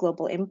faced to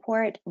global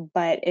import,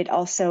 but it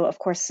also, of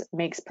course,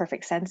 makes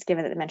perfect sense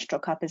given that the menstrual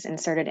cup is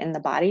inserted in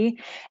the body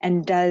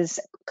and does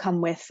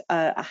come with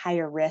a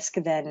higher risk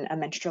than a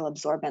menstrual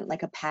absorbent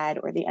like a pad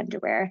or the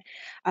underwear.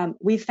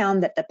 We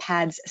found that the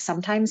pads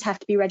sometimes have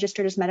to be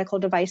registered as medical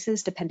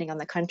devices depending on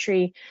the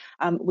country.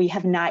 We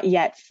have not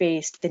yet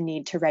faced the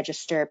need to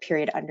register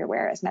period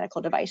underwear as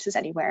medical devices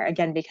anywhere,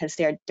 again, because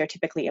they're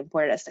typically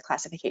imported as the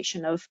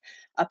classification of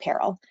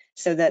apparel.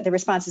 So the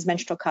response is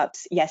menstrual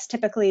cups, yes,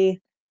 typically,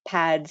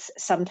 pads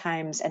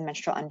sometimes, and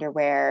menstrual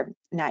underwear,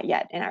 not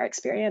yet in our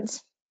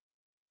experience.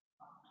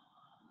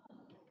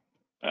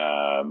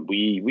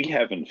 We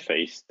haven't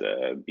faced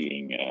a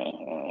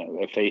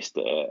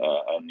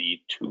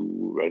need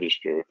to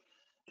register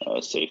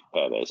safe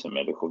pad as a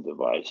medical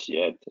device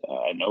yet.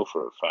 I know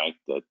for a fact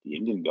that the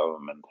Indian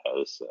government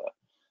has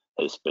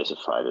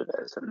specified it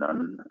as a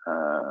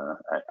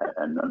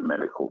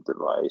non-medical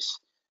device.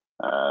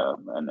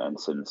 And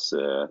since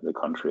the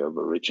country of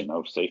origin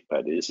of safe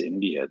pad is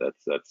India,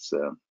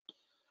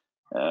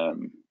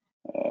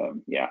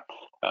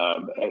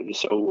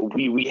 so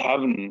we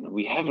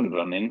haven't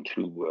run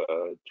into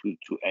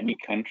to any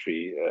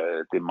country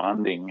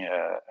demanding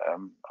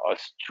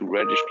us to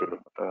register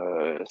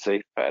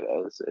safe pad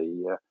as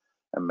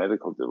a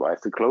medical device.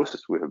 The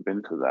closest we have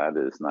been to that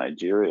is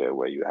Nigeria,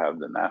 where you have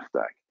the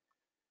NAFDAC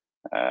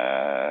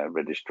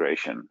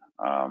registration,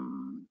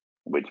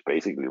 which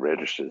basically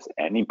registers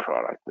any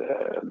product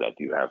that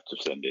you have to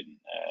send in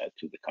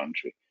to the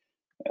country,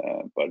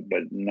 but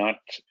not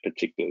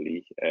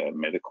particularly a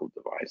medical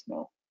device,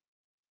 no.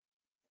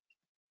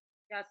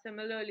 Yeah,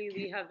 similarly,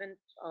 we haven't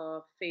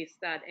faced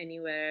that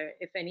anywhere.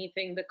 If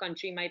anything, the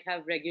country might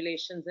have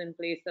regulations in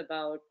place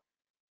about,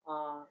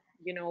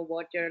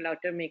 what you're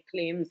allowed to make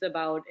claims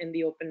about in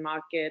the open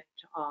market.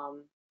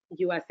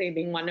 USA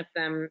being one of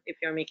them, if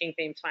you're making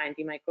claims for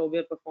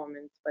antimicrobial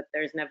performance, but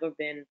there's never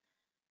been,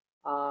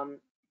 a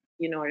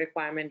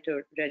requirement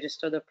to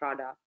register the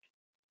product.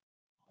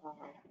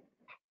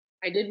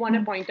 I did want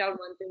to point out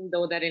one thing,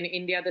 though, that in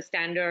India,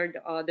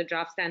 the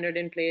draft standard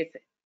in place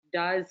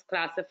does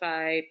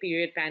classify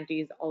period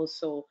panties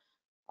also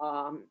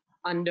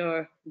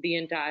under the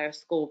entire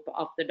scope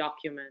of the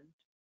document.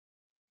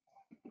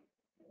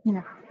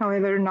 Yeah,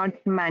 however, not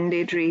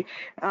mandatory.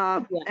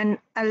 Yeah. And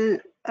I'll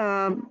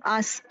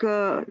ask,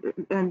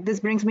 this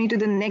brings me to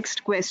the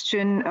next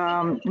question,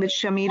 which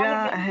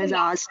Shamira has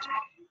asked.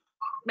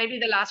 Maybe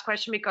the last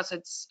question, because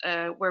it's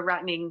we're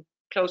running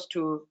close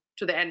to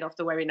the end of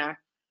the webinar.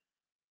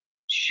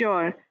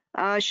 Sure.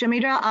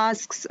 Shamira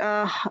asks,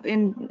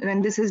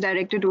 and this is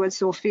directed towards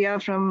Sophia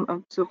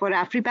so for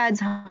AfriPads,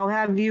 how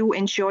have you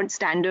ensured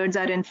standards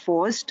are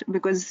enforced?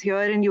 Because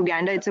here in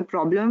Uganda, it's a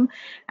problem,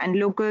 and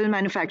local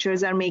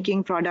manufacturers are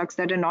making products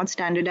that are not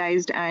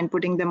standardized and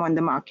putting them on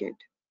the market,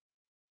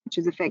 which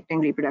is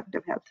affecting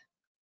reproductive health.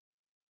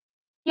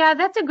 Yeah,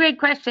 that's a great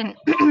question.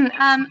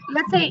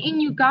 Let's say in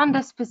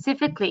Uganda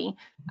specifically,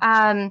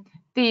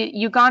 the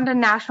Uganda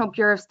National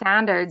Bureau of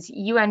Standards,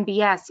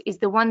 UNBS, is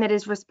the one that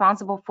is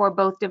responsible for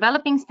both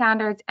developing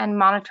standards and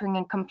monitoring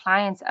and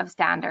compliance of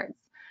standards.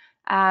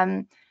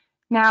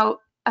 Now,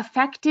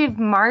 effective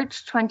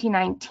March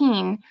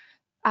 2019,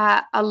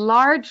 a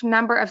large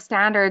number of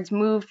standards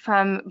moved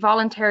from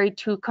voluntary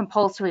to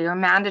compulsory or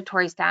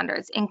mandatory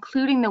standards,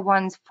 including the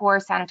ones for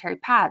sanitary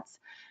pads,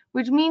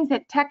 which means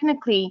that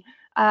technically,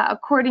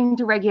 according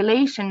to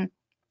regulation,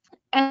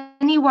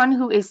 anyone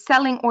who is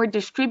selling or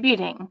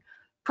distributing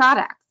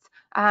products,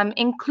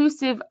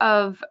 inclusive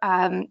of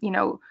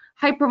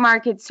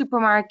hypermarkets,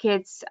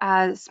 supermarkets,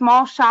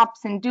 small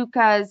shops and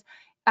dukas,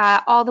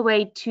 all the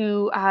way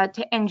to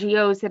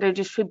NGOs that are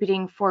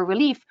distributing for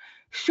relief,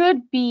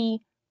 should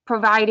be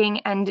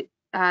providing and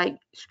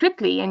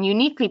strictly and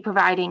uniquely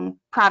providing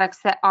products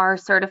that are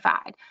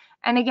certified.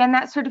 And again,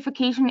 that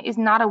certification is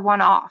not a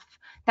one-off.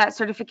 That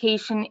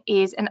certification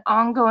is an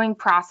ongoing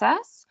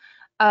process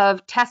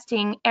of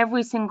testing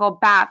every single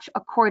batch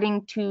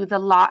according to the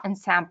lot and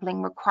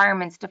sampling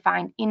requirements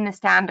defined in the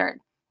standard.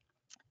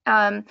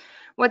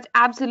 What's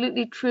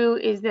absolutely true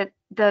is that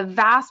the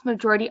vast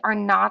majority are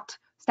not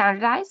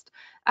standardized.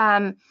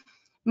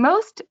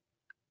 Most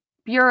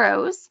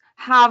bureaus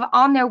have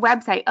on their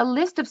website a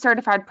list of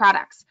certified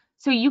products.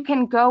 So you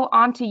can go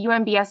onto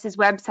UMBS's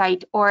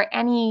website or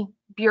any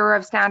Bureau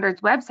of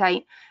Standards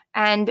website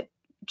and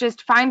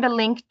just find a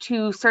link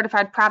to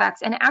certified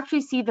products and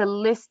actually see the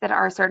list that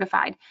are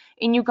certified.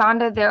 In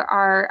Uganda, there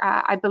are,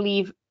 I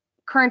believe,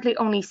 currently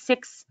only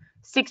six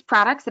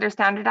products that are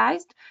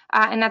standardized,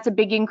 and that's a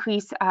big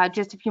increase.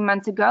 Just a few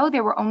months ago,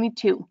 there were only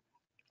 2.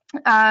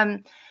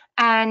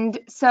 And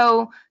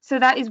so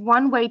that is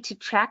one way to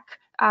check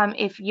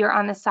if you're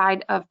on the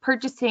side of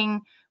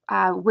purchasing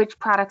which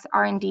products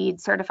are indeed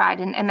certified,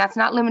 and that's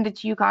not limited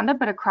to Uganda,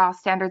 but across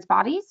standards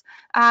bodies.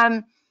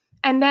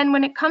 And then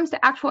when it comes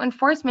to actual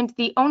enforcement,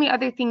 the only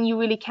other thing you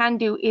really can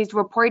do is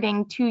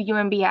reporting to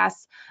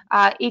UMBS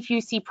if you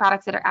see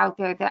products that are out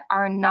there that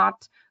are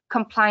not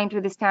compliant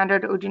with the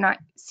standard or do not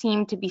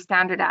seem to be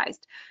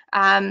standardized.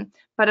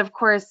 But of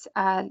course,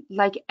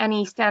 like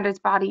any standards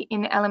body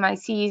in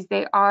LMICs,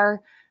 they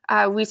are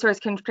resource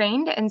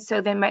constrained, and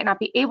so they might not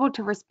be able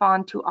to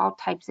respond to all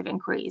types of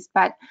inquiries.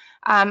 But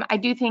I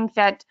do think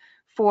that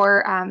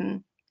for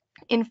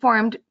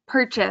informed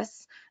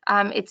purchase,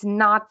 it's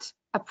not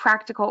a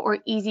practical or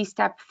easy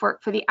step for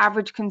the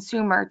average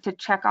consumer to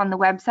check on the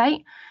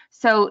website.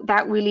 So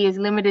that really is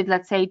limited,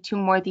 let's say, to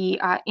more the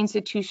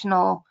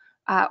institutional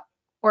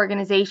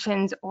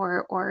organizations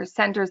or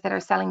centers that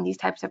are selling these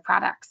types of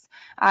products.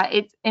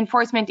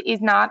 Enforcement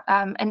is not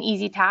an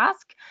easy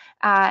task,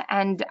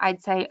 and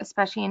I'd say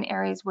especially in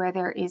areas where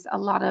there is a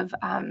lot of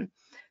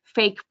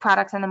fake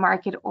products on the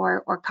market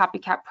or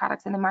copycat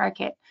products in the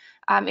market,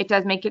 it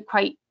does make it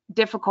quite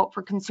difficult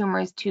for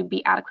consumers to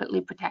be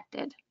adequately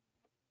protected.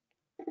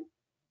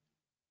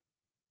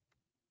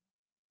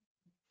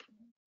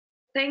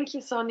 Thank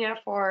you, Sonia,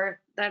 for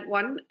that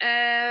one.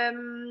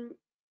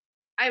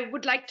 I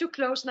would like to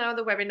close now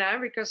the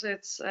webinar because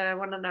it's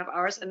 1.5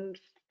 hours, and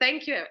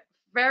thank you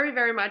very,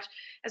 very much.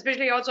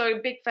 Especially also a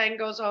big thank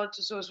goes out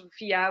to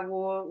Sophia,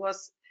 who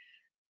was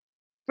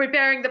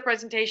preparing the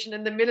presentation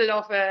in the middle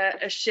of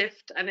a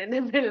shift and in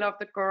the middle of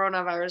the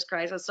coronavirus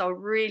crisis. So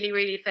really,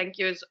 really thank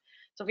you,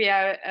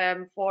 Sophia,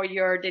 for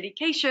your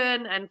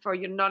dedication and for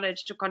your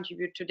knowledge to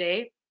contribute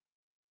today.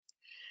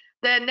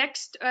 The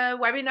next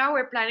webinar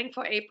we're planning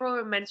for April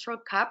are menstrual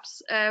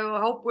cups. I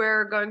hope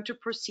we're going to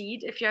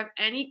proceed. If you have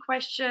any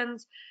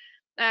questions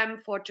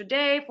for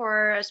today,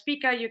 for a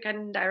speaker, you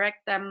can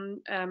direct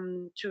them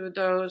to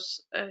those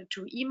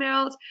 2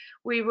 emails.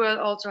 We will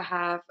also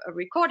have a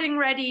recording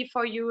ready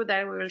for you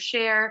that we will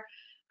share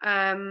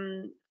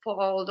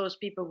for all those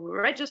people who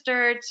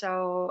registered.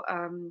 So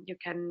you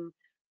can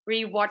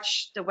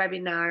re-watch the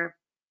webinar.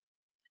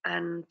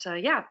 And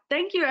yeah,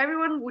 thank you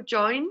everyone who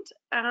joined.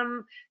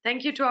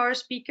 Thank you to our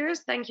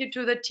speakers. Thank you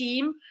to the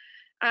team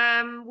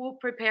who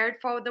prepared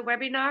for the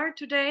webinar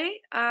today.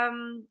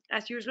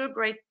 As usual,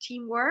 great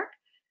teamwork.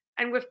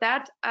 And with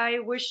that, I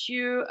wish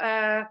you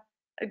a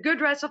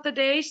good rest of the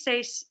day.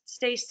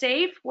 Stay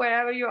safe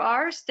wherever you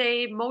are.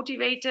 Stay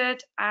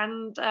motivated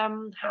and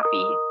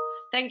happy.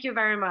 Thank you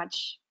very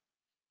much.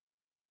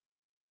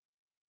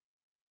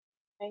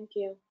 Thank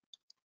you.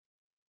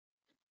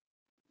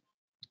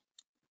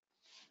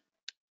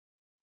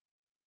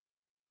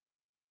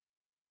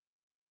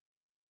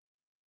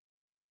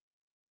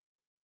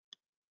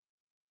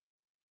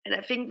 And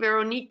I think,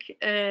 Veronique,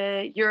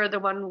 you're the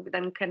one who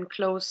then can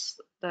close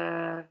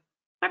the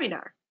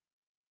webinar.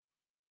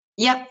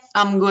 Yeah,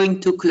 I'm going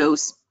to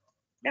close.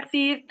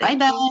 Merci.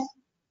 Bye-bye.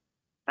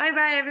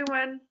 Bye-bye,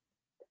 everyone.